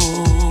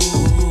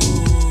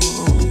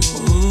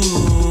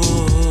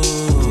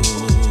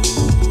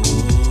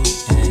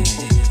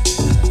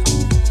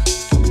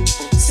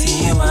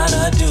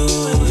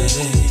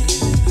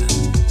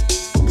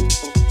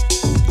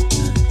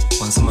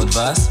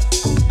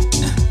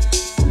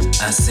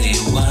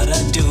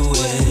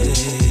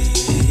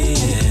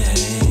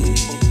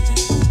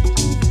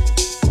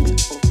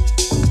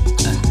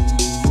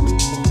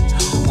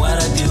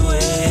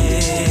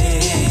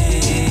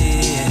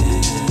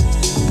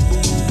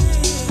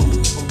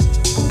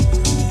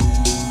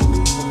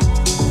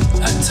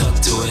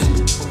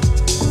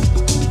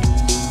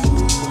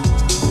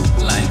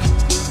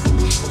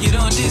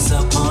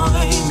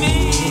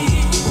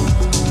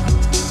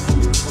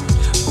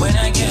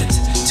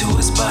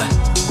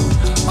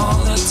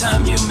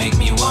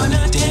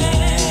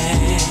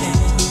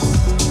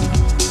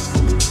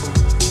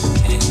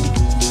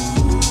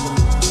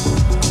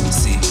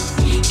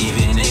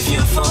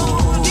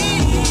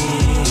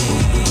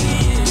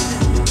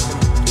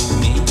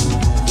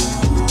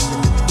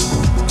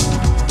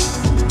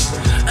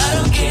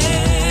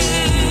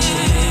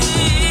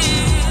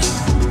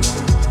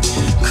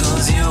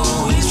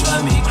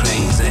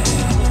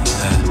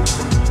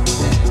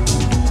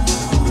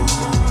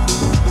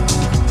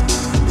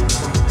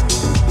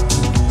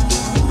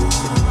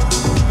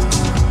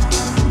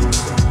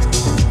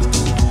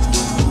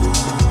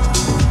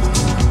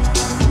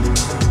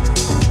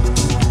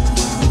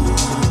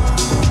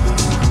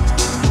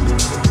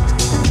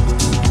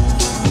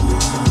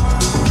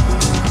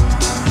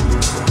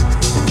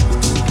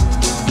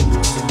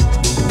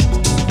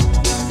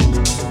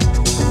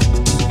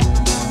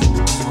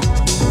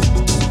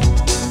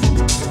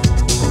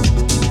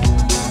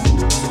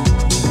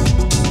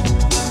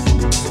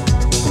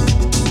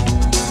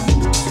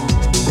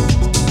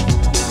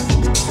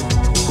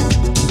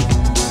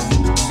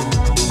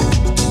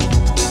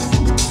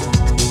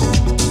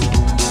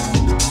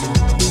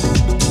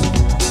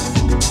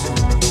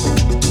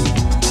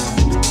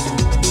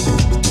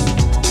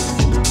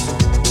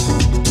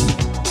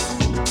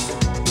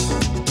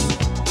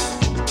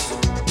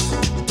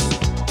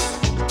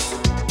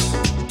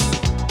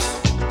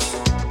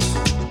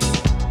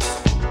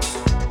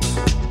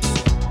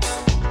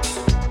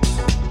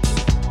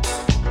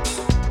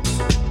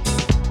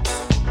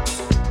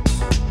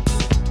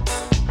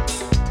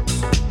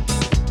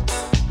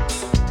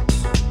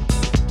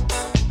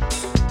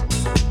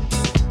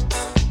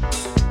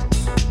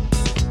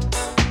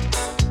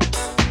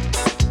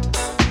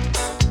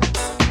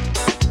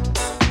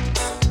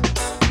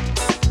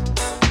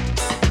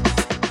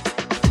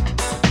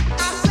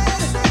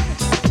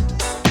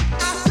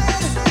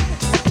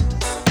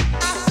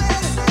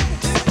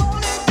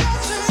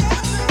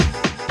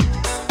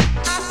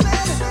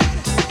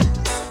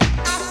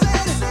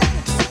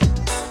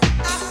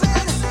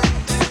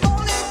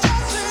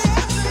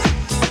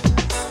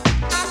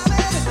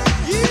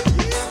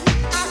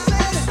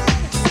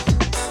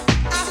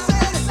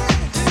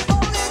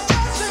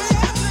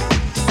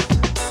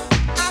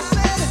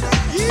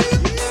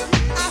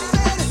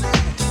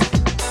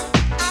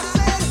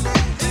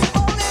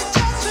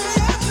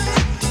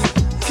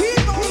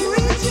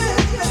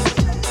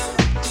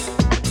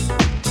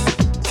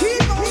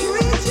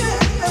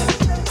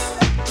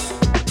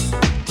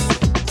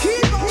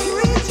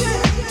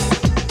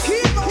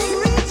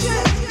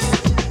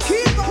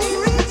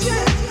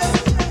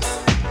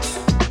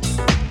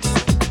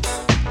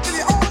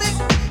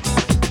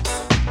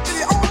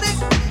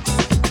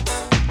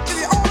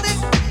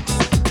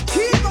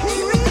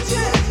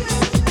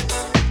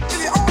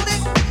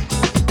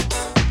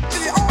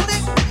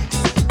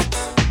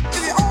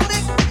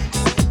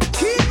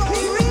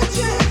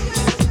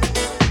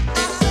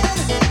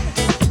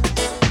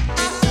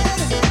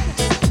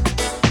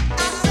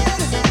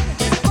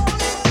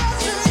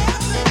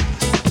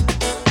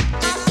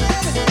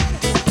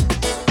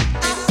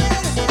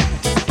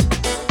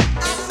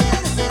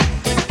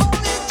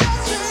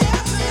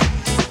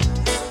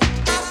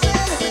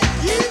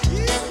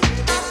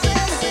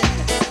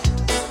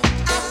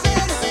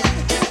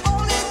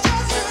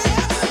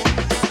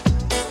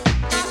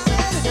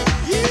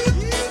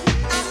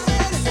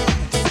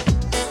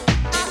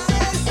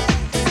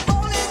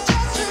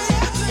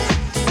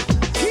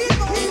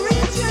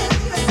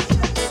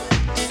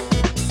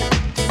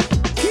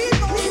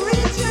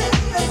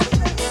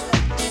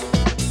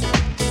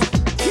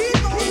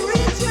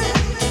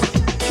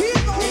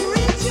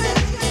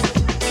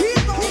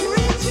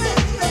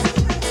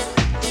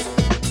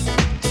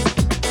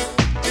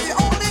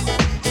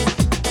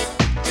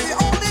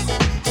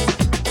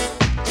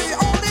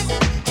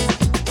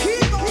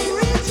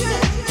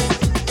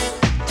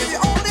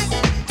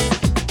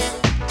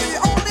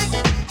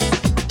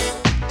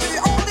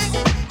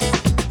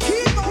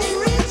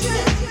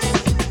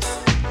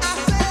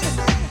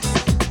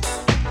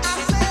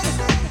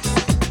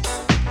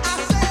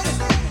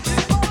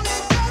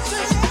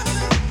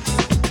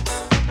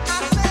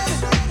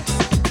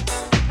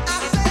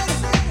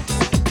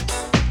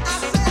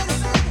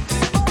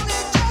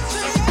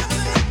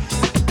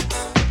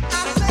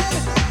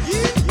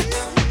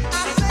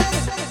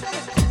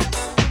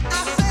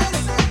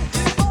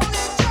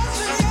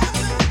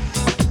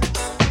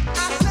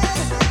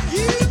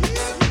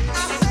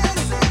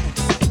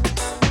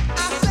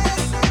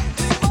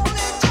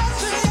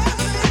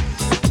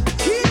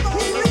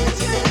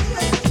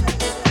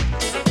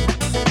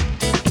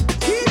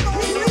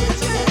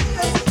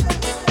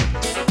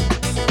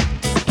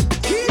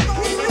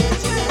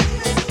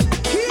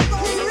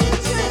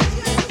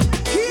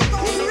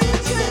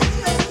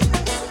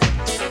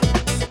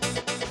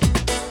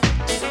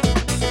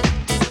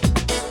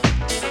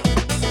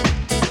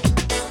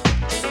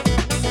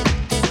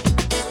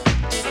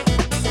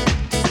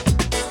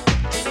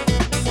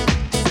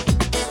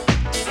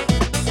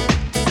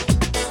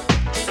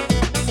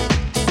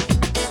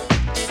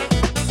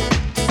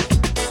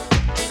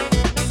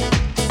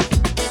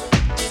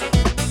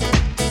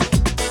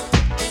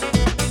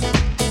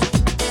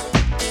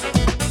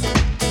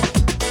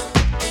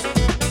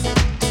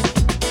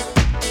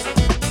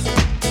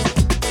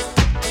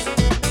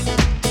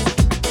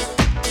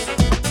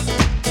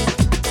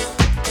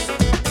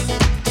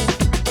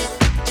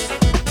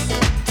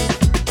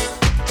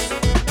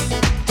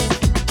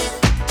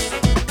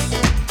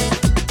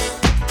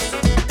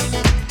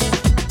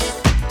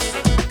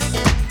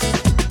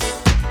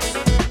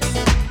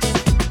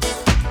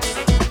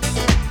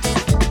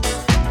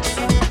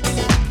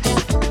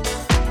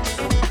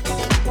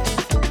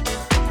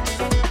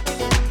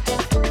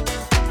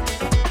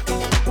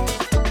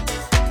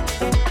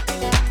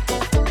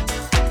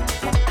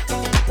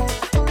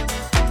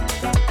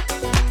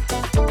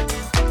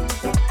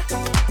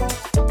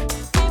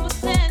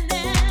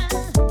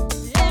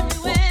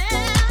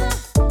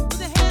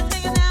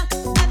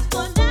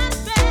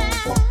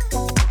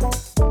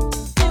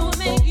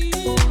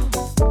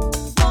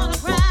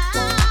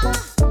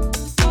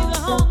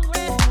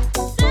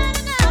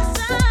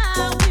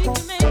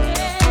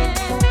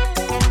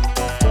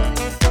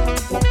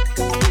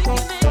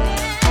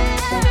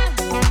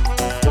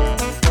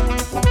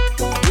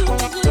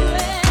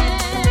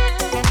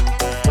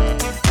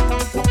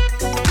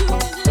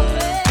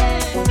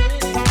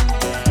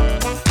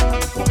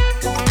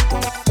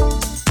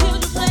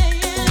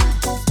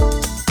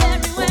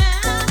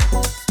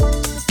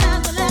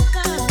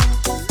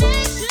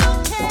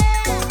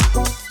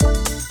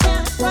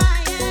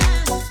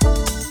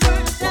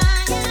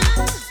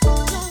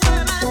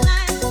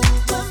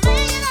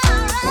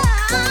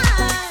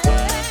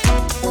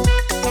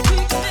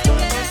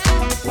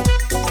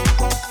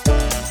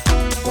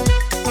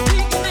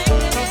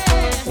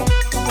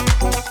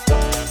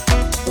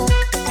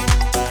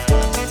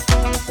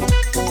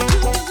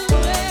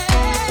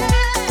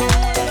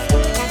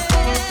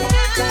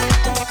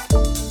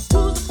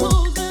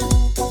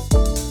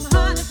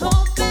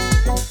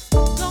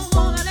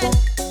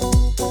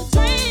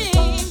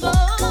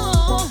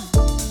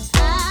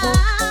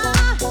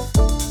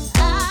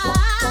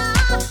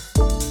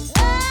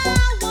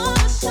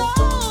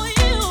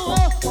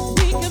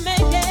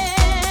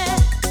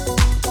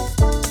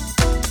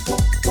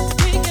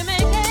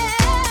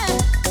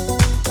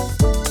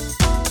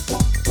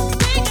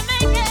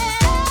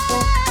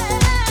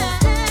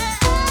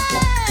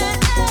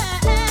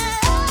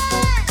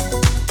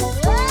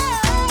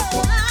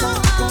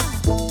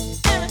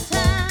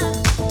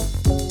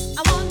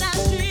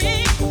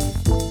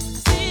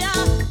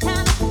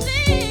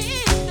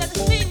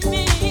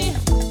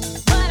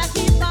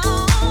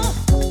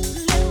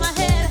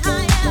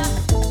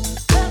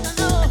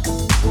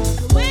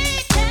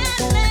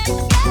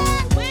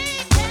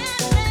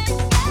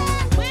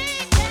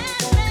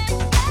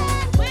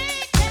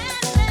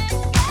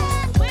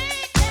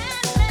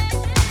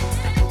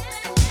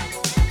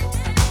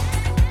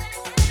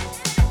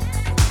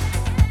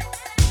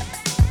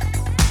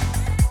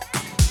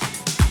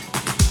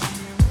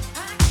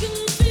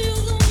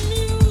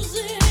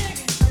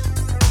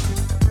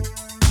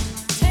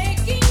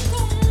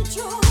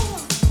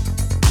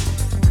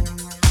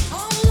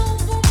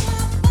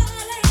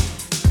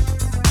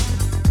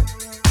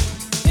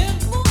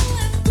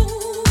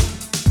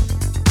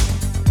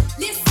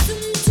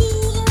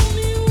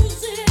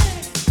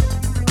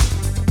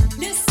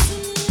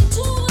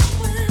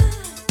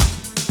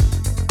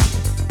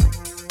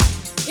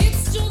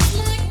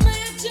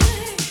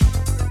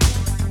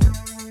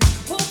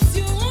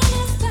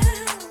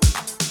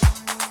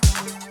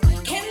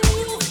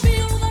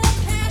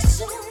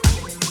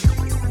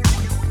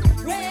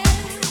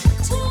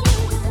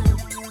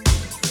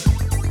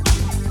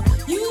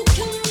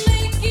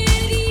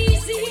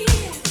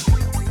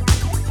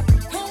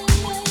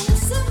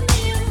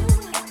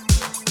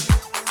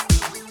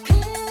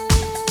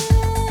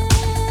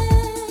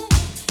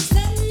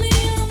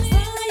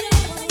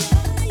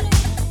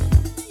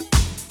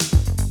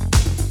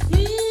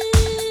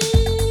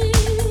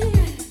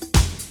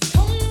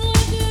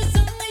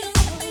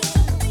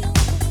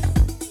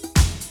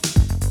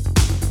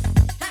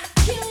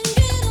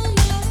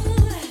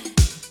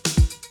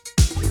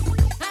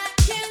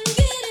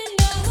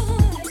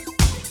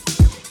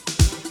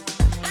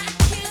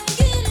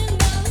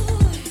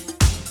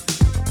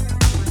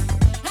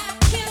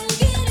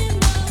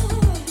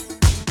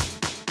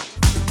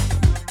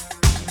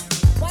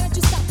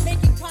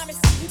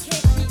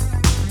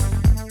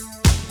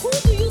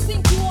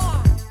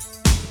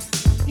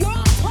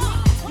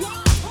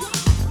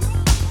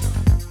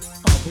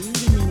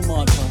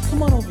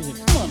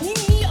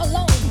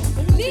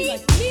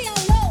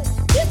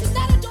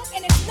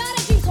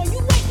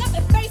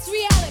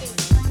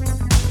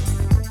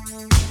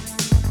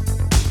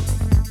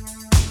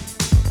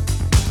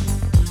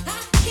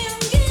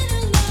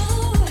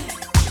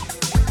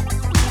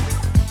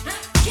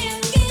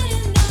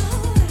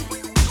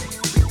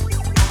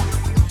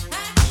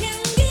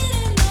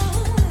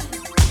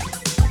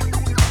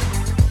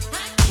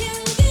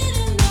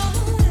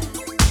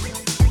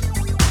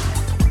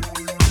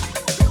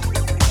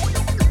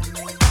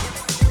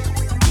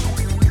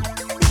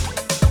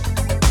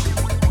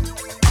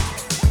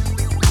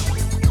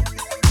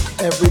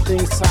 Everything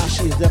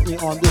Sashi is definitely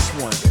on this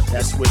one.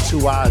 That's with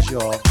 2 eyes,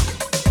 y'all.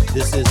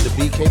 This is the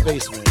BK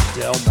Basement,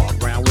 Delmar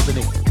Brown with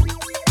an E.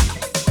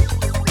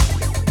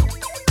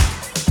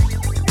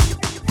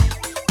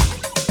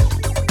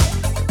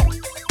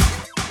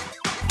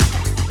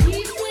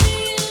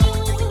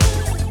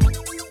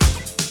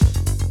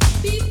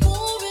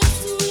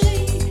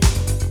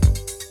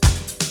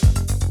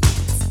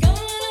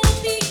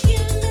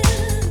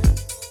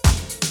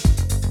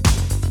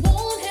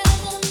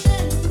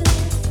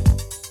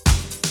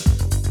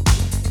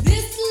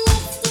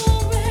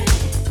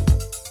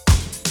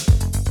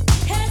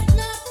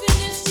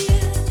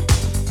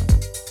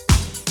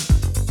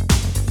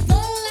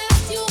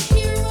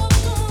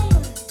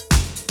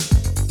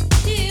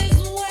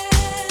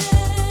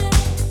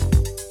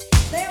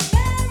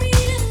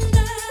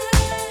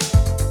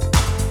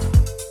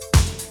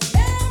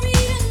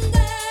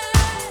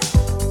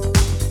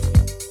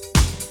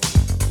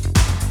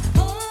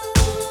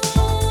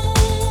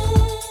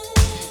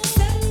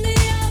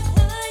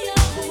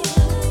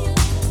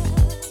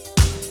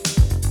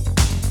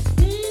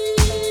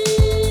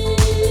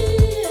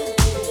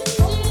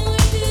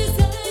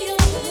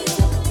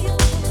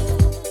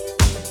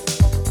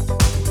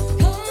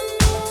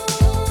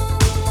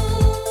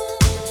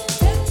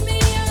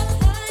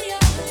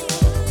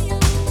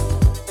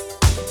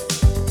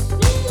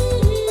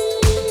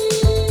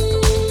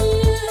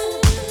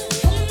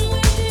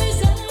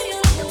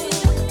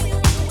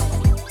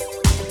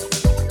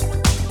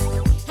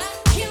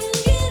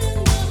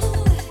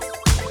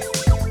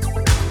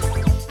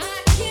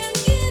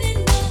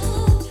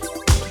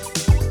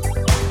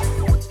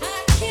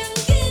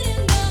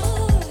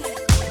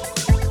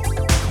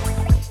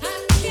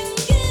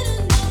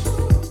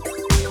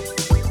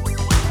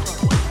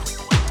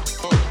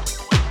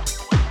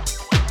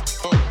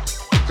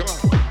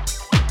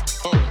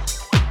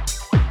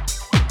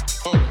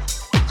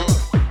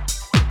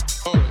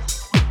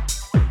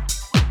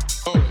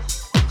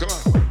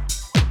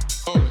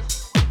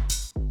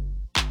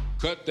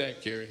 Cut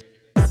that, Kerry.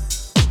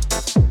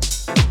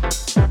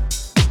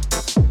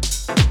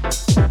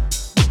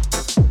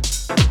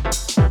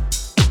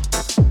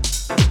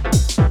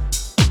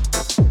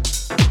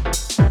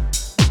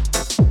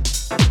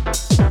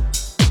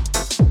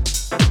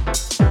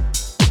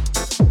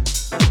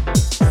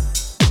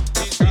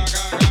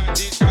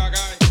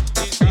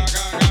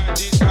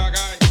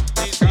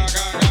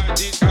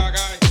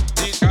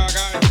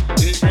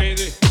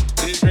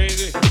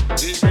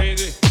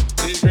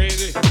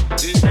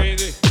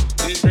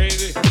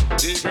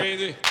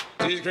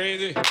 She's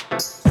crazy.